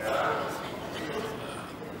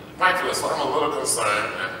 Rightfully so. I'm a little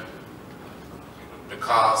concerned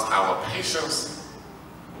because our patience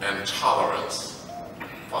and tolerance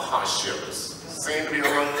for hardships seem to be a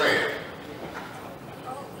little thin.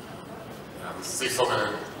 I see so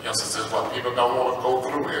many instances where people don't want to go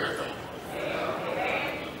through anything.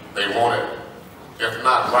 They want it, if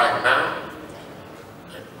not right now,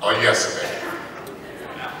 or yesterday.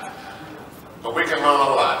 But we can learn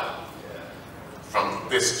a lot from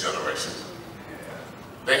this generation.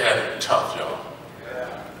 They had it tough, y'all.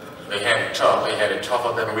 They had it tough. They had it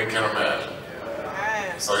tougher than we can imagine.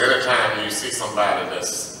 So anytime you see somebody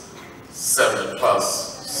that's 70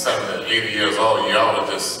 plus, 70, 80 years old, you ought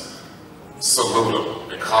to just salute them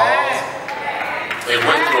because they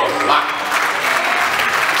went through a lot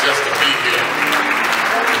just to be here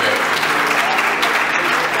today.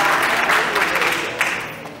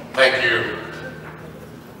 Thank you,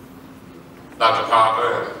 Dr.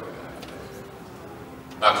 Parkway,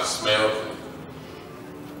 Dr. Smith,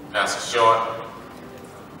 Pastor Short,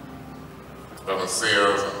 Reverend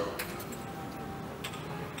Sears,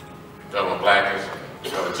 Reverend Blackish,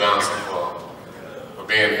 Reverend Johnson for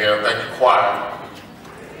being here. Thank you, choir.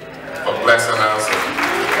 blessing us.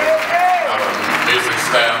 Our music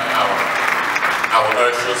staff, our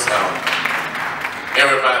ushers,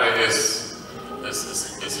 everybody is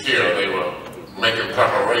here. They were making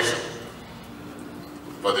preparation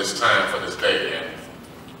for this time, for this day.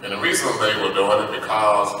 And the reason they were doing it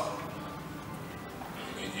because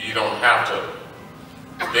you don't have to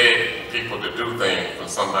beg people to do things when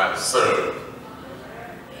somebody serves.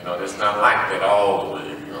 You know, it's not like that all the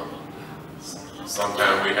way. You know,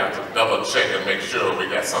 sometimes we have to double check and make sure we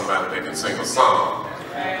got somebody that can sing a song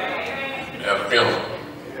at a funeral.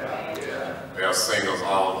 There are singers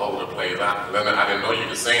all over the place. Linda, I didn't know you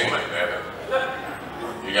could sing like that.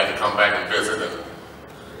 You got to come back and visit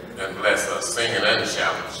and bless her, singing and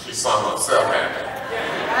shouting. She sung herself happy.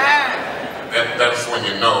 That's when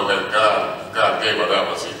you know that God gave her that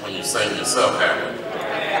one, when you sing yourself happy.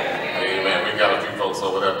 Amen. We got a few folks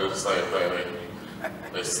over there do the same thing.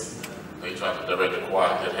 They try to direct the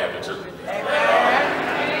choir, get happy too.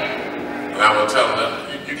 And I will tell them,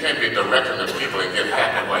 you can't be directing the people and get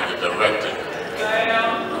happy while you're directing.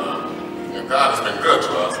 God has been good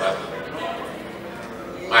to us,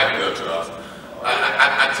 mighty good to us.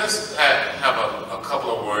 I just have a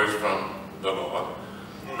couple of words from the Lord,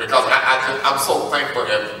 because I'm so thankful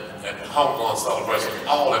at homegoing celebration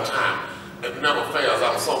all the time. It never fails.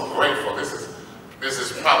 I'm so grateful. This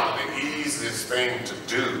is probably the easiest thing to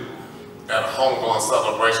do at a homegoing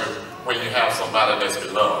celebration when you have somebody that's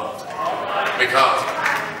beloved. Because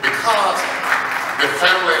the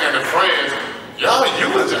family and the friends, y'all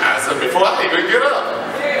eulogize them before I even get up.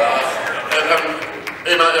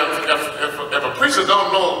 You know, if a preacher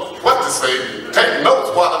don't know what to say, take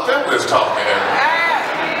notes while the family is talking.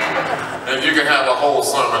 And you can have a whole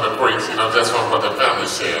sermon to preach, you know, just from what the family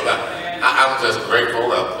shares. I'm just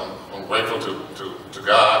grateful. I'm grateful to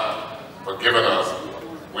God for giving us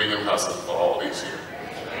William Hudson for all these years.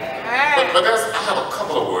 But I have a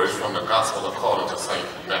couple of words from the Gospel according to St.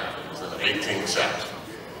 Matthew, in the 18th chapter.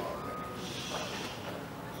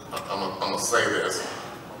 I'm going to say this,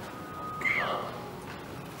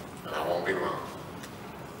 and I won't be long.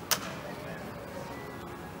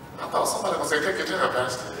 I thought somebody was going to say, take your time,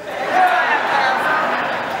 Pastor.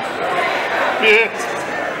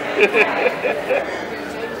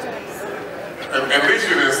 And at least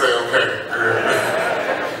you didn't say, okay.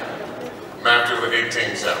 Matthew, the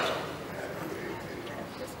 18th chapter.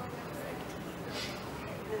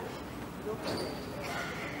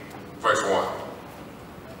 Verse 1.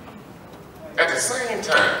 At the same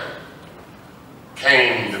time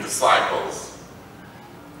came the disciples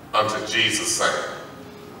unto Jesus, saying,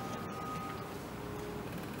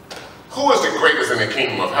 who is the greatest in the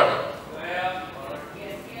kingdom of heaven?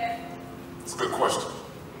 It's a good question.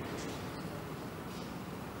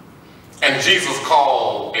 And Jesus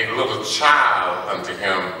called a little child unto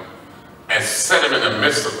him and set him in the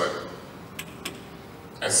midst of them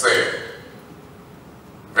and said,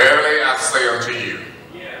 verily I say unto you,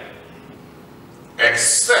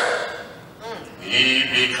 except ye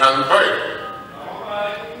be converted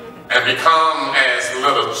and become as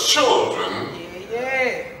little children,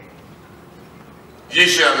 ye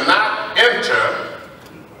shall not enter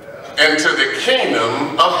into the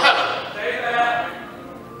kingdom of heaven.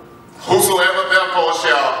 Whosoever therefore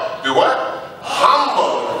shall do what?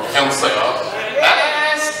 Humble himself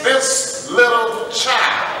as this little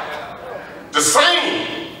child, the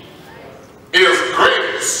same is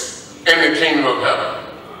greatest in the kingdom of heaven.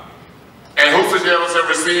 And whosoever shall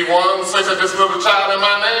receive one such as this little child in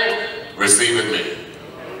my name, receiveth me.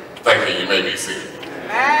 Thank you. You may be seated.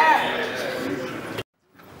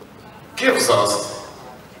 Gives us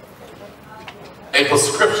a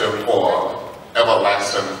prescription for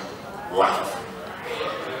everlasting life.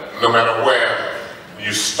 No matter where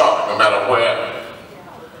you start, no matter where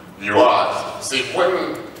you are. See,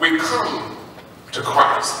 when we come to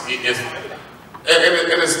Christ, it is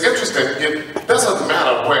interesting, it doesn't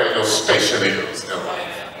matter where your station is in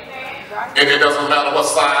life. And it doesn't matter what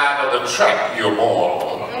side of the track you're born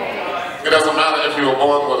on. It doesn't matter if you were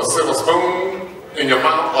born with a silver spoon in your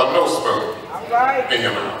mouth or no spoon in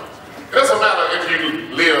your mouth. It doesn't matter if you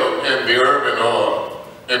live in the urban or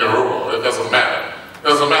in the rural. It doesn't matter. It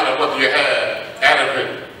doesn't matter whether you had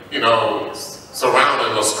adequate,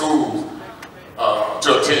 surroundings or schools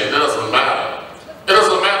to attend. It doesn't matter. It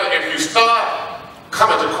doesn't matter if you start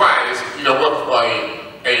coming to Christ, with a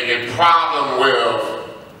problem with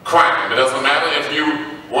crime. It doesn't matter if you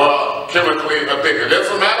were chemically addicted. It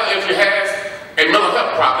doesn't matter if you had a mental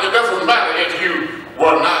health problem. It doesn't matter if you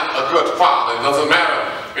were not a good father. It doesn't matter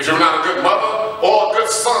if you're not a good mother or a good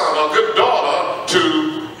son or a good daughter to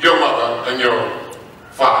your mother and your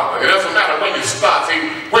father. It doesn't matter when you start. See,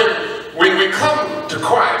 when we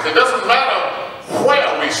Christ. It doesn't matter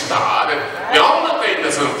where we start. The only thing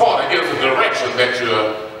that's important is the direction that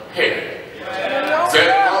you're headed. So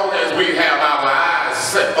as long as we have our eyes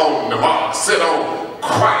set on the mark, set on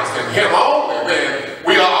Christ and Him only, then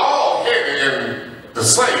we are all headed in the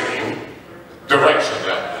same direction.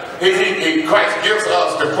 Christ gives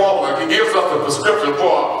us the formula, He gives us the prescription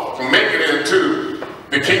for making it into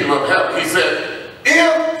the kingdom of heaven. He said,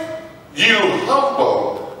 if you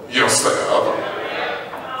humble yourself,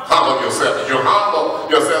 you humble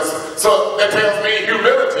yourself. So that tells me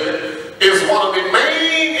humility is one of the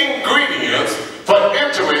main ingredients for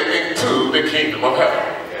entering into the kingdom of heaven.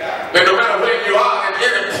 And no matter where you are at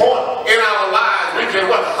any point in our lives, we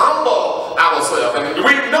can humble ourselves. And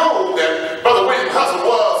we know that Brother William Hudson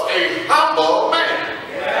was a humble man.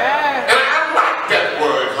 And I like that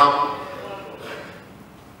word, humble.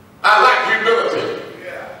 I like humility.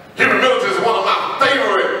 Humility is one of my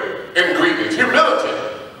favorite ingredients. Humility.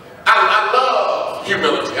 I love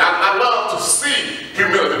humility. I love to see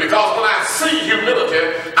humility, because when I see humility,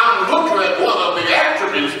 I'm looking at one of the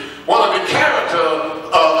attributes, one of the character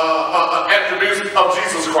attributes of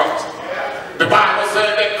Jesus Christ. The Bible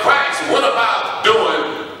said that Christ went about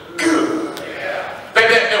doing good. That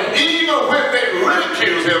even when they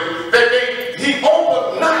ridiculed Him, He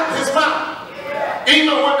opened not His mouth.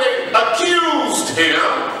 Even when they accused Him,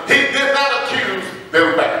 He did not accuse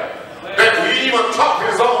them back. That He even taught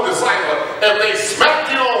His own disciples, if they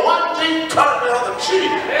smacked you on one cheek, turn the other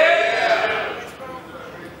cheek.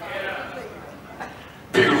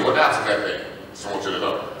 Peter was asking that day. Just want you to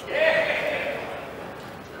know.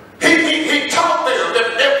 He taught them that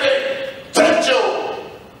if they take your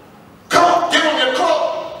coat, give them your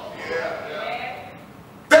cloak.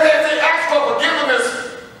 That if they ask for forgiveness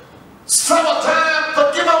 7 times,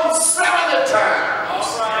 forgive them 70 times.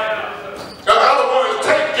 In other words,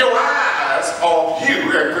 take your eyes off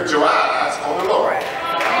you and put your eyes on the Lord.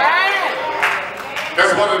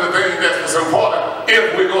 That's one of the things that's important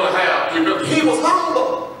if we're going to have humility. He was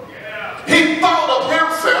humble. He thought of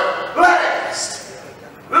himself last,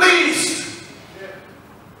 least.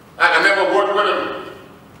 I never worked with him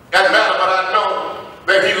at matter, but I know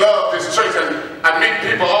that he loved his church, and I meet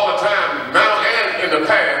people all the time, now and in the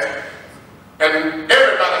past, and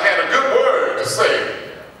everybody had a good word to say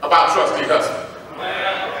about Trustee Hudson.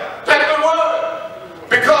 Had a good word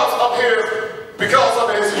because of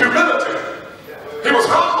his humility. He was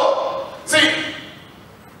humble. See,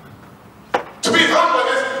 to be humble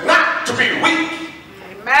is not to be weak.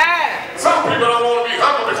 Amen. Some people don't want to be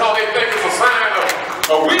humble because they think it's a sign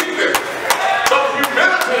of weakness. But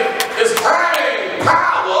humility is having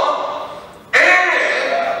power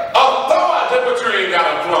and authority, but you ain't got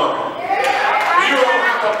a flaunt. You don't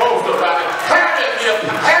have to boast about it.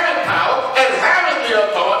 Having power and having the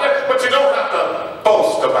authority, but you don't have to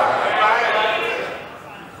boast about it.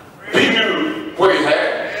 He knew what he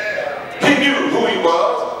had. He knew who he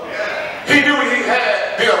was. He knew he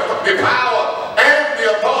had the power and the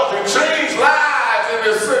authority to change lives in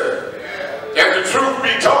this city. And the truth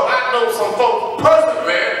be told, I know some folks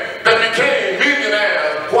personally that became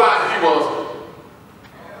millionaires while he was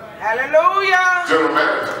general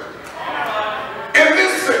manager. In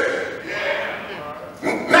this city,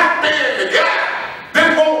 not being the guy,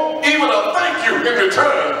 didn't want even a thank you in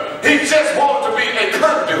return. He just wanted to be a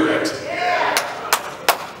conduit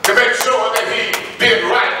to make sure that he did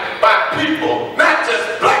right by people, not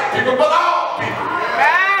just black people, but all people.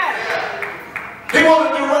 He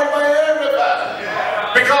wanted to do right by everybody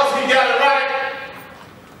because he got it right.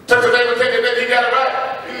 Touch the neighbor, tell you that he got it right.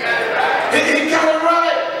 He got it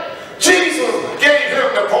right. Jesus gave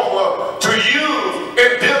him the formula to use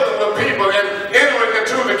in dealing with people and entering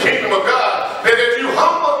into the kingdom of God. That if you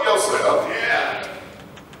humble yourself,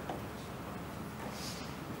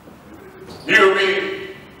 you'll be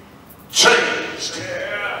changed.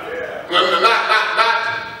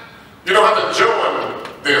 You don't have to join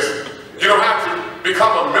this. You don't have to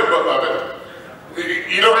become a member of it.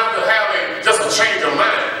 You don't have to have just a change of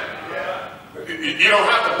mind. You don't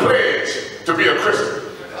have to pledge to be a Christian.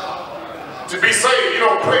 To be saved, you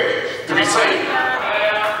don't pledge to be saved.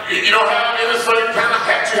 You don't have any certain kind of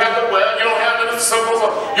hat you have to wear. You don't have any symbols.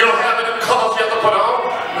 You don't have any colors you have to put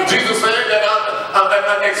on. Jesus said that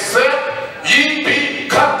except ye be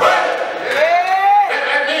converted.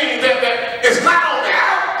 That means that it's not on the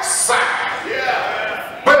outside,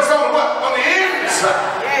 but it's on what? On the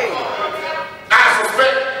inside. I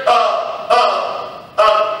suspect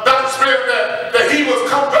Dr. Smith that he was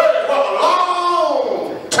converted for a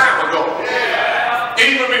long time ago.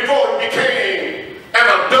 Even before he became an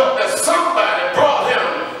adult, that somebody brought him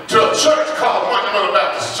to a church called Monumental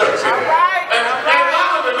Baptist Church.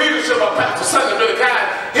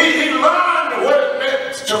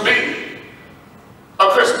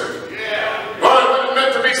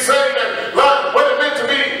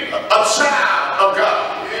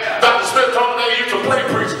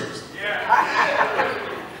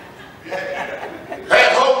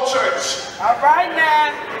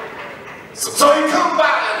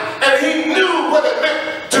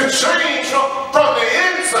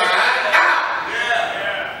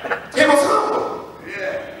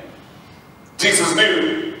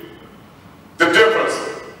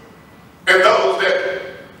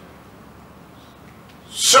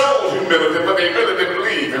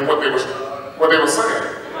 what they were saying.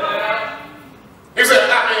 He said,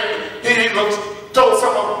 he told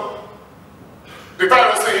some of the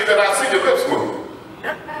Pharisees that I see your lips move.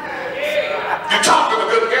 You're talking a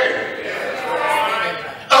good game.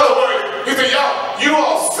 In other words, he said, y'all, you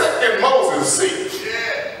all sit in Moses' seat.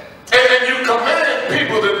 And you command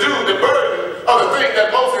people to do the burden of the thing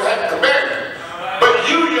that Moses had commanded. But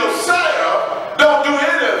you yourself don't do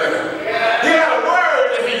any of them. He had a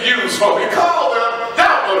word that he used for them. He called them,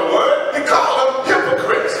 y'all know the word, he called them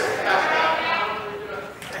hypocrites.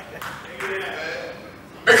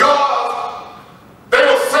 Because they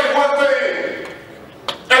will say one thing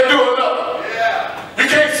and do another. You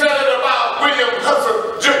can't say it about William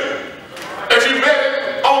Hudson Jr. If you met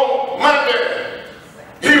him on Monday,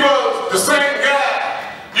 he was the same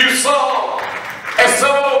guy you saw at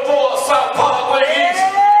 704 South Parkway East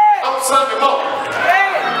on Sunday morning.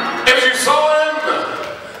 And you saw him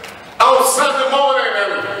on Sunday morning,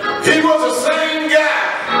 and he was the same guy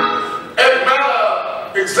at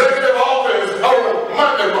my executive office on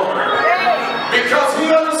Monday morning. Because he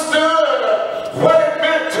understood what it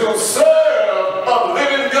meant to serve a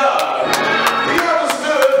living God. He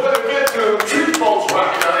understood what it meant to treat folks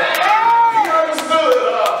right. He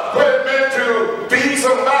understood what it meant to be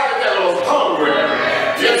somebody that was hungry.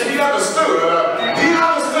 Yes, he understood. He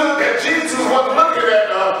understood that Jesus wasn't looking at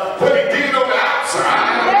what he did on the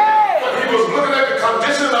outside, but he was looking at the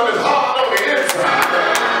condition of his heart on the inside.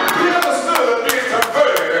 He understood being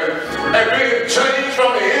converted and being changed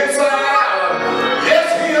from the inside out. Yes,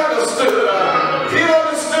 he understood. He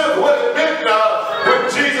understood what it meant when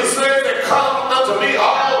Jesus said that come unto me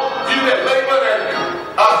all you that labor and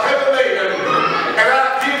are heavy laden, and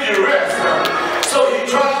I'll give you rest. So he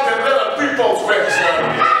tried to let the people rest.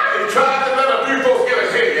 He tried to let the people get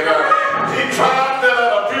ahead. He tried to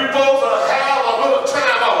let the people have a little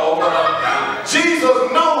time off. Jesus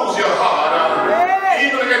knows your heart.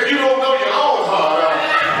 Even if you don't know your own heart,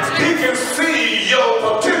 he can see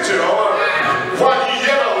your potential while you're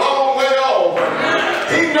yet a long way off.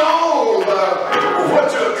 He knows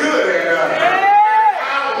what you're good at.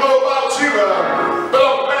 I don't know about you, but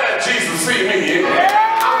I'm glad Jesus see me.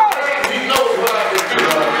 I'm glad he knows what I can do.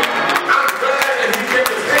 I'm glad that he kept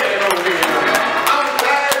his hand on me. I'm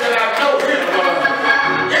glad that I know him.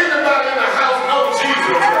 Anybody in the house know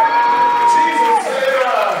Jesus? Jesus said,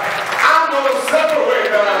 I'm going to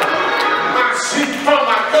separate my sheep from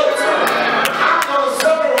my goats. I'm going to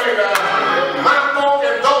separate my folk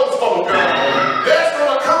and those folk. There's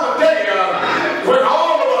going to come a day when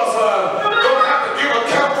all of us going to have to give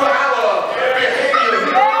account for our behavior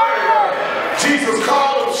here. Jesus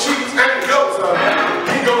called them sheep and goats.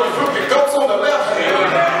 He's going to put the goats on the left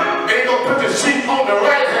hand, and he's going to put the sheep on the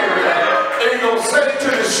right hand, and he's going to say to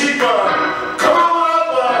the sheep, come on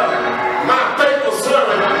up, my faithful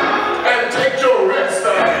servant, and take your rest,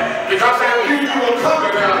 because I knew you were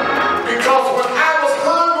coming. Because when I was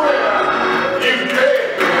hungry, you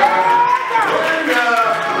fed me. When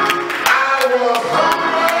I was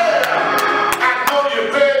hungry, I know you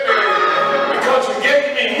fed me, because you gave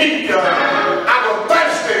me meat. I was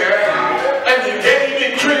thirsty, and you gave me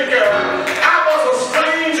drink. I was a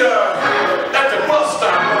stranger at the bus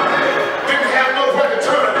stop. Didn't have nowhere to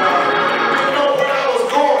turn. Didn't know where I was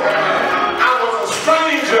going. I was a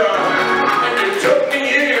stranger, and you took me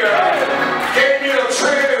in. Gave me a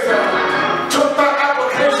chance. Took my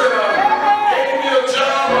application. Gave me a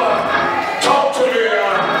job. Talked to me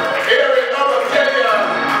every other day.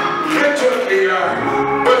 Mentored me.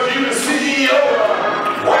 But you, the CEO,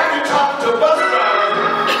 why you talking to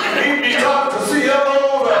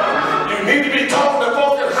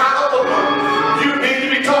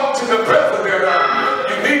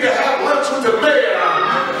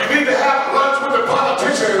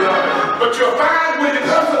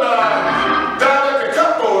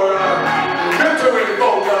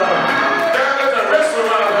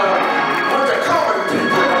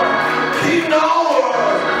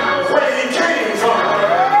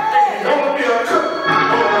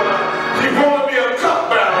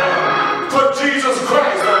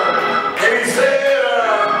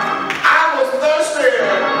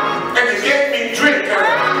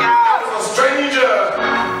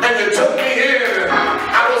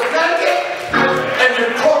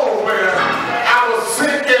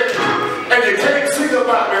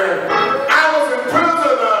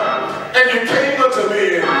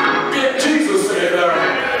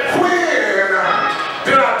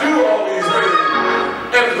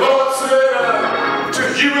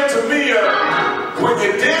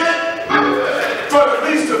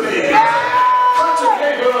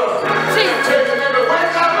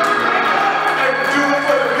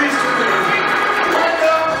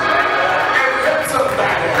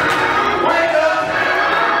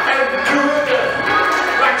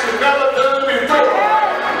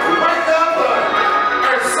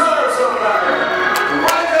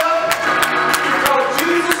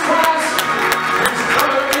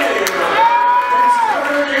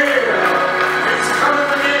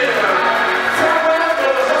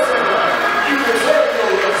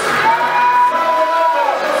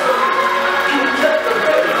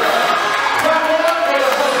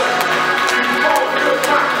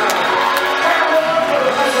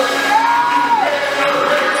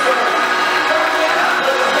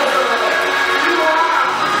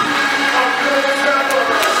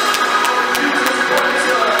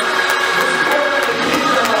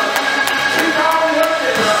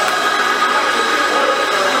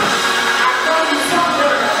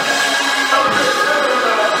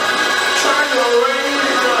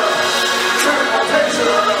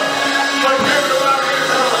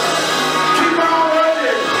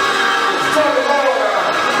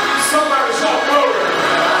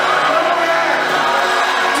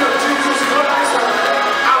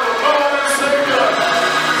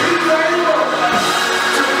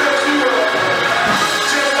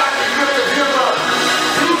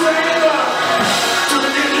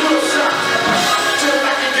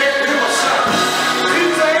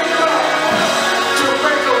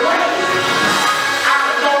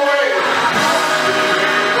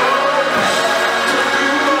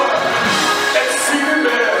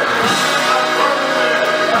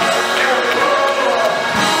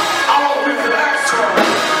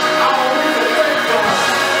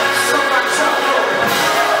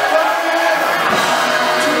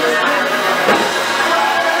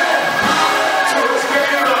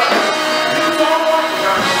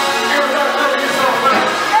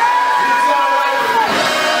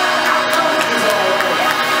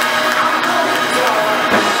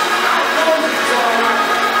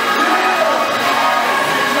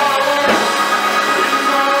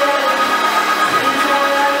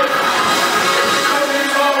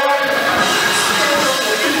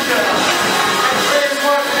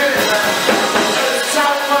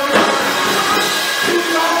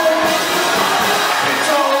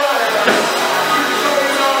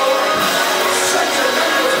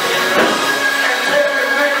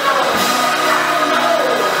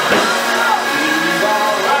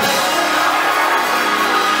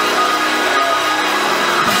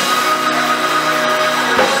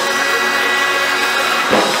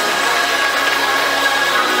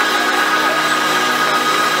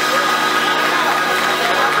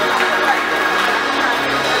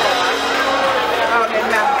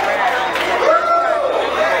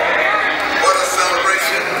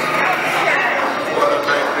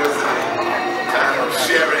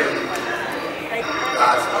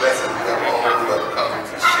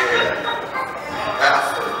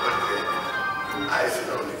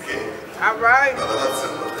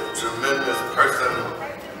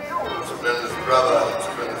brother,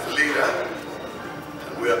 tremendous leader,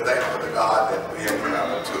 and we are thankful to God that we have the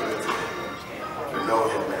opportunity to know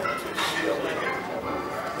him